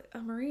like, a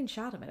Marine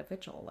shot him at a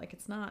vigil. Like,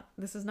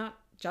 this is not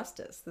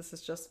justice. This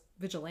is just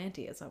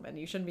vigilanteism, and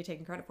you shouldn't be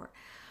taking credit for it.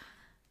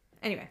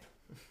 Anyway.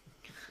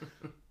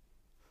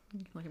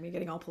 Look at me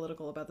getting all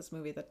political about this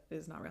movie that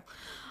is not real.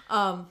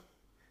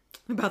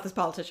 About this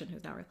politician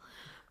who's not real.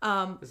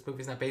 This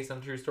movie's not based on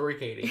a true story,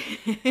 Katie.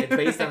 It's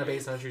based on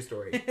a true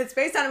story. It's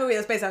based on a movie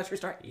that's based on a true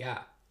story. Yeah.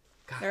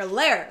 God. They're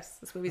layers.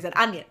 This movie's an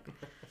onion.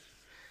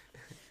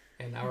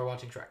 And now we're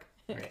watching Shrek.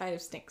 Right. It kind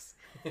of stinks.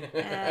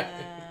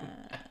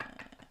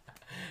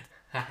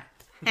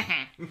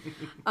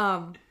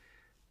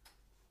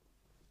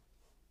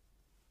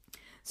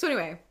 So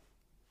anyway,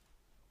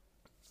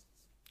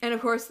 and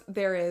of course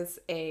there is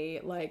a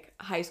like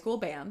high school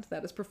band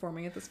that is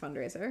performing at this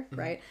fundraiser,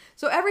 right?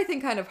 So everything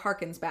kind of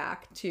harkens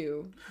back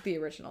to the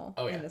original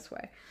in this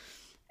way.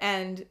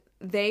 And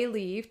they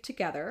leave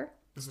together.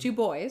 It's two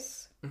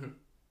boys,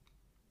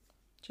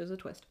 which is a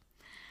twist.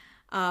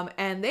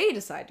 And they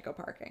decide to go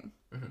parking.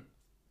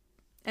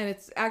 And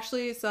it's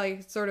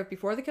like sort of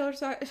before the killer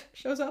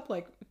shows up,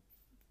 like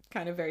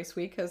kind of very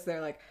sweet because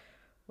they're like,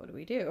 what do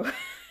we do?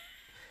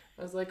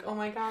 I was like, oh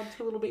my God,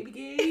 two little baby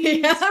gays.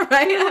 Yeah,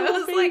 right? I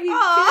was like,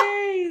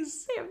 oh,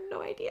 they have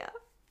no idea.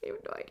 They have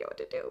no idea what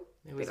to do.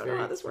 They don't know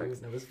how this works.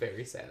 And it was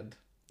very sad.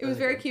 It was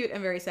very cute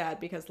and very sad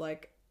because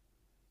like,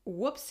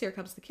 whoops, here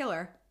comes the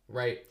killer.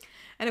 Right.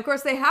 And of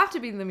course they have to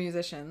be the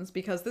musicians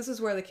because this is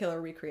where the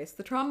killer recreates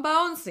the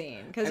trombone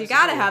scene. Because you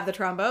got to have the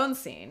trombone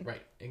scene.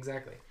 Right,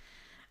 exactly.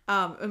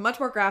 Much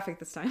more graphic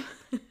this time.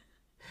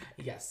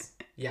 Yes.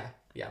 Yeah,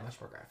 much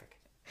more graphic.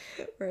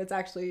 Where it's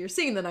actually, you're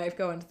seeing the knife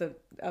go into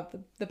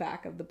the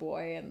back of the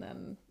boy, and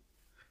then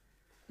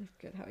I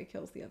forget how he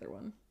kills the other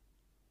one.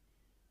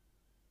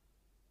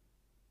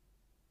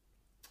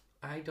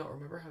 I don't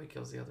remember how he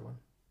kills the other one.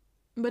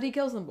 But he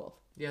kills them both.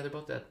 Yeah, they're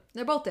both dead.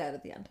 They're both dead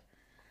at the end.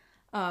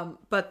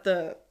 But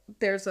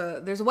there's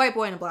a white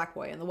boy and a black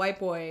boy, and the white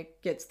boy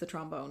gets the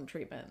trombone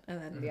treatment,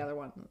 and then the other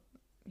one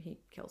he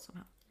kills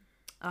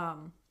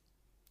somehow.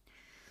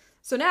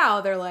 So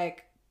now they're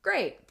like,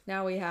 great,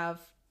 now we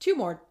have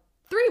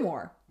three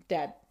more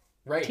dead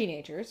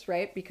teenagers,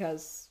 right?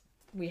 Because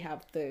we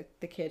have the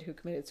kid who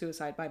committed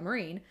suicide by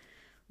marine.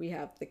 We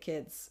have the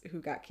kids who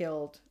got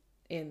killed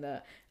in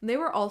the... They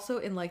were also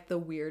in, like, the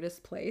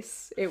weirdest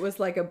place. It was,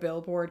 like, a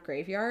billboard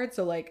graveyard.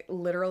 So, like,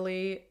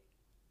 literally,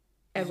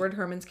 Edward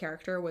Herrmann's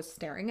character was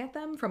staring at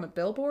them from a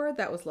billboard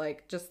that was,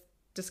 like, just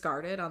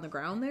discarded on the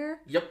ground there.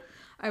 Yep.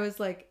 I was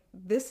like,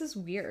 this is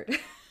weird.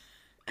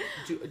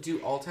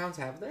 Do all towns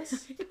have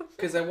this?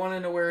 Because I want to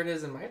know where it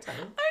is in my town. I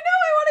want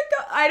to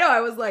go. I know.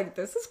 I was like,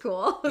 this is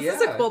cool. This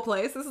is a cool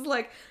place. This is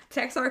like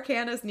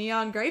Texarkana's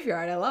neon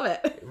graveyard. I love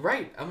it.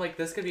 Right. I'm like,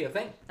 this could be a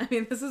thing. I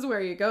mean, this is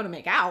where you go to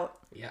make out.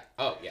 Yeah.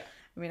 Oh, yeah.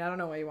 I mean, I don't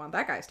know why you want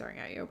that guy staring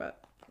at you,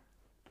 but...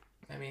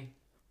 I mean,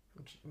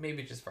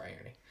 maybe just for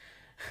irony.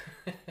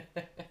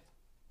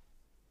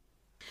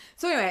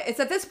 So anyway, it's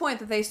at this point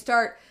that they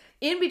start,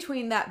 in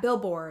between that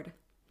billboard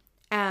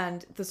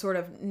and the sort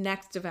of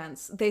next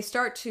events, they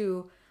start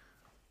to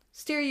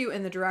steer you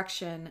in the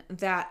direction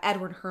that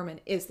Edward Herrmann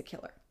is the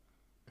killer.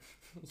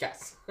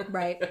 Yes.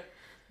 Right?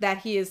 That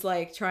he is,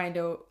 like, trying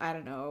to, I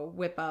don't know,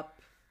 whip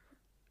up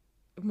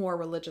more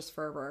religious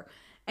fervor.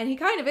 And he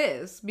kind of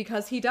is,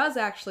 because he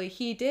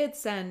did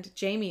send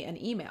Jamie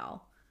an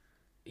email.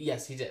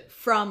 Yes, he did.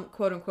 From,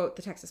 quote unquote,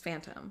 the Texas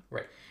Phantom.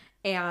 Right.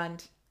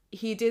 And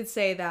he did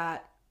say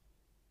that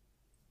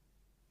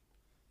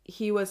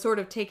he was sort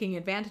of taking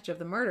advantage of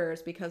the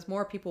murders because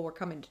more people were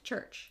coming to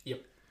church.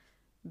 Yep.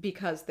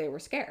 Because they were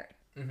scared.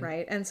 Mm-hmm.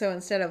 Right? And so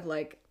instead of,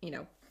 like, you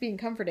know, being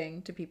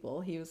comforting to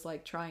people, he was,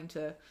 like, trying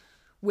to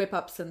whip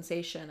up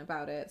sensation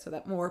about it so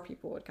that more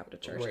people would come to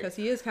church. Because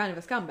he is kind of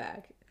a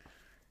scumbag.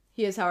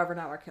 He is, however,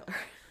 not our killer.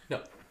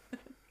 No.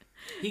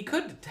 He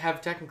could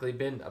have technically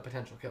been a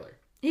potential killer.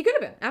 He could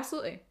have been,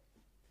 absolutely.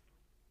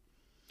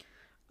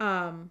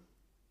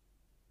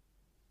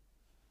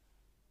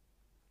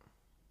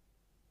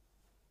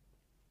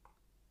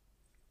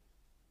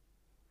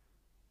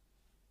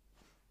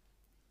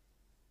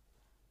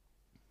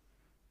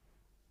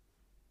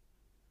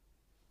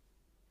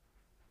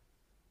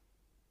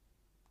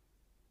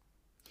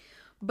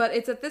 But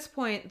it's at this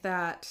point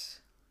that...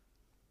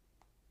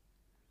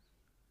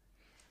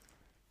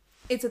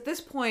 It's at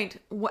this point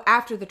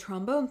after the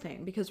trombone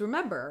thing, because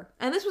remember,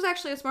 and this was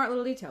actually a smart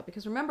little detail,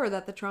 because remember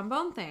that the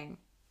trombone thing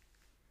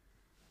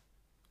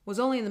was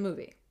only in the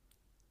movie.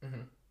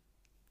 Mm-hmm.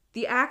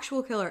 The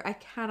actual killer, I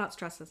cannot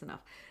stress this enough,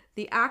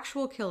 the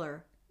actual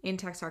killer in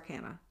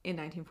Texarkana in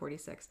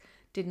 1946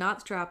 did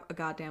not strap a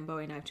goddamn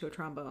Bowie knife to a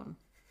trombone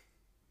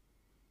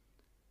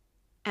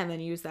and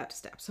then use that to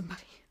stab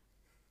somebody.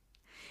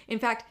 In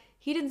fact,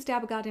 he didn't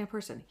stab a goddamn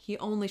person. He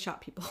only shot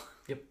people.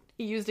 Yep.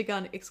 He used a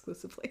gun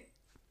exclusively.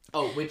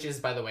 Oh, which is,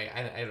 by the way,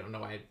 I don't know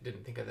why I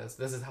didn't think of this.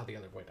 This is how the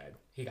other boy died.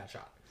 He got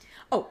shot.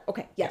 Oh,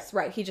 okay. Yes,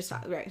 right. He just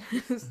shot. Right.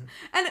 Mm-hmm.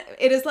 And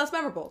it is less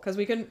memorable because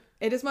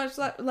it is much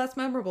less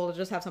memorable to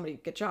just have somebody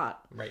get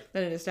shot. Right.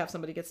 Than it is to have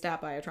somebody get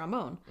stabbed by a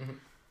trombone. Mm-hmm.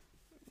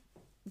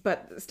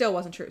 But still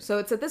wasn't true. So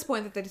it's at this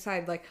point that they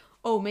decided, like,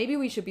 oh, maybe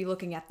we should be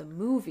looking at the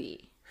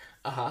movie.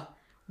 Uh-huh.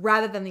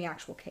 Rather than the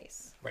actual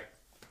case. Right.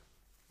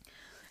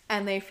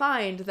 And they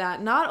find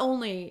that not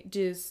only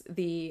does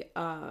the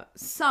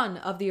son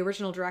of the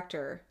original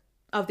director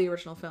of the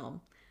original film,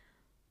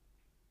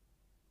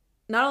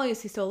 not only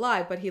is he still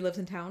alive, but he lives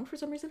in town for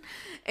some reason.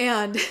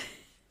 And,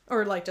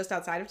 or like just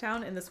outside of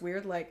town in this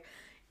weird, like,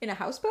 in a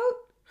houseboat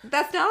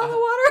that's not on the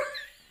water.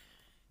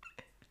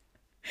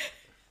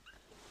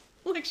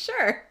 Like,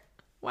 sure.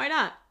 Why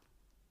not?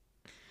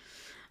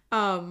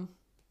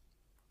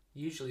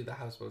 Usually the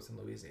houseboats in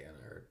Louisiana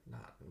are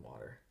not in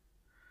water.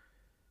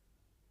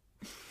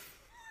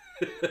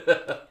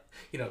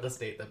 You know, the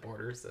state that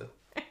borders the...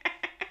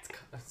 It's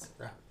just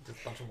a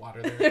bunch of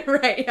water there.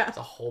 Right, yeah. There's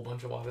a whole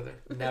bunch of water there.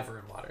 Never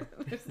in water.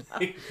 There's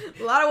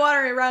a lot of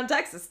water around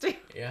Texas, too.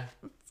 Yeah.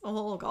 It's a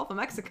whole Gulf of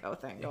Mexico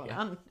thing going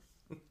on.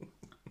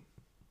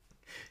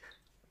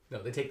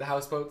 No, they take the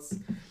houseboats,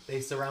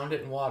 they surround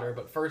it in water,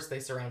 but first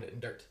they surround it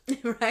in dirt.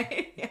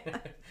 Right? Yeah.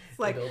 It's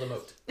like, they build a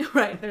moat.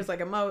 Right. There's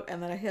like a moat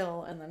and then a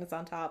hill and then it's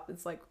on top.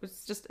 It's like a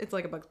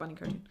Bugs Bunny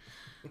cartoon.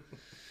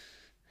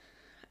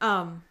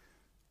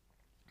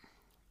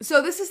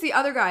 So this is the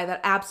other guy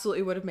that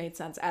absolutely would have made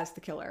sense as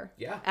the killer.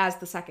 Yeah. As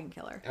the second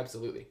killer.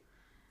 Absolutely.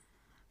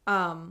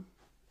 But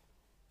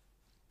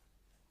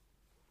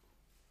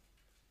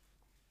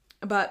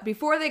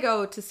before they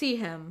go to see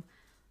him,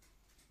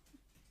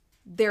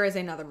 there is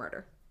another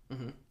murder.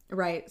 Mm-hmm.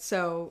 Right?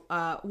 So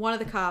one of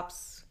the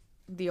cops,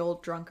 the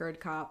old drunkard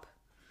cop,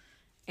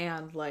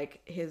 and like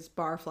his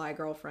barfly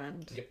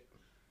girlfriend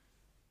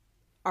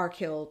are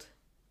killed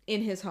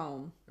in his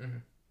home. Mm-hmm.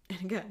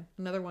 And again,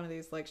 another one of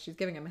these, like, she's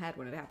giving him head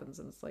when it happens,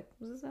 and it's like,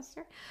 was this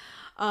necessary?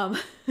 Nope.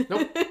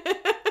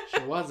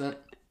 Sure wasn't.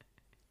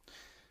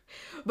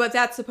 But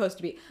that's supposed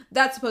to be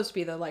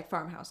the, like,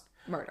 farmhouse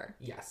murder.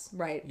 Yes.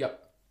 Right?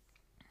 Yep.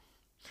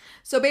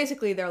 So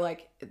basically,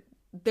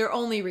 they're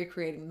only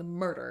recreating the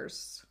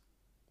murders.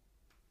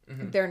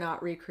 Mm-hmm. They're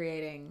not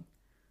recreating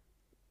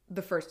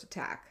the first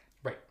attack.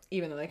 Right.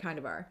 Even though they kind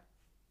of are.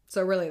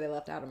 So really, they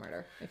left out a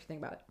murder, if you think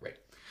about it. Right.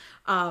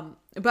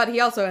 But he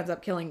also ends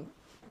up killing...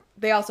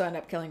 They also end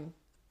up killing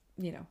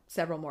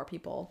several more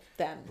people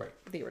than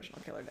the original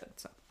killer did.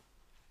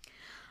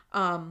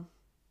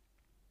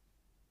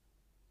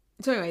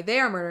 So anyway, they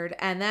are murdered,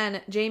 and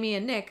then Jamie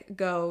and Nick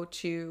go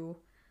to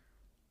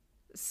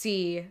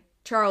see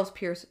Charles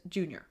Pierce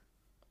Jr.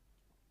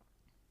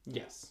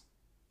 Yes.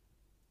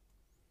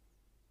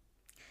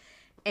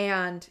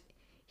 And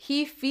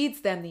he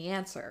feeds them the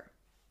answer,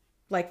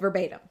 like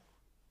verbatim.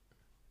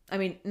 I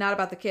mean, not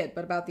about the kid,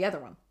 but about the other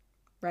one,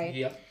 right?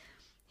 Yep.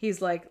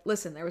 He's like,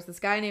 listen, there was this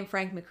guy named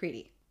Frank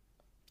McCready,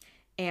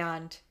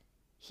 and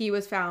he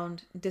was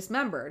found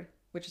dismembered,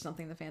 which is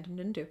something the Phantom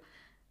didn't do.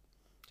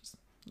 Just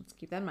let's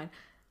keep that in mind.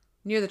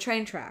 Near the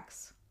train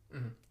tracks.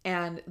 Mm-hmm.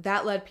 And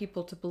that led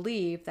people to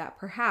believe that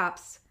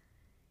perhaps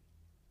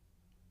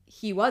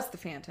he was the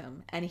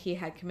Phantom and he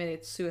had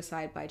committed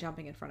suicide by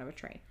jumping in front of a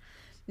train.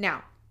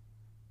 Now,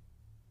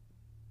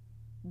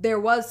 there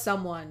was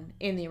someone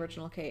in the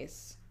original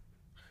case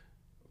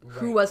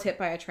who was hit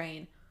by a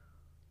train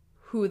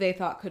who they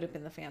thought could have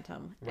been the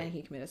Phantom, and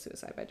he committed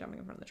suicide by jumping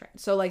in front of the train.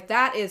 So, like,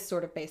 that is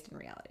sort of based in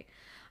reality.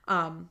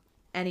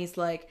 And he's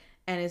like,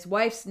 and his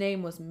wife's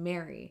name was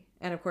Mary.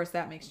 And, of course,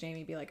 that makes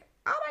Jamie be like,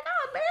 oh, my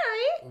God,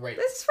 Mary. Right.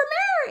 This is for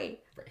Mary.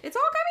 Right. It's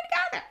all coming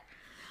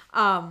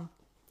together.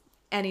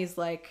 And he's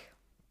like,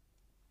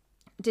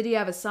 did he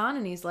have a son?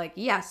 And he's like,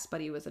 yes,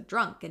 but he was a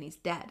drunk, and he's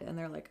dead. And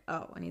they're like,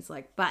 oh. And he's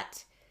like,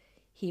 but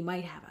he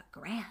might have a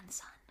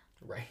grandson.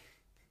 Right.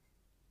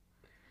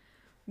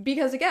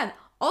 Because, again,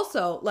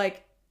 also,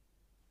 like,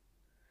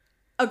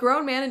 a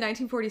grown man in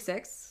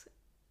 1946,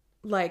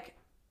 like,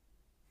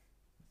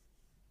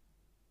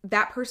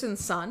 that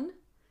person's son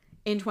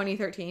in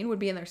 2013 would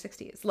be in their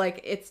 60s.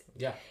 Like, it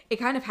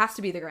kind of has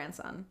to be the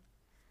grandson.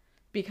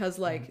 Because,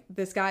 like,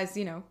 this guy's,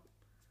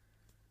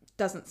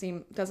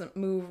 doesn't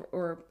move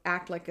or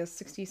act like a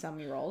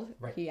 60-some-year-old.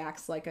 Right. He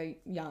acts like a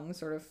young,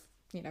 sort of,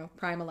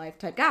 prime of life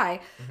type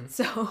guy. Mm-hmm.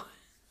 So,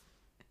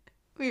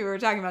 we were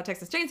talking about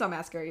Texas Chainsaw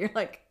Massacre. You're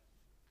like,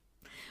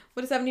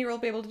 would a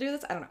 70-year-old be able to do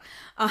this? I don't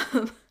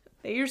know.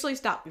 They usually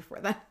stop before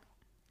that.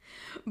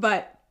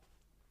 But,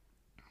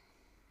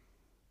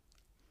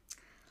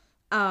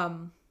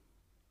 and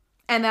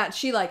that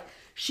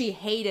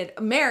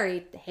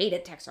Mary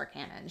hated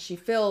Texarkana, and she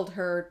filled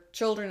her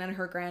children and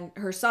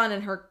her son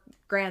and her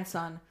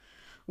grandson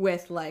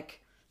with,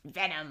 like,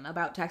 venom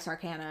about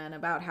Texarkana and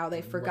about how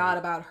they forgot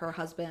about her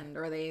husband,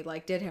 or they,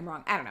 like, did him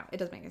wrong. I don't know. It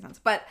doesn't make any sense.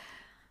 But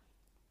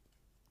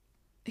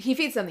he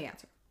feeds them the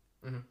answer.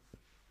 Mm-hmm.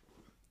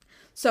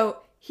 So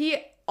he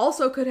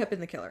also could have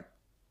been the killer.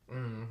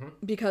 Mm-hmm.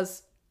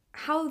 Because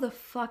how the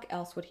fuck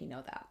else would he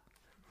know that?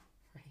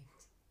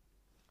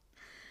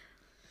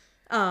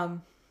 Right.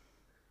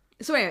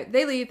 So anyway,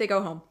 they leave, they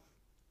go home.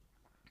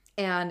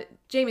 And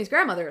Jamie's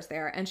grandmother is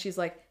there, and she's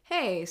like,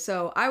 hey,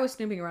 so I was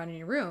snooping around in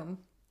your room,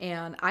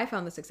 and I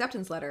found this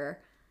acceptance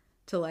letter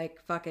to,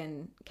 like,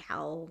 fucking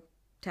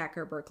Caltech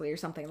or Berkeley or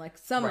something, like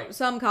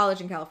some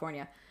college in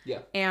California. Yeah.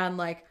 And,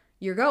 like,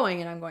 you're going,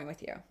 and I'm going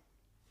with you.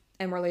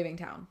 And we're leaving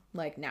town,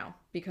 like, now,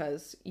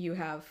 because you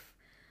have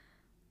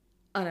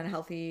an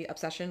unhealthy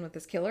obsession with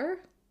this killer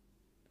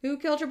who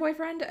killed your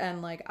boyfriend,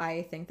 and, like,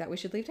 I think that we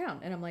should leave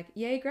town. And I'm like,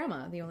 yay,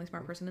 grandma, the only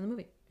smart person in the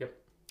movie. Yep.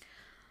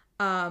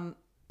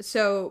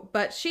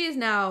 But she is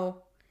now,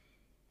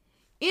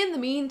 in the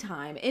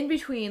meantime, in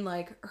between,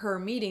 like, her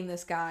meeting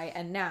this guy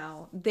and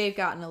now, they've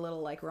gotten a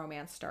little, like,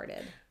 romance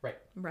started. Right.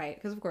 Right,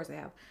 because of course they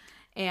have.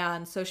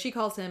 And so she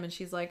calls him, and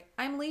she's like,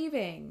 I'm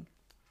leaving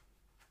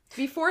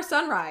before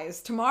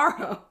sunrise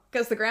tomorrow.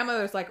 Because the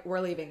grandmother's like,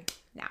 we're leaving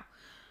now.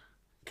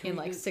 In,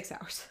 like, 6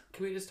 hours.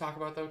 Can we just talk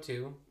about, though,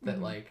 too, that,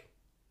 mm-hmm. like,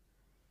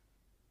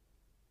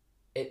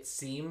 it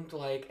seemed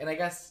like, and I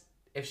guess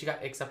if she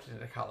got accepted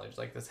into college,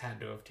 like, this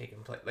had to have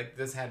taken place, like,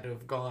 this had to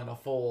have gone a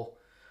full,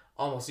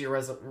 almost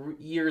year's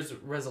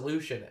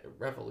revolution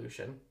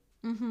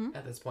mm-hmm.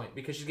 at this point,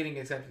 because she's getting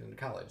accepted into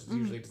college. It mm-hmm.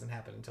 usually doesn't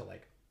happen until,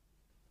 like,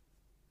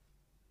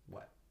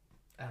 what?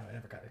 I don't know, I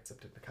never got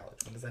accepted into college.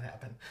 When does that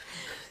happen?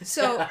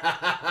 So,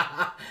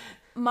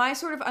 my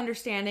sort of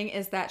understanding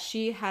is that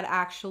she had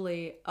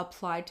actually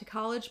applied to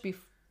college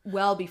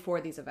well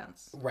before these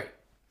events. Right.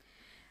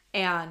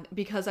 And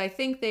because I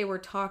think they were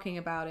talking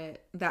about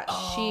it, that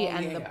she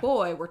and the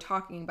boy were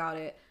talking about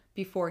it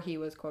before he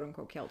was quote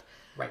unquote killed.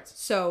 Right.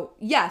 So,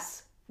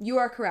 yes, you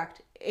are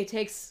correct. It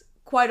takes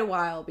quite a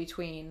while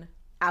between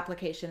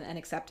application and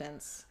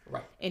acceptance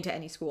into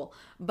any school.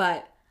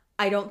 But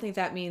I don't think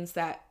that means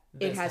that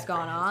it has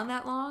gone on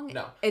that long.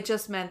 No. It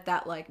just meant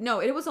that, like,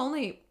 no, it was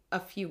only a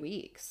few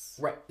weeks.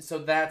 Right. So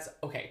that's,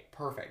 okay,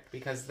 perfect.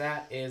 Because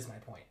that is my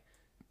point.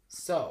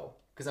 So,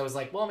 because I was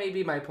like, well,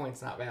 maybe my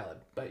point's not valid.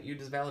 But you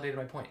just validated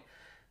my point.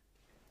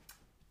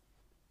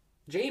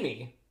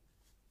 Jamie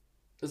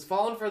is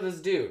falling for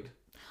this dude.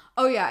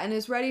 Oh, yeah. And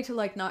is ready to,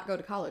 like, not go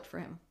to college for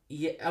him.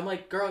 Yeah. I'm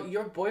like, girl,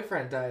 your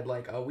boyfriend died,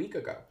 like, a week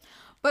ago.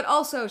 But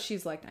also,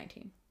 she's, like,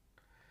 19.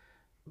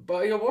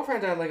 But your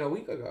boyfriend died, like, a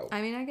week ago.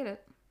 I mean, I get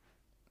it.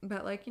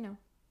 But, like,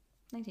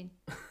 19.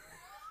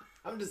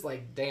 I'm just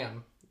like,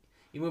 damn.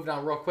 You moved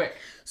on real quick.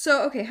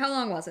 So, okay, how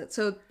long was it?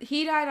 So,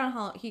 he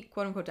died he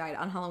quote-unquote died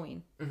on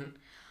Halloween. Mm-hmm.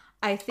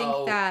 I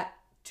think that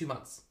 2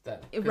 months then.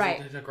 'Cause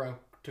right. It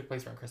took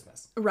place around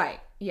Christmas. Right.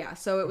 Yeah.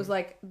 So it was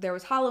like there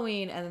was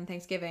Halloween and then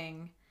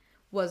Thanksgiving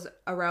was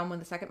around when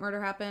the second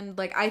murder happened.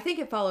 Like I think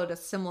it followed a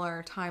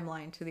similar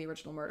timeline to the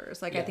original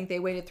murders. Like I think they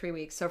waited 3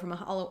 weeks. So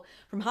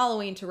from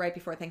Halloween to right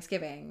before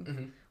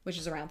Thanksgiving, which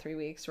is around 3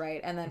 weeks,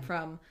 right? And then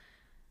from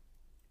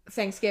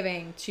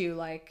Thanksgiving to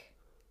like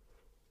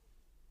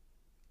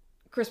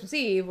Christmas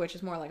Eve, which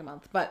is more like a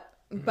month, but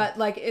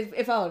like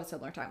it followed a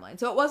similar timeline.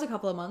 So it was a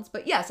couple of months,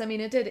 but yes, I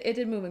mean it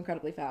did move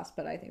incredibly fast,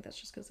 but I think that's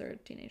just because they're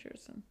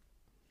teenagers. And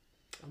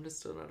I'm just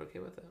still not okay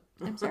with it.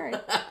 I'm sorry.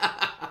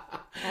 I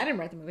didn't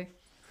write the movie.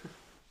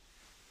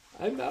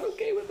 I'm not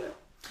okay with it.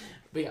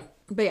 But yeah.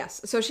 But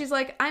yes, so she's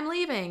like, I'm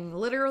leaving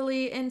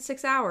literally in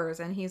 6 hours.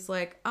 And he's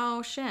like,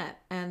 oh shit.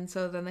 And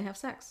so then they have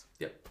sex.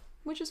 Yep.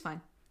 Which is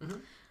fine.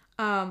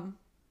 And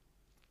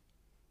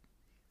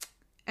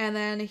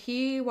then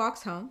he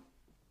walks home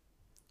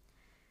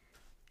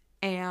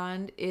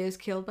and is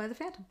killed by the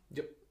Phantom.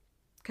 Yep.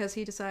 Because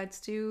he decides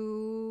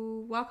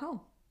to walk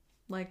home.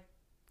 Like,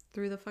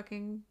 through the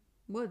fucking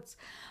woods.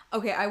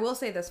 Okay, I will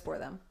say this for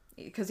them.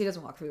 Because he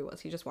doesn't walk through the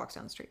woods. He just walks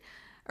down the street.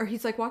 Or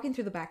he's like walking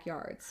through the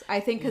backyards. I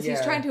think because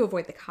he's trying to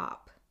avoid the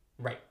cop.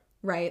 Right.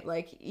 Right?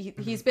 Like,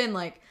 he's been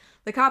like,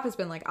 the cop has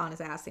been like on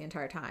his ass the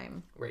entire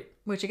time. Right.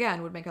 Which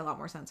again would make a lot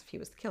more sense if he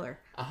was the killer.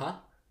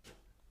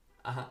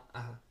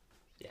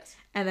 Yes.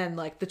 And then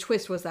like the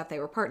twist was that they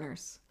were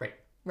partners. Right.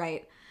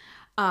 Right.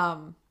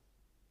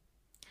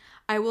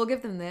 I will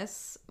give them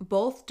this.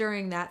 Both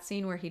during that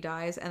scene where he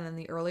dies and then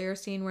the earlier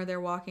scene where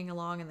they're walking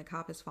along and the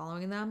cop is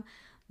following them,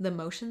 the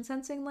motion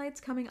sensing lights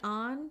coming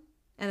on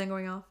and then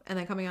going off and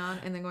then coming on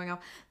and then going off.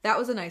 That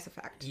was a nice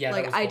effect. Yeah,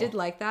 like that was cool. I did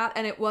like that.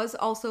 And it was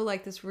also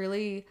like this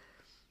really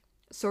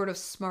sort of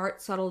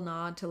smart, subtle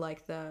nod to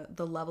like the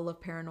level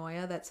of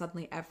paranoia that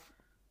suddenly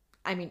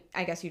I mean,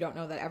 I guess you don't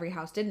know that every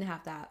house didn't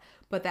have that,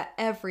 but that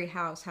every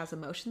house has a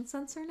motion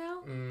sensor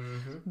now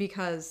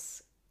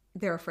because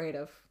they're afraid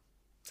of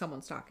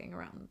someone stalking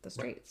around the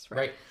streets.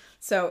 Right.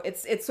 So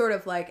it's sort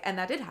of like, and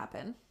that did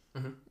happen.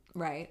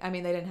 Right. I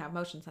mean, they didn't have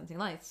motion sensing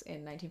lights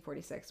in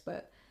 1946,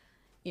 but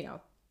you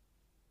know,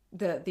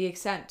 the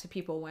extent to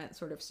people went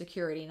sort of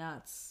security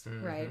nuts.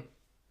 Right.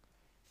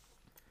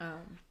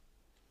 But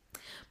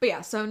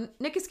yeah, so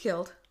Nick is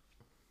killed.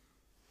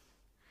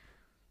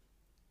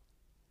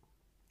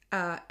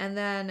 And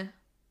then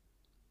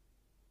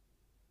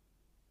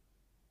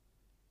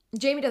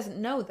Jamie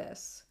doesn't know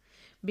this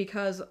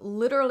because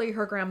literally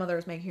her grandmother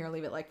is making her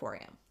leave at like 4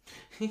 a.m.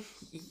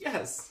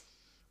 Yes.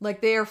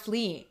 Like they are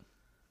fleeing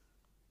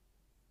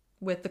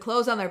with the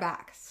clothes on their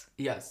backs.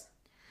 Yes.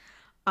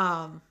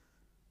 And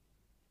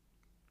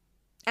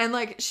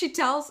like she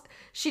tells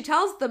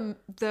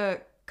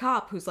the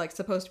cop who's like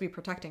supposed to be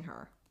protecting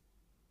her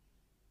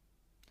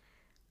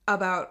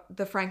about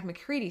the Frank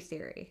McCready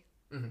theory.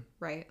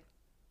 Right?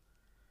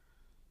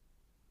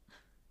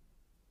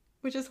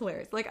 Which is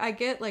hilarious. Like, I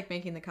get, like,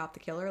 making the cop the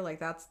killer. Like,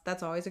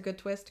 that's always a good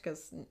twist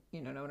because, you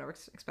know, no one ever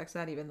expects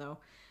that, even though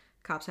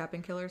cops have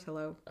been killers.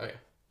 Hello. Oh, yeah.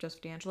 Joseph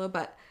D'Angelo.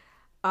 But,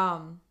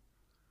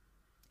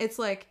 it's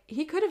like,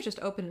 he could have just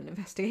opened an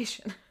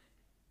investigation.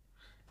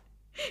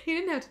 He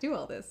didn't have to do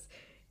all this.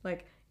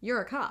 Like,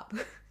 you're a cop.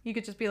 You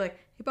could just be like,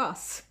 hey,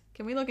 boss,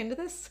 can we look into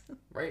this?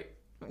 Right.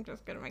 I'm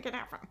just gonna make it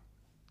happen.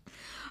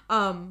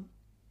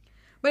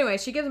 But anyway,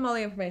 she gives him all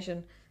the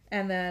information,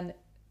 and then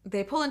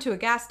they pull into a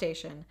gas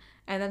station,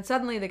 and then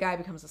suddenly the guy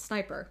becomes a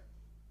sniper.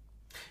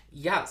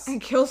 Yes.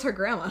 And kills her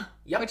grandma.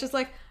 Yep. Which is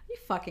like, are you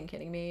fucking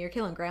kidding me? You're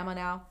killing grandma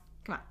now?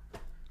 Come on.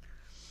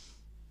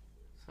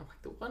 So,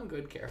 like, the one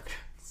good character.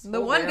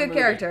 The one good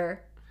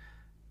character.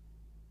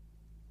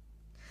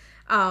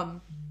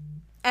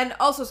 And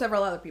also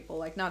several other people,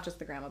 like not just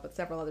the grandma, but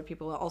several other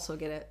people also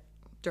get it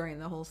during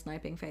the whole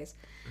sniping phase.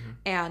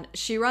 And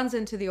she runs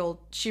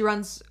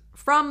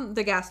from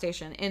the gas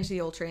station into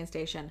the old train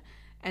station,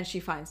 and she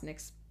finds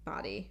Nick's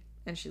body,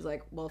 and she's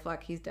like, well,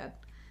 fuck, he's dead.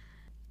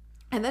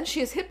 And then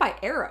she is hit by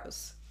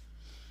arrows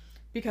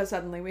because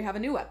suddenly we have a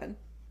new weapon.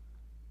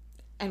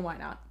 And why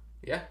not?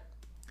 Yeah.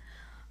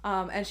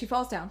 And she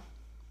falls down.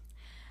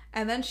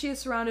 And then she is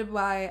surrounded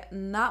by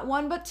not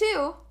one but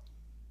two.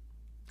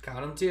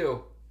 Count them,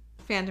 two.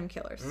 Phantom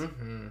killers.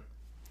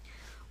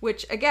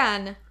 Which,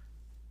 again,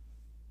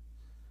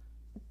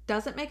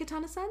 doesn't make a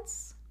ton of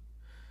sense.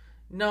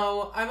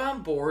 No, I'm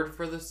on board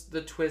for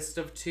the twist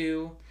of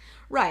two.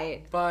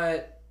 Right.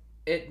 But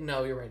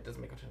no, you're right. It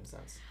doesn't make a ton of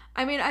sense.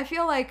 I mean, I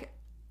feel like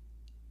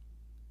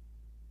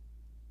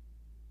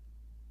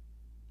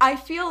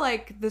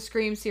the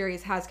Scream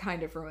series has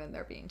kind of ruined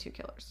there being two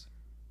killers.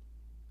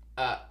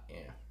 Yeah.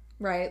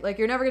 Right? Like,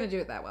 you're never going to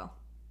do it that well.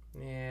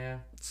 Yeah.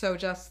 So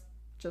just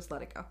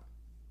let it go.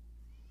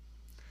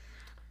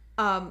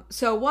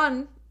 So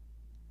one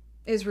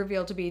is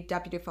revealed to be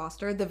Deputy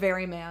Foster, the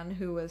very man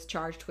who was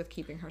charged with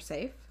keeping her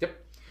safe. Yep.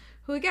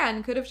 Who,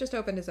 again, could have just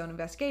opened his own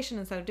investigation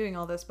instead of doing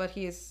all this, but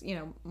his,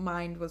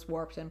 mind was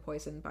warped and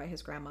poisoned by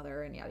his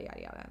grandmother and yada,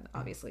 yada, yada. And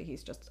obviously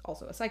he's just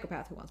also a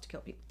psychopath who wants to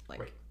kill people. Like,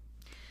 right.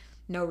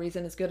 No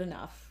reason is good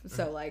enough.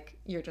 So, like,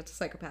 you're just a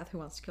psychopath who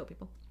wants to kill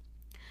people.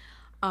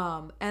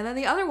 And then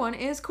the other one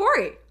is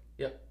Corey.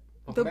 Yep.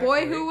 The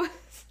boy who was...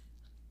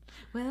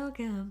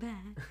 Welcome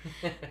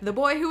back. The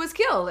boy who was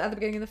killed at the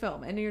beginning of the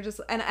film. And you're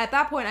just... And at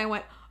that point, I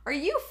went, are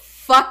you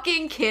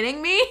fucking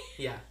kidding me?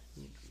 Yeah.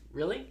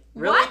 Really?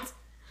 What?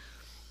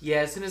 Yeah,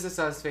 as soon as I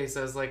saw his face,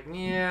 I was like,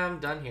 yeah, I'm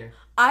done here.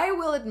 I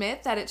will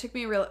admit that it took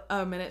me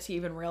a minute to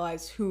even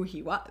realize who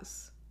he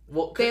was.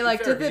 Well, they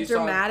did the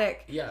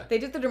dramatic... Yeah. They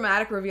did the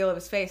dramatic reveal of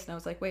his face, and I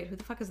was like, wait, who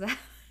the fuck is that?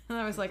 And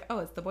I was like, oh,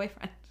 it's the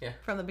boyfriend. Yeah.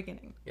 From the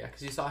beginning. Yeah,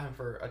 because you saw him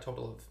for a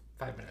total of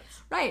 5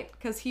 minutes. Right,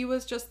 because he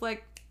was just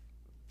like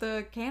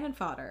the cannon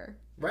fodder.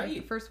 Right.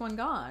 Like the first one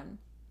gone.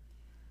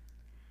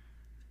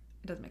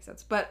 It doesn't make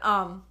sense. But,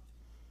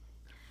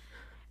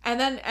 and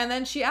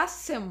then she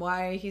asks him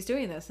why he's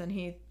doing this, and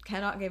he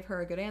cannot give her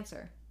a good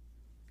answer.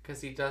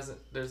 Because he doesn't,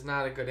 there's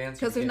not a good answer.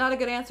 Because there's not a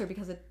good answer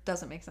because it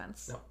doesn't make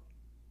sense. No.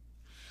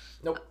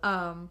 Nope.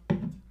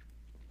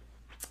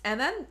 And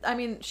then, I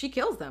mean, she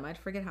kills them. I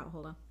forget how.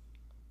 Hold on.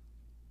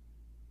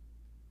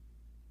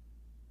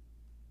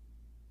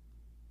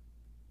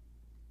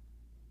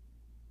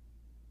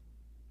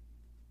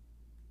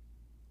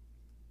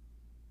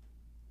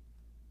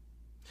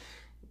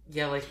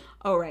 Yeah, like...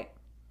 Oh, right.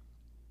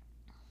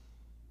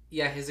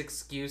 Yeah, his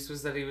excuse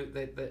was that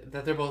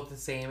that they're both the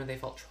same and they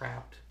felt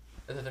trapped.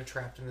 And that they're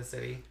trapped in the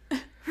city.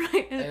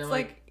 Right. And it's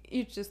like,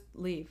 you just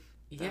leave.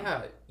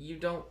 Yeah, you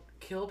don't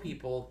kill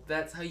people.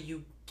 That's how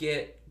you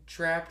get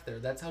trapped there.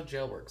 That's how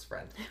jail works,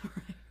 friend.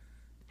 Right.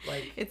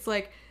 Like... It's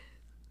like,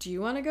 do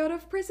you want to go to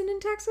prison in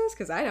Texas?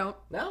 Because I don't.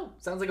 No,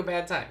 sounds like a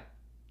bad time.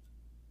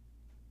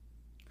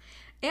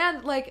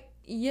 And, like,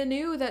 you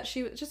knew that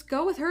she would just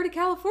go with her to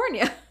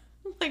California.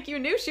 Like, you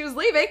knew she was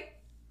leaving.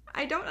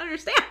 I don't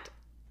understand.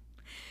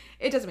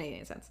 It doesn't make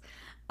any sense.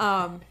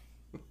 And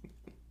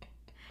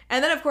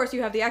then, of course,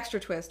 you have the extra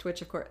twist,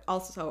 which, of course,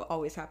 also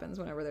always happens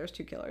whenever there's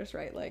two killers,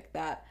 right? Like,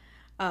 that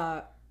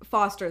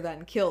Foster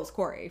then kills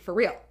Corey. For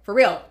real. For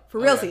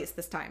realsies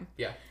this time.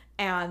 Yeah.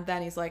 And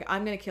then he's like,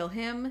 I'm going to kill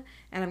him,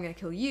 and I'm going to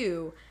kill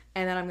you,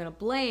 and then I'm going to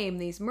blame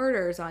these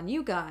murders on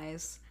you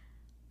guys.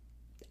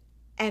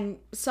 And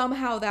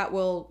somehow that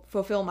will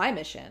fulfill my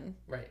mission.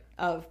 Right.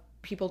 Of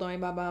people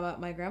knowing about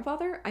my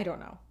grandfather. I don't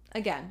know.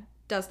 Again,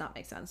 does not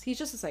make sense. He's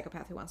just a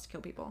psychopath who wants to kill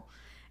people.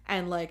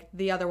 And, like,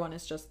 the other one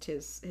is just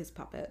his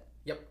puppet.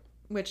 Yep.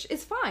 Which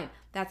is fine.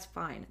 That's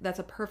fine. That's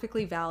a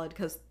perfectly valid,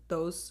 because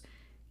those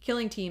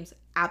killing teams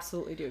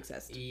absolutely do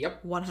exist.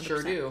 Yep. 100%.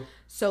 Sure do.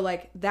 So,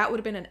 like, that would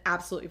have been an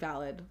absolutely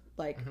valid,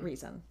 like,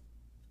 reason.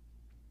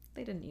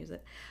 They didn't use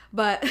it.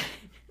 But...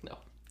 No.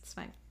 It's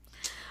fine.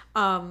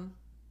 No,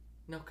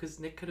 because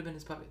Nick could have been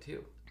his puppet,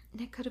 too.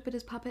 Nick could have been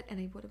his puppet,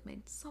 and it would have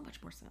made so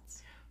much more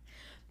sense.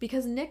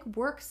 Because Nick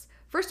works...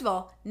 First of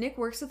all, Nick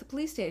works at the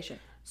police station,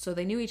 so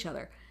they knew each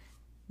other.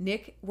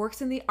 Nick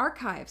works in the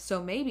archive,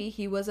 so maybe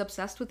he was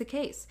obsessed with the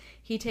case.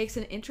 He takes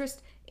an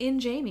interest in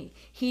Jamie.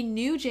 He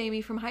knew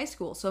Jamie from high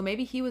school, so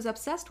maybe he was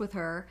obsessed with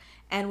her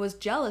and was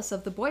jealous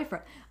of the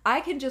boyfriend.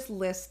 I can just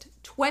list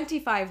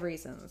 25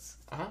 reasons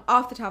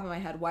off the top of my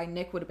head why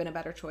Nick would have been a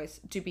better choice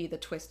to be the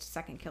twist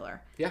second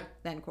killer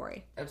than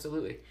Corey.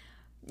 Absolutely.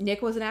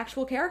 Nick was an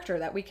actual character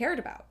that we cared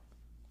about.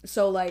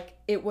 So, like,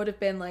 it would have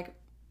been, like,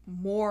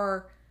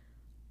 more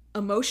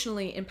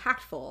emotionally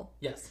impactful.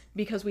 Yes.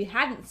 Because we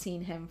hadn't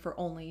seen him for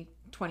only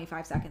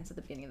 25 seconds at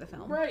the beginning of the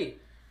film. Right.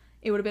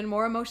 It would have been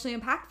more emotionally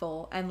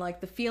impactful, and,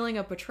 like, the feeling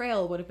of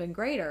betrayal would have been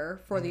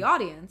greater for the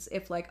audience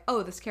if, like,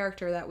 oh, this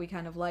character that we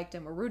kind of liked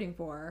and were rooting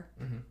for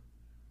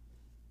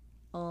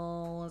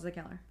is a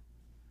killer.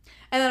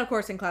 And then, of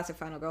course, in classic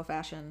Final Girl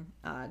fashion,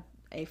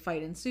 a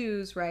fight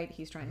ensues, right?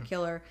 He's trying to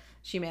kill her.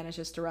 She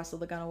manages to wrestle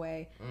the gun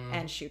away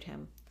and shoot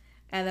him.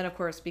 And then, of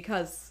course,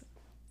 because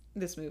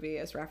this movie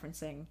is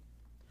referencing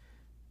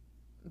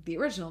the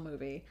original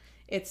movie,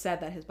 it's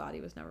said that his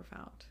body was never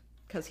found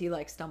because he,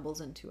 like,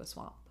 stumbles into a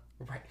swamp.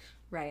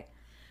 Right.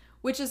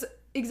 Which is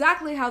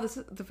exactly how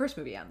the first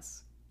movie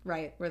ends,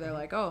 right? Where they're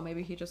like, oh,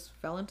 maybe he just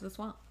fell into the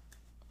swamp.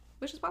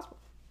 Which is possible.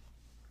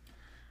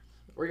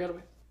 Or he got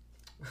away.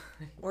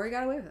 Or he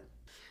got away with it.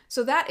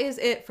 So that is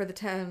it for the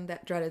town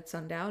that dreaded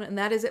sundown, and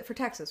that is it for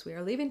Texas. We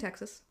are leaving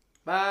Texas.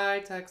 Bye,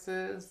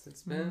 Texas.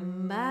 It's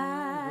been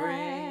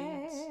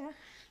great.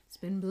 It's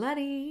been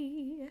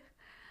bloody.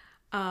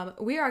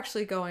 We are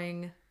actually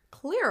going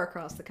clear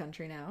across the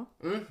country now.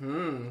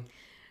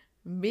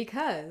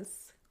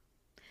 Because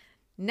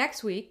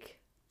next week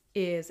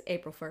is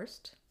April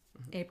 1st,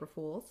 April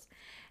Fool's,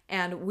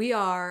 and we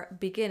are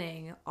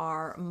beginning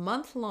our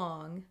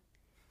month-long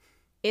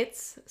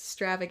It's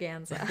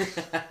Stravaganza.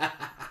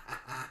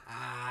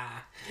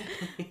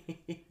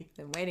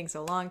 Been waiting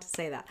so long to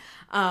say that.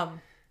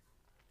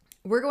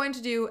 We're going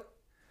to do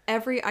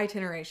every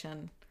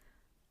iteration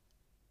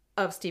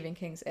of Stephen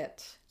King's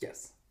It.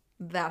 Yes.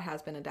 That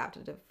has been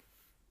adapted to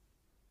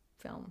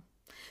film.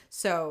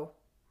 So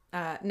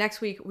next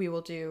week we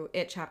will do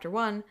It Chapter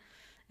 1,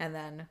 and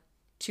then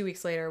 2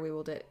 weeks later we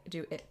will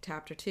do It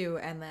Chapter 2,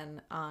 and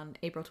then on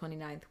April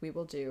 29th we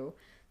will do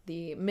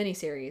the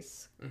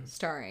miniseries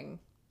starring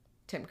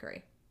Tim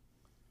Curry.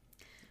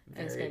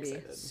 And it's going to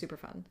be super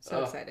fun.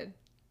 So excited.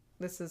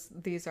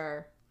 these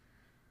are,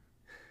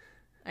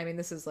 I mean,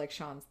 this is like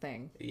Sean's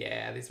thing.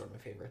 Yeah, these are one of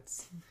my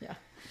favorites. Yeah.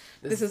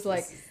 This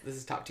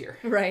is top tier.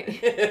 Right.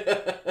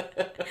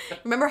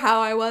 Remember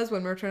how I was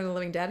when Return of the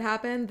Living Dead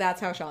happened?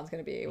 That's how Sean's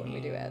going to be when we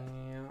do it.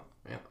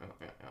 Yeah.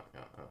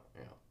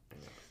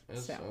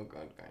 It's so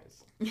good,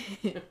 guys.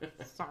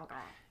 So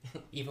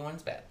good. Even when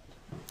it's bad.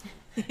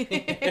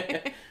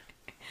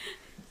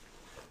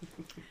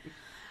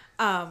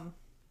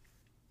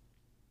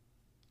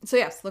 So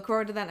yes, look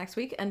forward to that next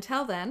week.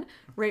 Until then,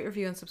 rate,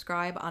 review, and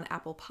subscribe on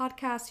Apple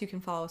Podcasts. You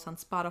can follow us on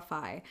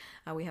Spotify.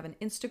 We have an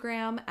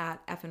Instagram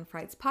at FN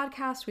Frights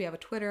Podcast. We have a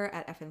Twitter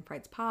at FN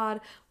Frights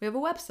Pod. We have a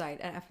website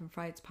at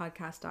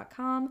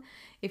fnfrightspodcast.com.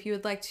 If you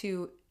would like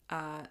to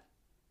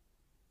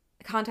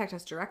contact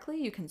us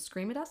directly, you can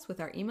scream at us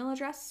with our email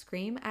address,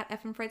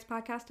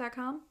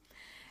 scream@fnfrightspodcast.com.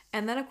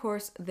 And then, of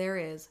course, there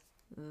is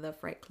the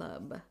Fright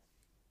Club.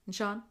 And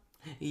Sean?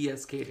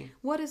 Yes, Katie.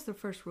 What is the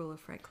first rule of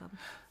Fright Club?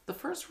 The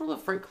first rule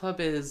of Fright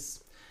Club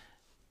is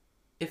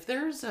if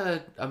there's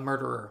a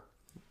murderer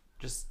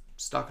just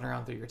stalking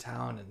around through your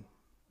town and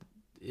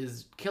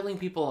is killing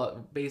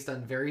people based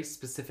on very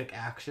specific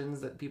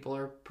actions that people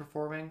are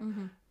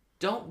performing,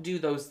 don't do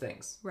those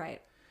things.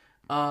 Right.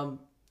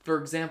 For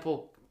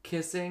example,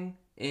 kissing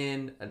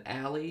in an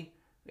alley,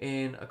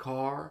 in a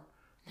car.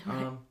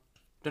 Don't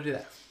do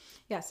that.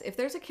 Yes, if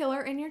there's a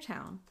killer in your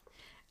town,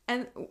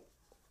 and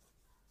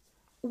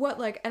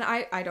what and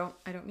I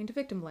don't mean to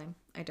victim blame.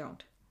 I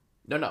don't.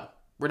 No.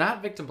 We're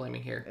not victim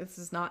blaming here.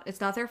 It's not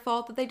their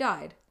fault that they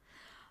died.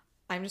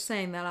 I'm just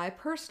saying that I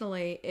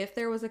personally, if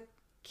there was a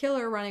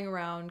killer running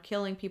around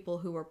killing people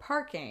who were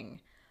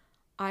parking,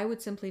 I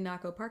would simply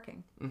not go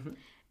parking. Mm-hmm.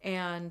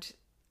 And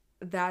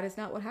that is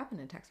not what happened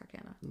in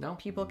Texarkana. No.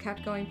 People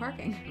kept going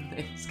parking.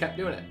 They just kept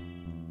doing it.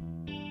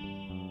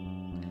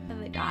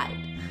 And they died.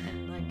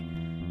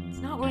 And it's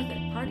not worth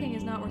it. Parking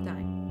is not worth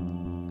dying.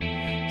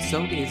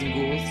 So, Gays and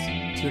Ghouls,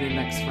 tune in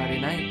next Friday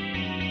night.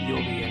 You'll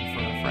be in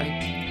for a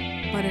fright.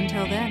 But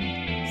until then,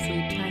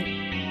 sleep tight.